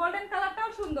দেখো গোল্ডেন কালারটাও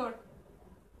সুন্দর,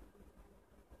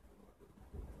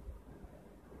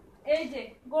 এই যে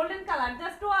গোল্ডেন কালার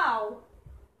জাস্ট ওয়াও।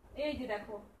 এই যে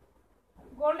দেখো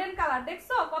গোল্ডেন কালার,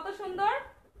 দেখছো কত সুন্দর,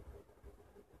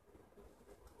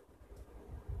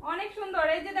 অনেক সুন্দর।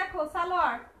 এই যে দেখো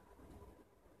সালোয়ার,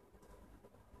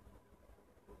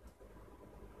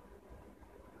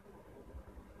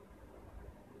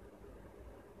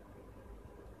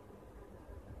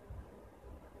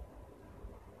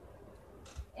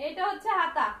 এইটা হচ্ছে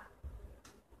হাতা।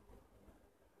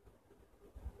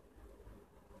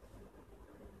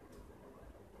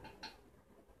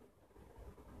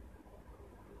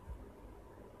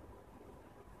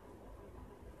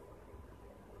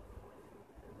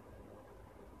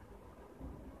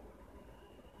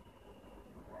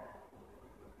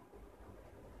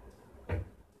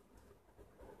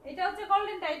 এটা হচ্ছে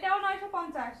গোল্ডেনটা, এটাও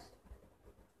 950।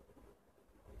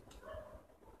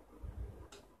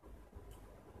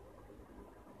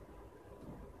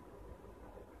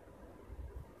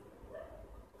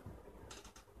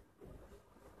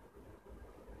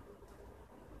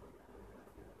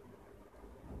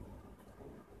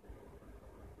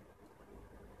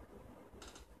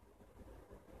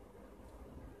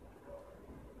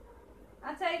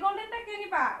 আচ্ছা এই গোল্ডেনটা কে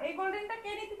নিবা? এই গোল্ডেনটা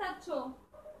কে নিতে চাচ্ছ?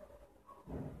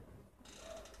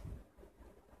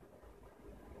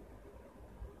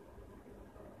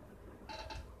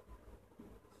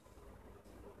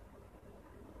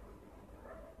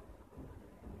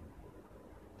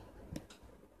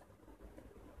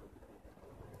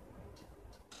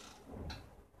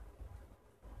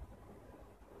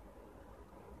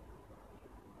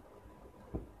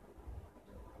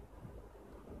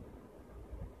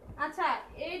 আচ্ছা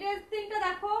এই ড্রেস তিনটা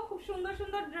দেখো, খুব সুন্দর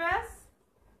সুন্দর ড্রেস।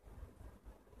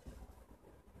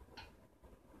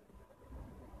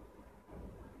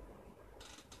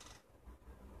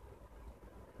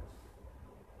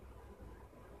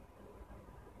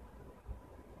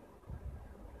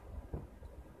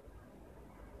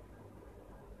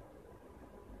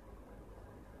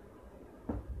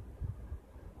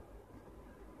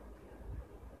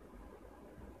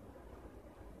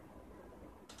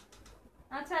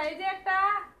 আচ্ছা এই যে একটা,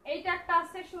 এইটা একটা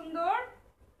আছে সুন্দর,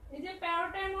 এই যে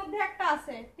প্যারোটের মধ্যে একটা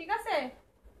আছে, ঠিক আছে?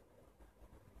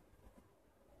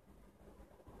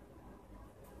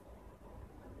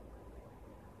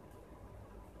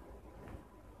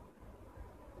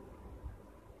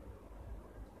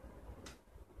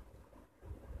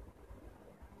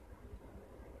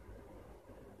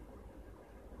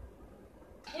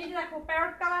 যে দেখো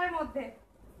প্যারট কালারের মধ্যে,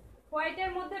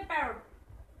 হোয়াইটের মধ্যে প্যারট।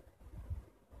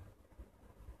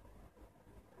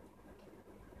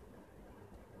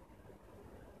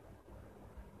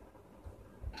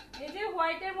 এই যে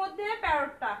হোয়াইটের মধ্যে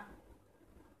প্যারটটা,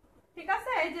 ঠিক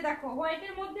আছে? এই যে দেখো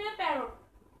হোয়াইটের মধ্যে প্যারট।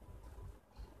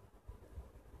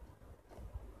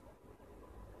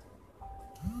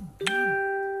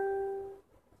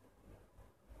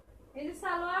 এই যে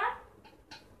সালোয়ার।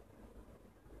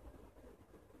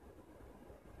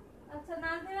 আচ্ছা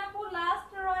নাজনীন আপু,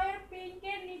 লাস্ট রয়ের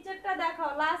পিঙ্কের নিচেরটা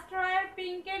দেখাও, লাস্ট রয়ের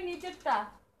পিঙ্কের নিচেরটা।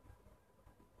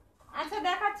 আচ্ছা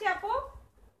দেখাচ্ছি আপু।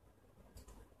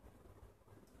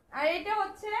 আর এটা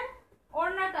হচ্ছে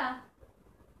ওড়নাটা,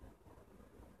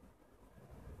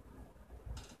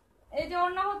 এই যে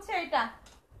ওড়না হচ্ছে এটা,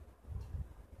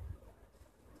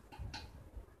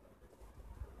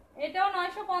 এটাও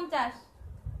 950।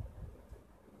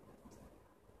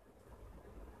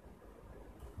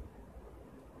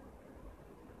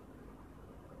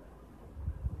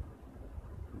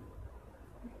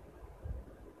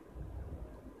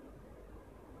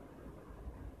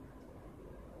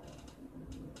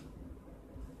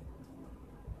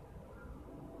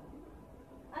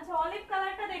 আচ্ছা অলিভ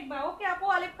কালারটা দেখবা? ওকে আপু,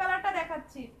 অলিভ কালারটা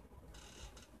দেখাচ্ছি।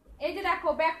 এই যে দেখো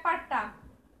ব্যাক পার্টটা,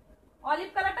 অলিভ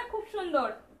কালারটা খুব সুন্দর।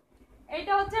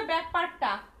 এইটা হচ্ছে ব্যাক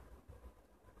পার্টটা,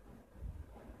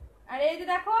 আর এই যে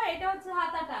দেখো এটা হচ্ছে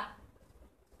হাতাটা।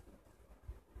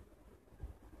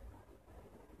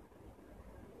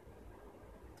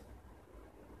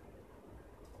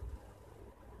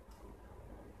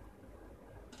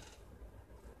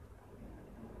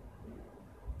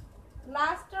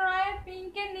 লাস্ট রয়ের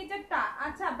পিঙ্কের নিচেরটা,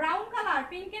 আচ্ছা ব্রাউন কালার,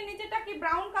 পিঙ্কের নিচেরটা কি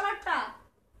ব্রাউন কালারটা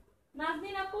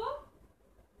নাজনীন আপু?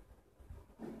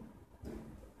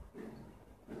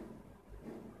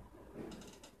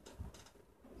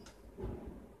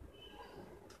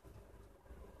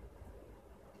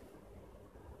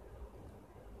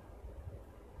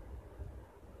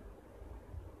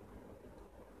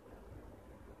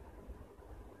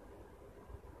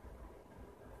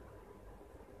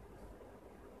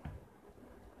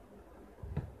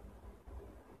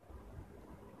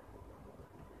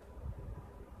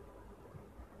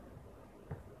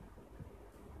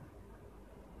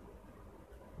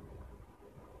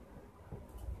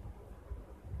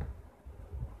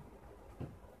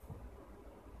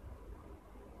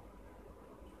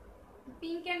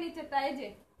 পিঙ্কের নিচেরটা, এই যে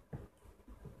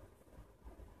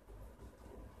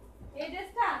এই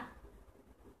ড্রেসটা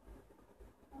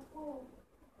আপু,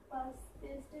 ফার্স্ট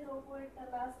পেস্টের উপরেরটা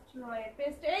লাস্ট রয়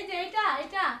পেস্ট, এই যে এটা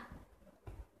এটা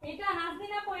এটা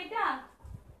নাজনীন আপু, এটা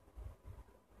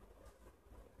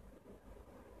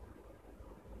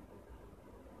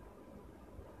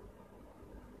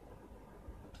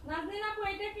নাজনীন আপু,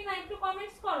 এটা কিনা একটু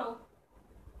কমেন্টস করো।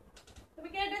 তুমি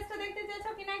কি এই ড্রেসটা দেখতে চাইছো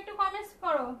কিনা একটু কমেন্টস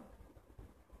করো।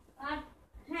 আর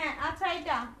হ্যাঁ আচ্ছা,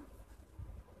 এটা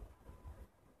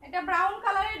এটা ব্রাউন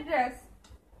কালারের ড্রেস।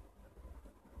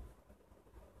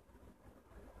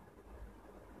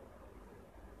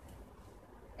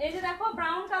 এই যে দেখো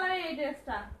ব্রাউন কালারের এই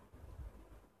ড্রেসটা,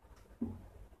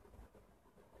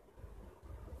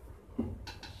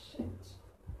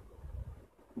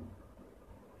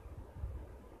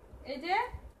 এই যে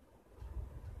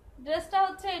ড্রেসটা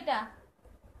হচ্ছে এটা।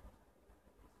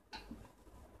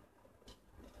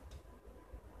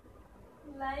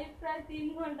 লাইভ প্রায় 3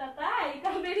 ঘন্টা, তাই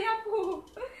কাবেরি আপু?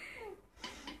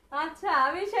 আচ্ছা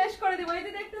আমি শেষ করে দিব। এই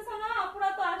যে দেখতেছো না, আপুরা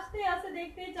তো আসতেই আছে,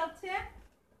 দেখতেই চাচ্ছে।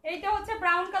 এইটা হচ্ছে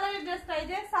ব্রাউন কালারের ড্রেসটা, এই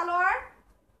যে সালোয়ার।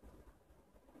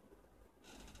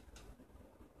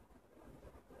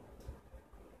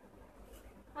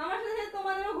 আমার সাথে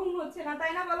তোমাদেরও ঘুম হচ্ছে না,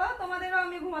 তাই না বলো? তোমাদেরও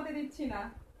আমি ঘুমাতে দিচ্ছি না।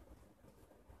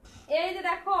 এই যে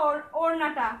দেখো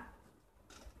ওড়নাটা,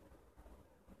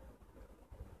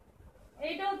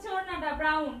 এইটা হচ্ছে ওড়নাটা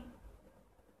ব্রাউন।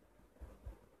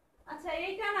 আচ্ছা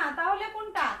এইটা না, তাহলে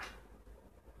কোনটা?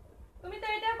 তুমি তো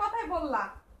এটার কথাই বললা,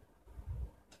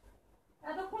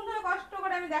 এতক্ষণ ধরে কষ্ট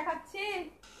করে আমি দেখাচ্ছি।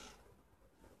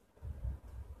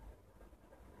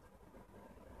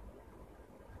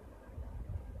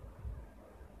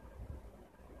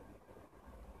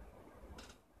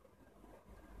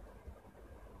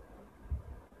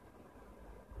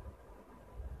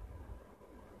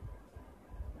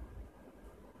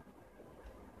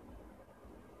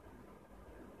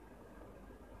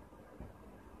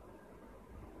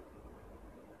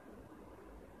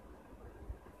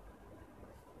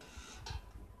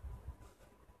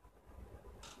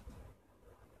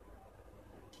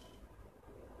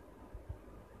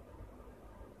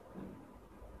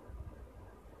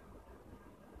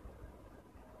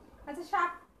 আচ্ছা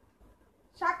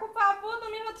সাকুফা আপু,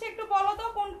 তুমি হচ্ছে একটু বলো তো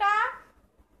কোনটা?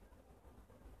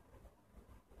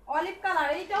 অলিভ কালার,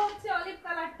 এইটা হচ্ছে অলিভ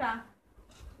কালারটা।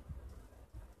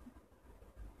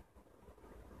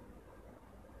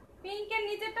 পিঙ্কের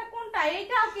নিচেরটা কোনটা?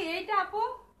 এইটা কি? এইটা আপু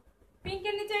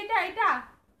পিঙ্কের নিচে এইটা, এইটা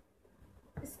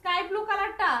স্কাই ব্লু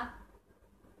কালারটা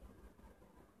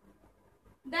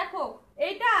দেখো,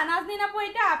 এইটা নাজনীন আপু,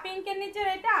 এইটা পিঙ্কের নিচের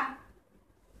এইটা।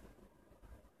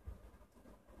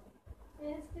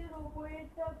 পেস্টের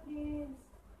উপরেরটা প্লিজ,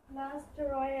 লাস্ট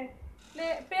রয়ে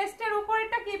পেস্টের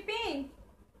উপরেরটা কি পিঙ্ক?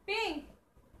 পিঙ্ক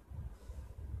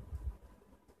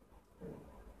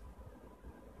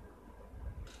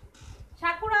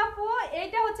সাকুরা আপু,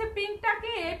 এইটা হচ্ছে পিঙ্কটা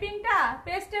কি? এই পিঙ্কটা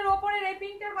পেস্টের উপরের এই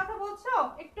পিঙ্কটার কথা বলছো?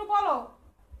 একটু বলো।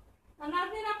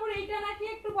 নাজনীন আপুর এইটা নাকি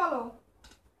একটু বলো,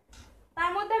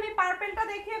 তার মধ্যে আমি পার্পেলটা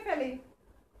দেখিয়ে ফেলি।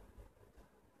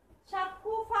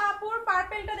 সাকুফা আপুর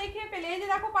পার্পেলটা দেখিয়ে ফেলি। এই যে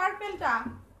দেখো পার্পেলটা,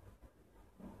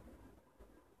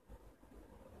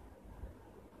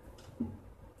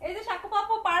 এই যে সাকুফা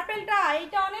আপু পার্পেলটা,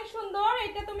 এইটা অনেক সুন্দর,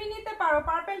 এইটা তুমি নিতে পারো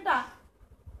পার্পেলটা,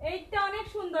 এইটা অনেক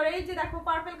সুন্দর। এই যে দেখো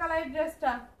পার্পেল কালারের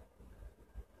ড্রেসটা,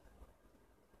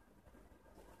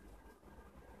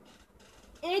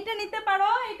 এইটা নিতে পারো,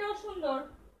 এইটাও সুন্দর।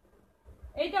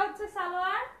 এইটা হচ্ছে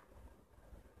সালোয়ার,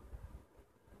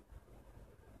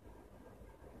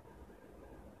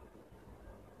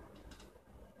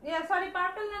 সরি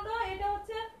পার্পল না তো, এটা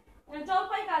হচ্ছে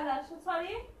জলপাই কালার,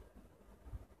 সরি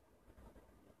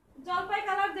জলপাই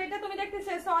কালার যেটা তুমি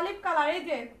দেখতেছো অলিভ কালার। এই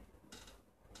যে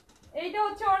এইটা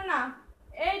হচ্ছে ওড়না,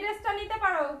 এই ড্রেসটা নিতে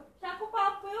পারো সাকুফা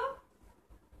আপু।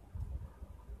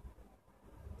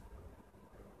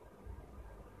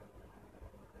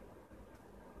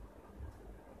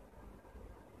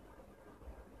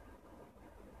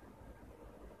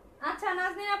 আচ্ছা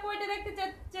নাজনীন আপু এটা দেখতে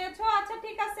চেয়েছো, আচ্ছা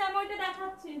ঠিক আছে আমি ওইটা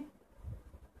দেখাচ্ছি।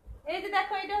 এই যে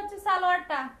দেখো এটা হচ্ছে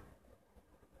সালোয়ারটা,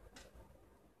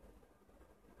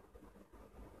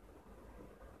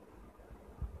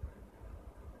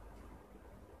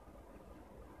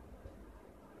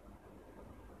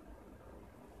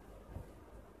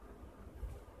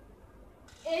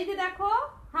 এই যে দেখো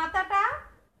হাতাটা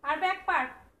আর ব্যাক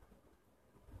পার্ট,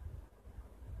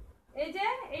 এই যে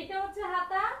এইটা হচ্ছে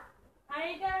হাতা আর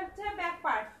এইটা হচ্ছে ব্যাক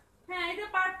পার্ট। হ্যাঁ এই যে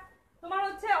পার্ট তোমার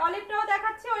হচ্ছে অলিভটাও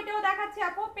দেখাচ্ছি, ওইটাও দেখাচ্ছি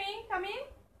আপু পিঙ্ক। আমি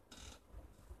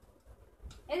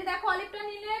এই যে দেখো অলিভটা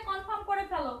নিলে কনফার্ম করে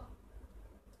ফেলো।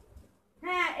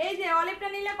 হ্যাঁ এই যে অলিভটা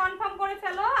নিলে কনফার্ম করে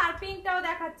ফেলো, আর পিঙ্কটাও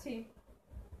দেখাচ্ছি।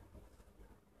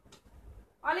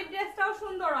 অলিভ ড্রেসটাও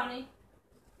সুন্দর অনেক,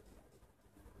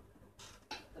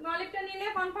 তুমি অলিভটা নিলে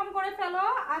কনফার্ম করে ফেলো।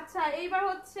 আচ্ছা এইবার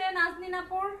হচ্ছে নাজনীন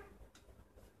আপুর,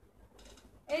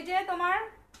 এই যে তোমার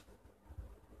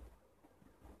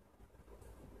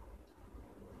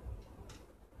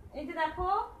এই যে দেখো,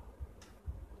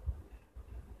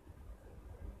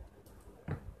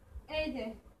 এই যে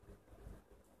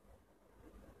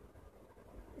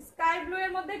স্কাই ব্লু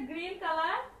এর মধ্যে গ্রিন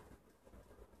কালার।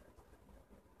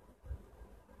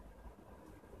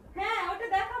 হ্যাঁ ওটা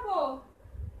দেখাবো,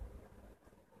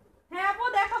 হ্যাঁ আপু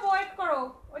দেখাবো, ওয়েট করো,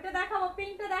 ওইটা দেখাবো,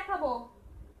 পিঙ্কটা দেখাবো।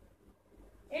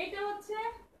 এইটা হচ্ছে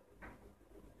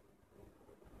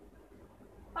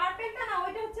পার্পেলটা না,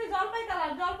 ওইটা হচ্ছে জলপাই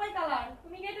কালার, জলপাই কালার।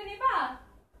 তুমি কি এটা নিবা?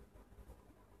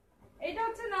 এইটা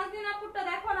হচ্ছে নাজনীন আপুরটা,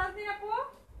 দেখো নাজনীন আপু,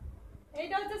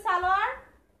 এইটা হচ্ছে সালোয়ার,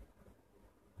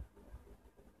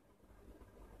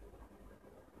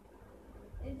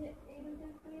 এই যে এই দুটো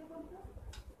ক্লিয়ার করব,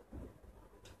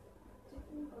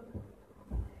 চেকিং করব।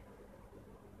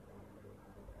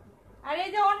 আর এই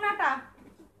যে ওড়নাটা,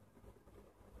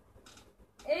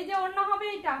 এই যে ওড়না হবে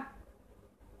এইটা।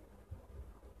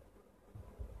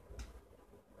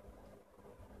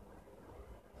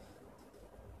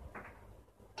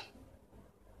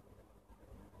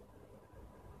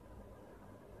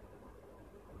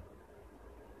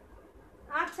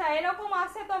 আচ্ছা এরকম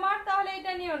আছে তোমার, তাহলে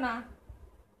এটা নিও না।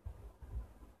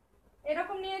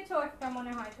 এরকম নিয়েছো একটা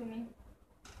মনে হয় তুমি।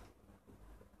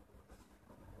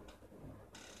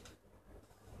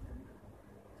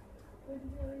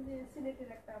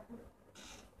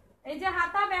 এই যে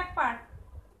হাতা ব্যাক পার্ট,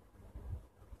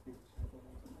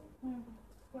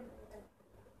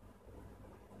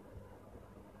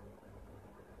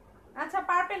 আচ্ছা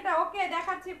পার্পেলটা ওকে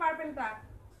দেখাচ্ছি, পার্পেলটা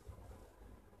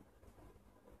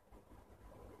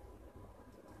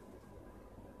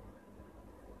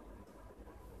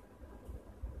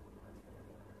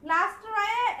লাস্ট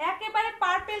রায়ে একেবারে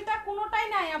পার্পেলটা কোনোটাই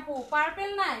নাই আপু,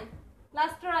 পার্পেল নাই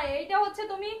লাস্ট রায়ে। এইটা হচ্ছে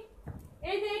তুমি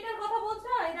এই যে এইটার কথা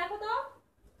বলছো, এই দেখো তো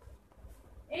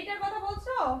এইটার কথা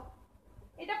বলছো,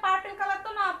 এটা পার্পেল কালার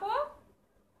তো না আপু?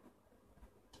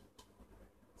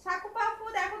 সাকুপা আপু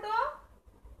দেখো তো,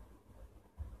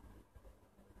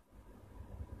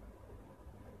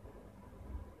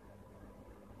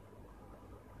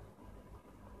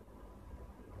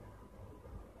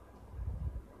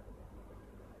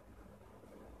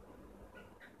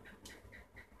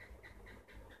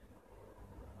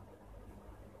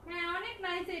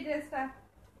 নিয়েছে এই ড্রেসটা।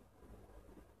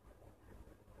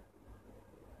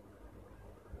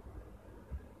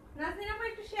 নাজনীন আপু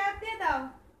একটু শেয়ার দিয়ে দাও।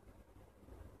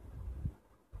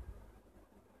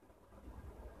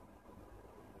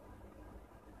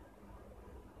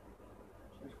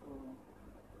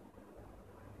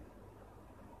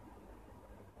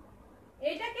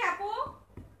 এইটা কি আপু?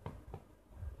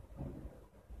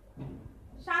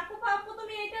 শাকুফা আপু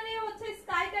তুমি এটা নিয়ে হচ্ছে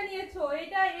স্কাইটা নিয়েছো,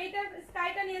 এইটা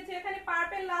স্কাইটা নিয়েছো। এখানে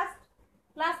পার্পল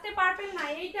লাস্টে পার্পল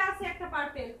নাই, এইটা আছে একটা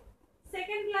পার্পল।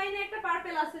 সেকেন্ড লাইনে একটা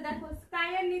পার্পল আছে, দেখো স্কাই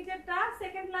এর নিচেরটা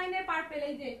সেকেন্ড লাইনে পার্পল।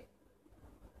 এই যে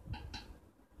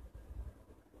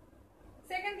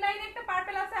সেকেন্ড লাইনে একটা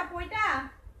পার্পল আছে আপু, এটা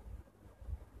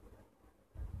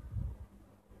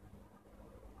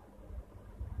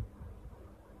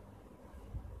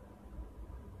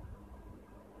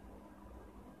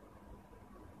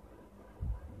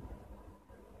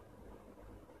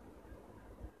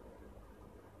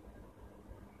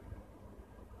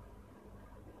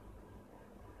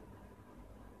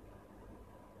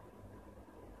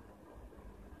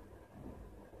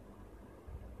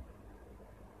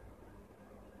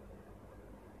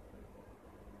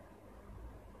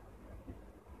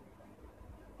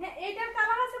হ্যাঁ এইটার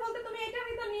কালার আছে বলতে তুমি এটার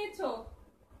ভিতর নিয়েছো।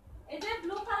 এই যে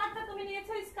ব্লু কালারটা তুমি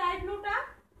নিয়েছো, স্কাই ব্লুটা।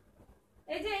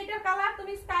 এই যে এইটার কালার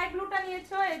তুমি স্কাই ব্লুটা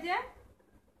নিয়েছো। এই যে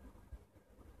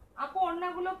আপু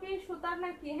ওড়নাগুলো কি সুতার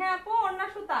নাকি? হ্যাঁ আপু ওড়না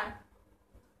সুতার।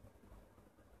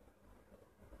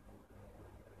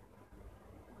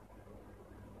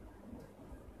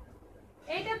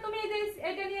 এইটা তুমি এই যে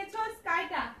এটা নিয়েছো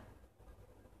স্কাইটা।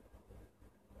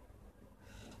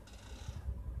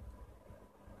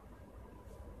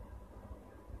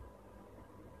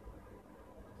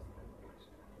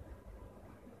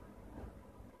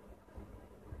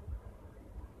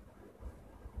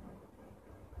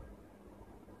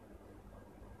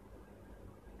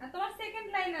 আর তোমার সেকেন্ড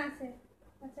লাইন আছে।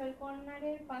 আচ্ছা ওই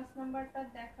কর্নারের 5 নাম্বারটা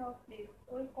দেখাও প্লিজ।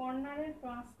 ওই কর্নারের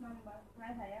 5 নাম্বার।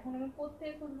 হ্যাঁ হ্যাঁ এখন আমি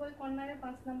কোত্থেকে খুঁজবো ওই কর্নারের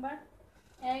 5 নাম্বার?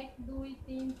 1 2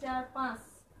 3 4 5।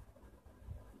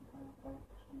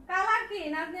 কালার কি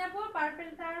নাজনীন আপু?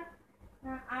 পার্পলটার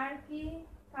আর কি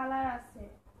কালার আছে?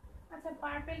 আচ্ছা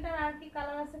পার্পলটার আর কি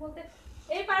কালার আছে বলতে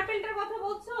এই পার্পলটার কথা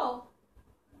বলছো?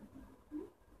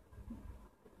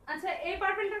 আচ্ছা এই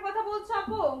পার্পলটার কথা বলছো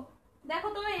আপু? দেখো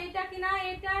তো এইটা কিনা,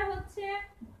 এটার হচ্ছে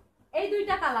এই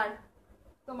দুইটা কালার।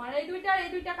 তোমার এই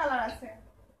দুইটা কালার আছে।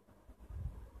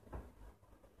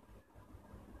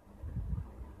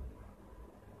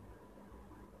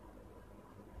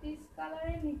 পিচ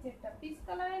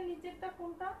কালারের নিচেরটা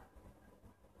কোনটা?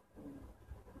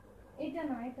 এটা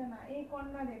না এই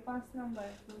কর্নারে 5 নাম্বার।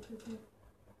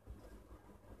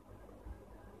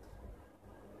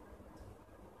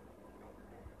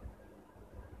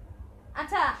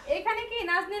 আচ্ছা এখানে কি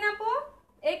নাজনীন আপু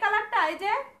এই কালারটা, এই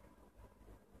যে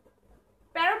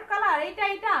প্যারট কালার,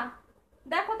 এইটা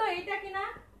দেখো তো এইটা কিনা।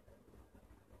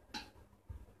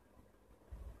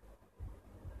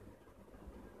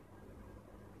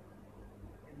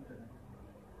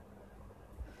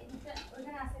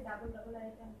 ওখানে আছে ডাবল আর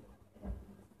এটা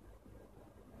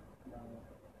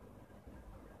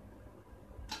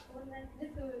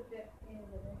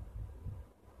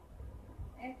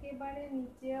একেবারে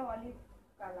নিচে অলিভ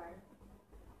কালার।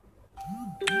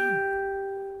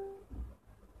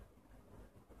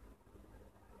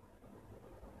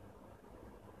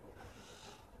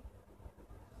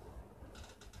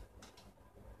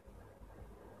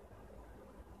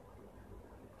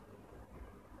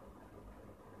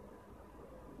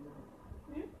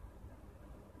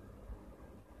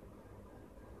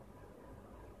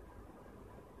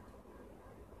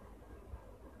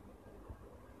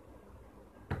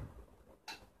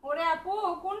 ওরে আপু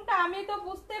কোনটা আমি তো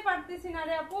বুঝতে পারতেছি না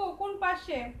রে আপু, কোন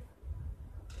পাশে?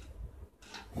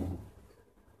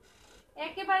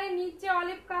 একেবারে নিচে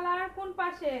অলিভ কালার কোন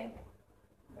পাশে?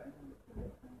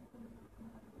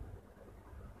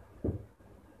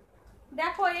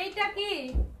 দেখো এইটা কি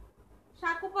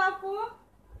শাকুপা আপু?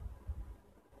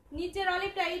 নিচের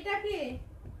অলিভটা এইটা কি?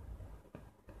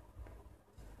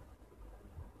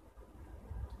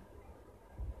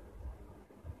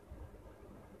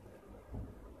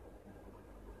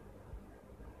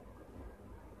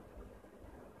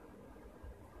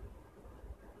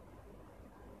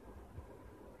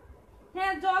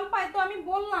 হ্যাঁ জলপাই তো আমি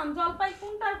বললাম, জলপাই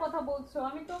কোনটার কথা বলছো?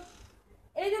 আমি তো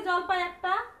এই যে জলপাই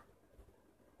একটা,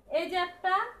 এই যে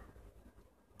একটা,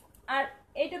 আর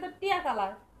এইটা তো টিয়া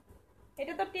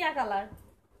কালার।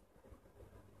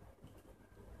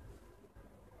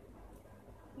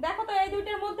 দেখো তো এই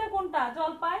দুইটার মধ্যে কোনটা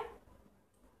জলপাই?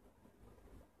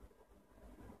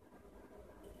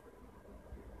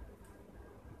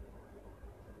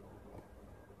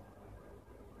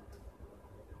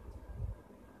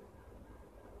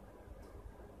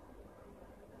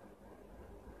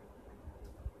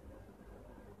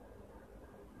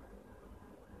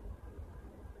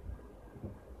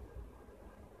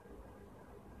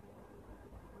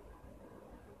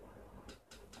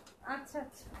 আচ্ছা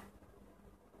আচ্ছা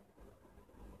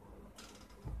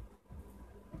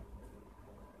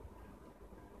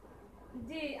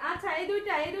জি আচ্ছা এই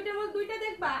দুইটার মধ্যে দুইটা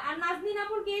দেখবা। আর নাজনীন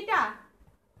আপুর কি এটা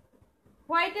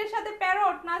হোয়াইটের সাথে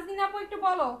প্যারট? নাজনীন আপু একটু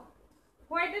বলো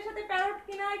হোয়াইটের সাথে প্যারট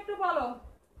কিনা একটু বলো।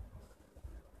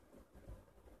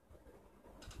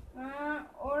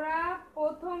 ওরা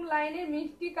প্রথম লাইনে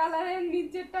মিষ্টি কালারের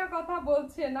নিচেরটার কথা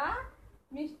বলছে না?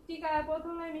 মিষ্টি কালার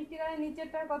প্রথম লাইনে মিষ্টি কালারের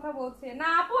নিচেরটার কথা বলছে না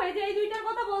আপু, এই যে এই দুইটার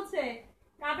কথা বলছে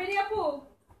কাবেরী আপু,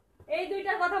 এই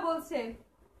দুইটার কথা বলছে।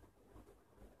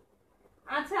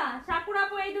 আচ্ছা সাকুর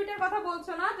আপু এই দুইটার কথা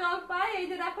বলছো না? জলপাই এই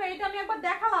যে দেখো, এইটা আমি একবার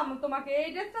দেখালাম তোমাকে, এই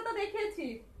ড্রেসটা তো দেখিয়েছি।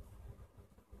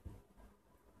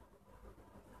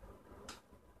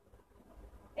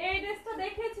 এই ড্রেসটা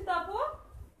দেখিয়েছি তো আপু,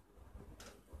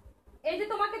 এই যে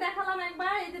তোমাকে দেখালাম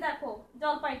একবার, এই যে দেখো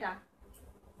জলপাইটা,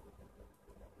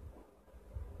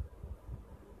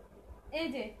 এই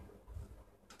যে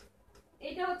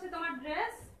এইটা হচ্ছে তোমার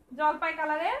ড্রেস জলপাই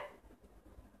কালারের।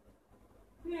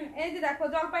 এই যে দেখো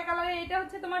জলপাই কালারের, এটা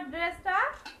হচ্ছে তোমার ড্রেসটা।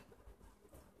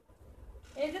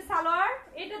 এই যে সালোয়ার,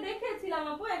 এটা দেখিয়েছিলাম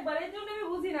আপু একবার, এই জন্য আমি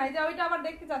বুঝি নাই যে ওইটা আবার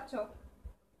দেখতে চাচ্ছ।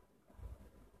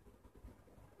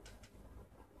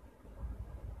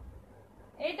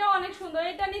 এইটাও অনেক সুন্দর,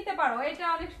 এটা নিতে পারো, এটা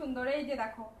অনেক সুন্দর। এই যে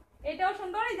দেখো এটাও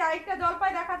সুন্দর, এই যে আরেকটা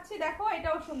জলপাই দেখাচ্ছি দেখো,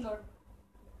 এটাও সুন্দর।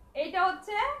 এইটা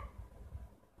হচ্ছে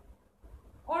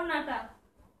ওড়নাটা।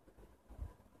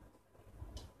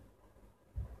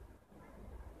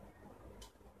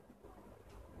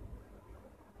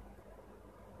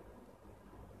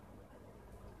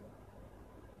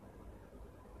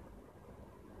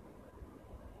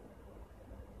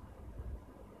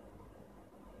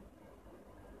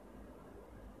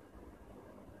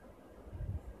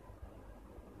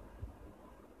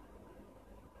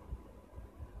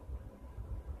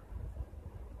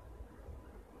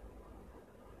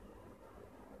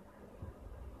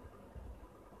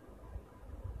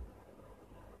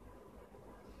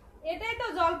 এটাই তো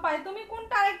জলপাই, তুমি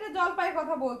কোনটা আরেকটা জলপাই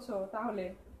কথা বলছো তাহলে?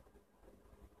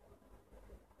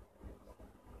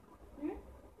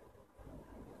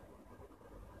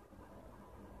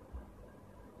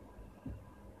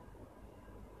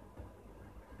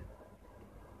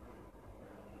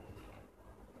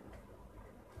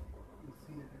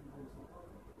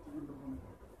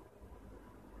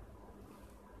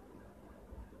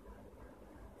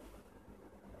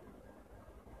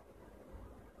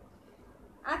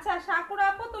 আচ্ছা সাকুরা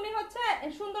আপু তুমি হচ্ছে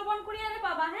সুন্দরবন কুরিয়ারে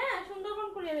পাবা। হ্যাঁ সুন্দরবন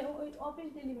কুরিয়ারে, ওই অফিস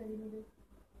ডেলিভারি নেবে।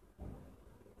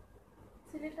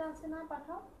 সিলেটে আছে না,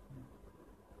 পাঠাও।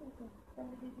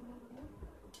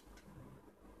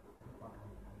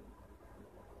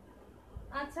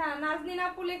 আচ্ছা নাজনীন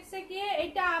আপু লিখছে কি,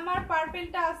 এটা আমার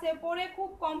পার্পেলটা আছে পরে খুব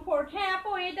কমফোর্ট। হ্যাঁ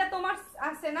আপু এটা তোমার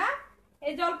আছে না,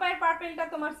 এই জলপাইয়ের পার্পেলটা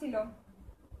তোমার ছিল।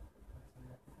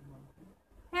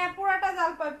 হ্যাঁ পুরাটা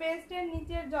জলপাই, পেস্টের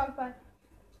নিচের জলপাই,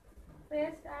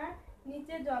 পেস্ট আর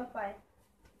নিচে জলপাই।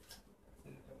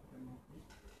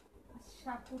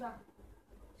 সাকুরা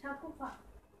সাকুফা,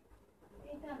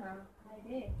 এটা না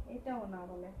রে, এটাও না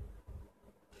বলে,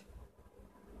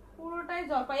 পুরোটাই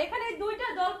জলপাই। এখানে দুইটা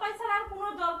জলপাই ছাড়া আর কোনো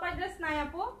জলপাই ড্রেস নাই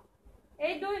আপু,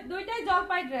 এই দুইটাই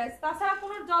জলপাই ড্রেস, তাছাড়া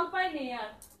কোনো জলপাই নেই আর।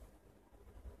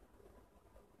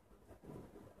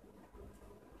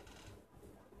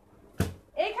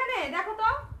 এইখানে দেখো তো,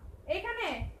 এইখানে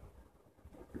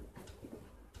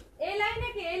এই লাইনে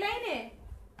কি, এই লাইনে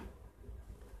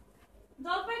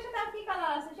জলপাইয়ের সাথে আর কি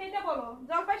কালার আছে সেটা বলো,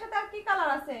 জলপাইয়ের সাথে আর কি কালার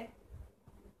আছে?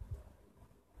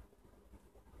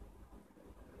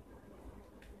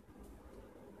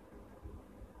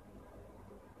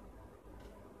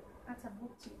 আচ্ছা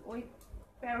বুঝছি, ওই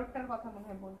প্যারটটার কথা মনে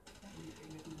হয় বলছি।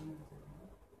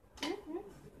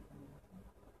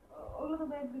 ওগুলো তো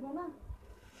ব্যাগ দিব না,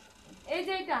 এই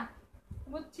যে এটা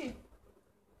বুঝছি।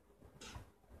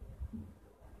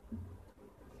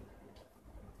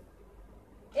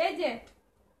 এই যে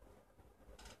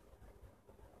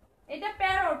এটা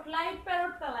প্যারট, লাইট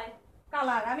প্যারট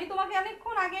কালার, আমি তোমাকে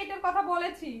অনেকক্ষণ আগে এটার কথা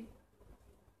বলেছি।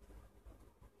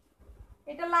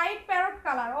 এটা লাইট প্যারট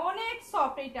কালার, অনেক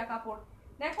সফট এইটা কাপড়,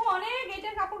 দেখো অনেক,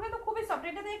 এইটার কাপড় কিন্তু খুবই সফট,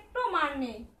 এটাতে একটু মার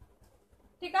নেই,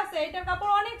 ঠিক আছে? এটার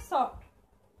কাপড় অনেক সফট,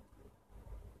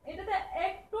 এটাতে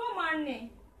একটু মার নেই।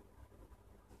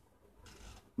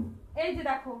 এই যে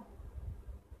দেখো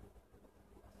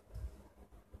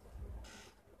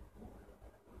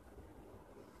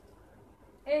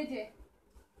এই যে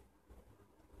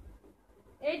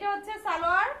এইটা হচ্ছে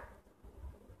সালোয়ার,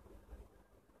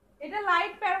 এটা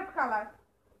লাইট প্যারট কালার।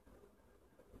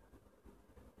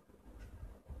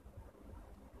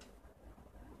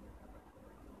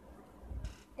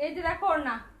 এই যে দেখো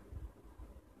ওড়না,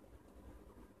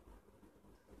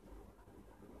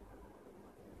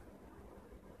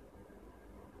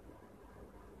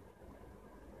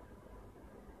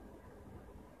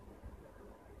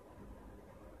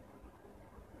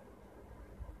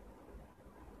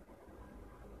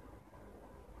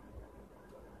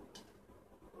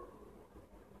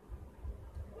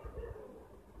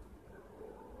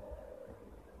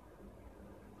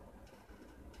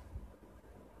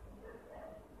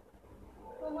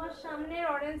 সামনের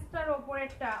অরেঞ্জটার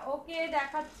ওপরেরটা, ওকে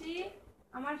দেখাচ্ছি।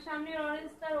 আমার সামনের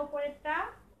অরেঞ্জটার ওপরেরটা,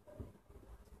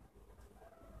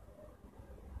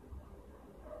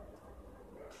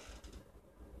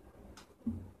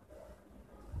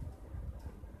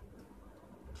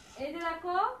 এই যে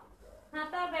দেখো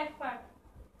হাতা ব্যাক পার্ট,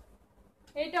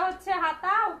 এইটা হচ্ছে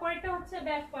হাতা, উপরেরটা হচ্ছে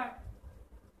ব্যাক পার্ট।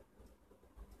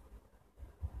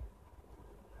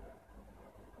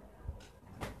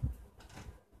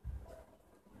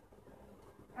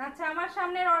 আচ্ছা আমার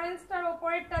সামনের অরেঞ্জটার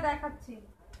ওপরেরটা দেখাচ্ছি।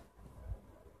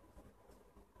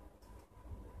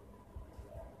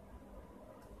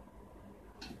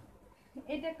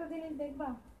 এটা একটা জিনিস দেখবা,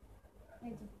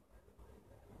 এই যে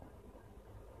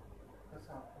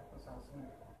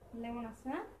লেমন আছে।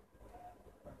 হ্যাঁ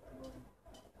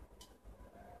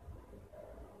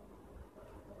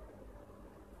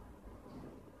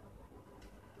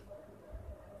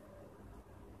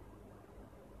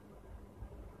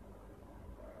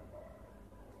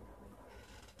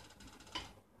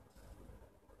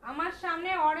আমার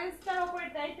সামনে অরেঞ্জটার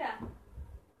ওপরেরটা, এটা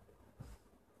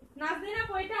নাজনীনা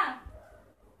কইটা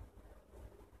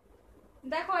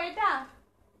দেখো, এটা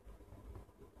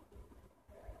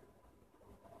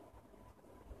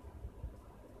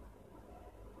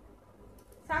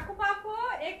সাকু পাপু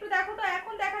একটু দেখো তো,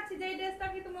 এখন দেখাচ্ছি যে এই ড্রেসটা,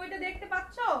 কি তুমি ওইটা দেখতে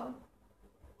পাচ্ছো?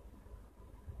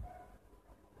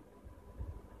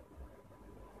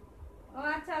 ও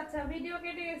আচ্ছা আচ্ছা, ভিডিও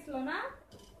কেটে গেছিল না?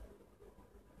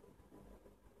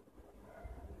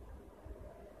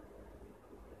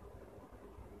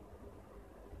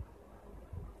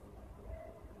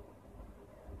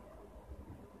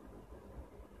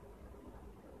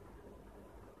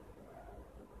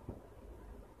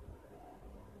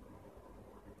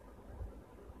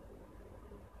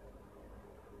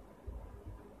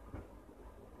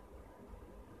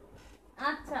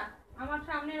 আচ্ছা আমার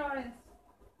সামনের অরেঞ্জ,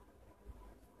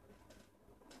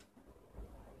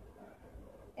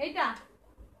 এইটা,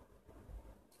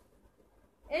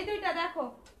 এই দুইটা দেখো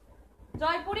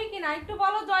জয়পুরি কিনা, একটু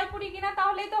বলো জয়পুরি কিনা,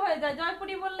 তাহলেই তো হয়ে যায়।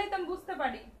 জয়পুরি বললেই তো আমি বুঝতে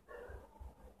পারি।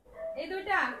 এই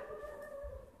দুইটা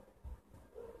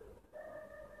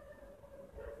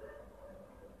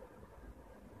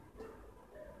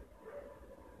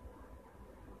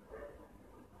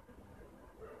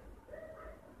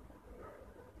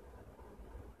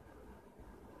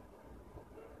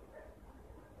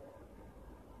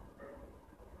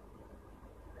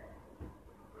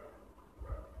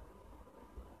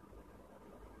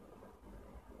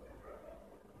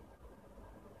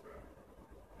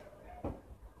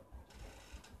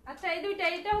আচ্ছা, এই দুইটা,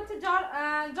 এটা হচ্ছে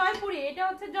জয়পুরি, এটা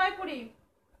হচ্ছে জয়পুরি,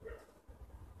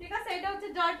 ঠিক আছে, এটা হচ্ছে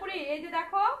জয়পুরি। এই যে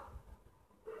দেখো,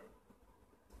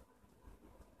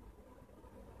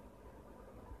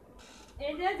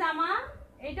 এই যে জামা,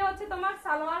 এইটা হচ্ছে তোমার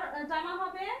সালোয়ার জামা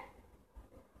হবে,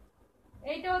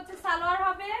 এইটা হচ্ছে সালোয়ার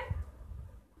হবে,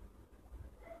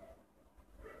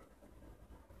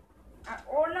 আর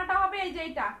ওড়নাটা হবে এই যে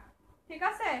এইটা, ঠিক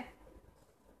আছে।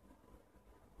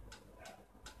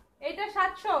 এটা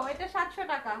 700, এটা 700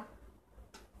 টাকা।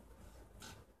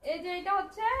 এই যে এটা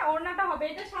হচ্ছে ওড়নাটা হবে,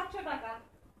 এটা 700 টাকা।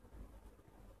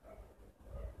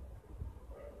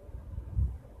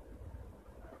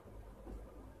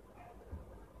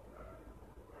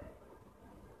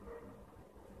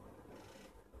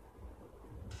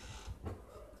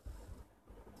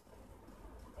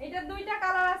 এটা দুইটা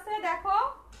কালার আছে দেখো,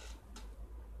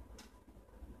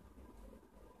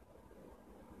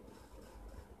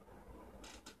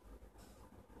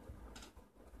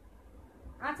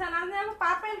 আচ্ছা নাজনীন আপু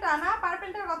পার্পলটা না,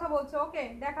 পার্পলটার কথা বলছো, ওকে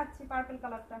দেখাচ্ছি পার্পল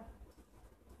কালারটা।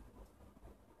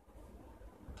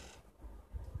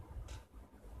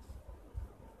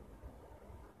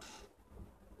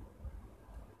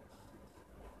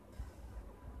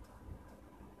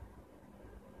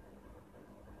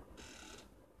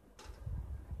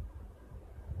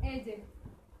 এই যে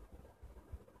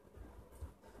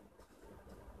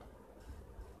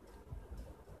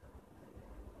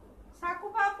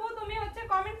সাকুফা আপু তুমি হচ্ছে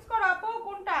কমেন্টস করো আপু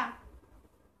কোনটা,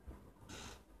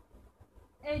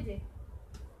 এই যে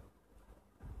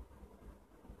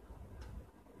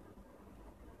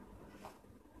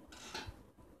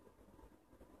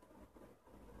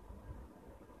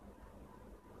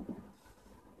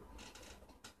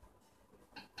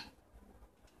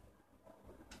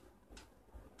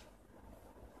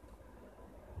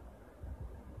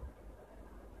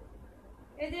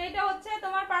এই যে এটা হচ্ছে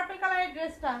তোমার পার্পল কালারের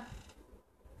ড্রেসটা,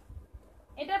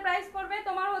 এটা প্রাইস পড়বে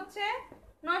তোমার হচ্ছে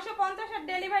 950 আর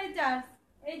ডেলিভারি চার্জ।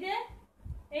 এই যে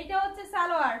এইটা হচ্ছে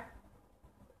সালোয়ার,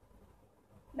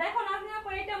 দেখো নাজনীন আপু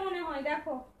এইটা মনে হয়,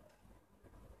 দেখো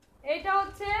এইটা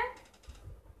হচ্ছে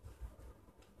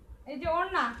এই যে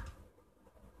ওড়না,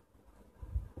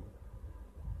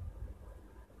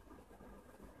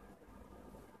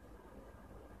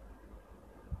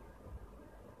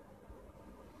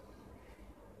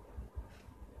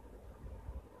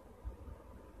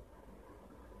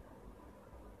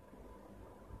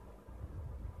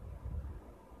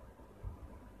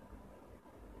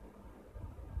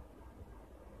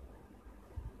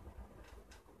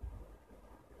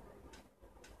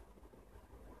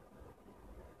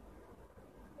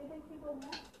 কি বলবো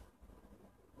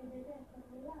এটা একটা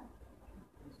বলা।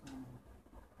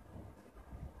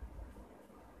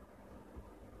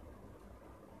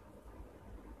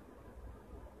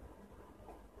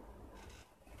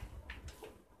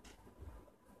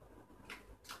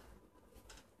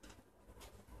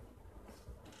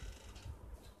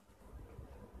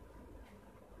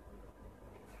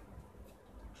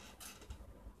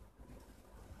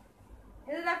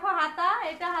 এই দেখো হাতা,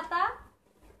 এটা হাতা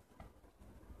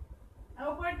আর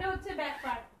উপরেরটা হচ্ছে ব্যাক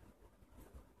পার্ট।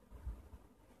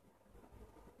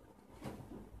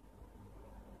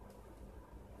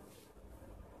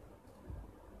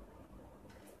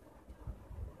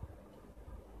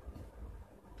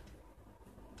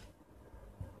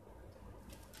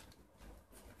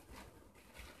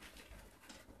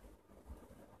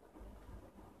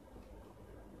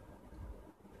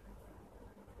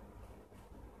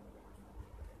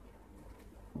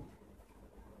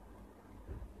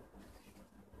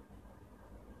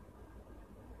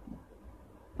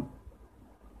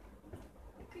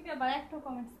 ঠিক আছে, একটা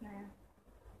কমেন্টস নাই।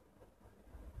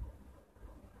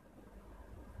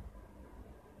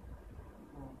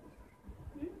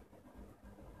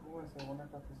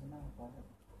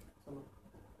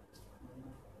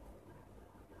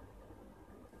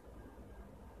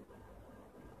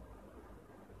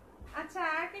 আচ্ছা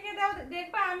আর কে কে দাও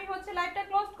দেখবা, আমি হচ্ছে লাইভটা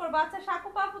ক্লোজ করব। আচ্ছা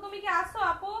সাকুপা আপু তুমি কি আসো?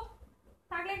 আপু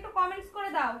থাকলে একটু কমেন্টস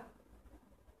করে দাও।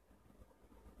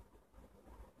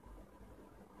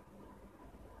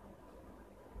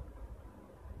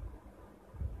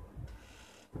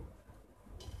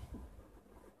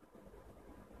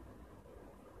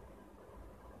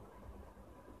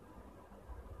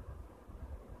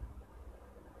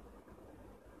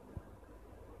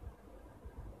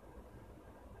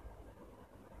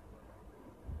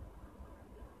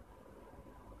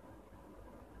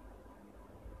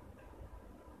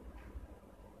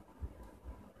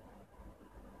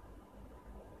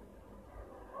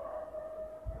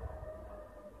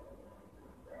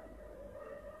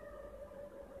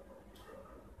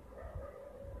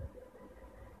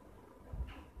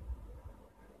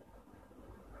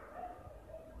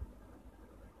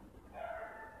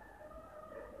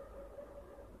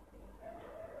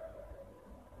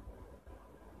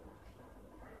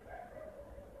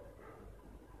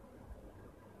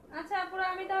 আচ্ছা আপুরা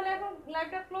আমি তাহলে এখন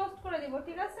লাইভটা ক্লোজ করে দিব,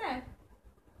 ঠিক আছে?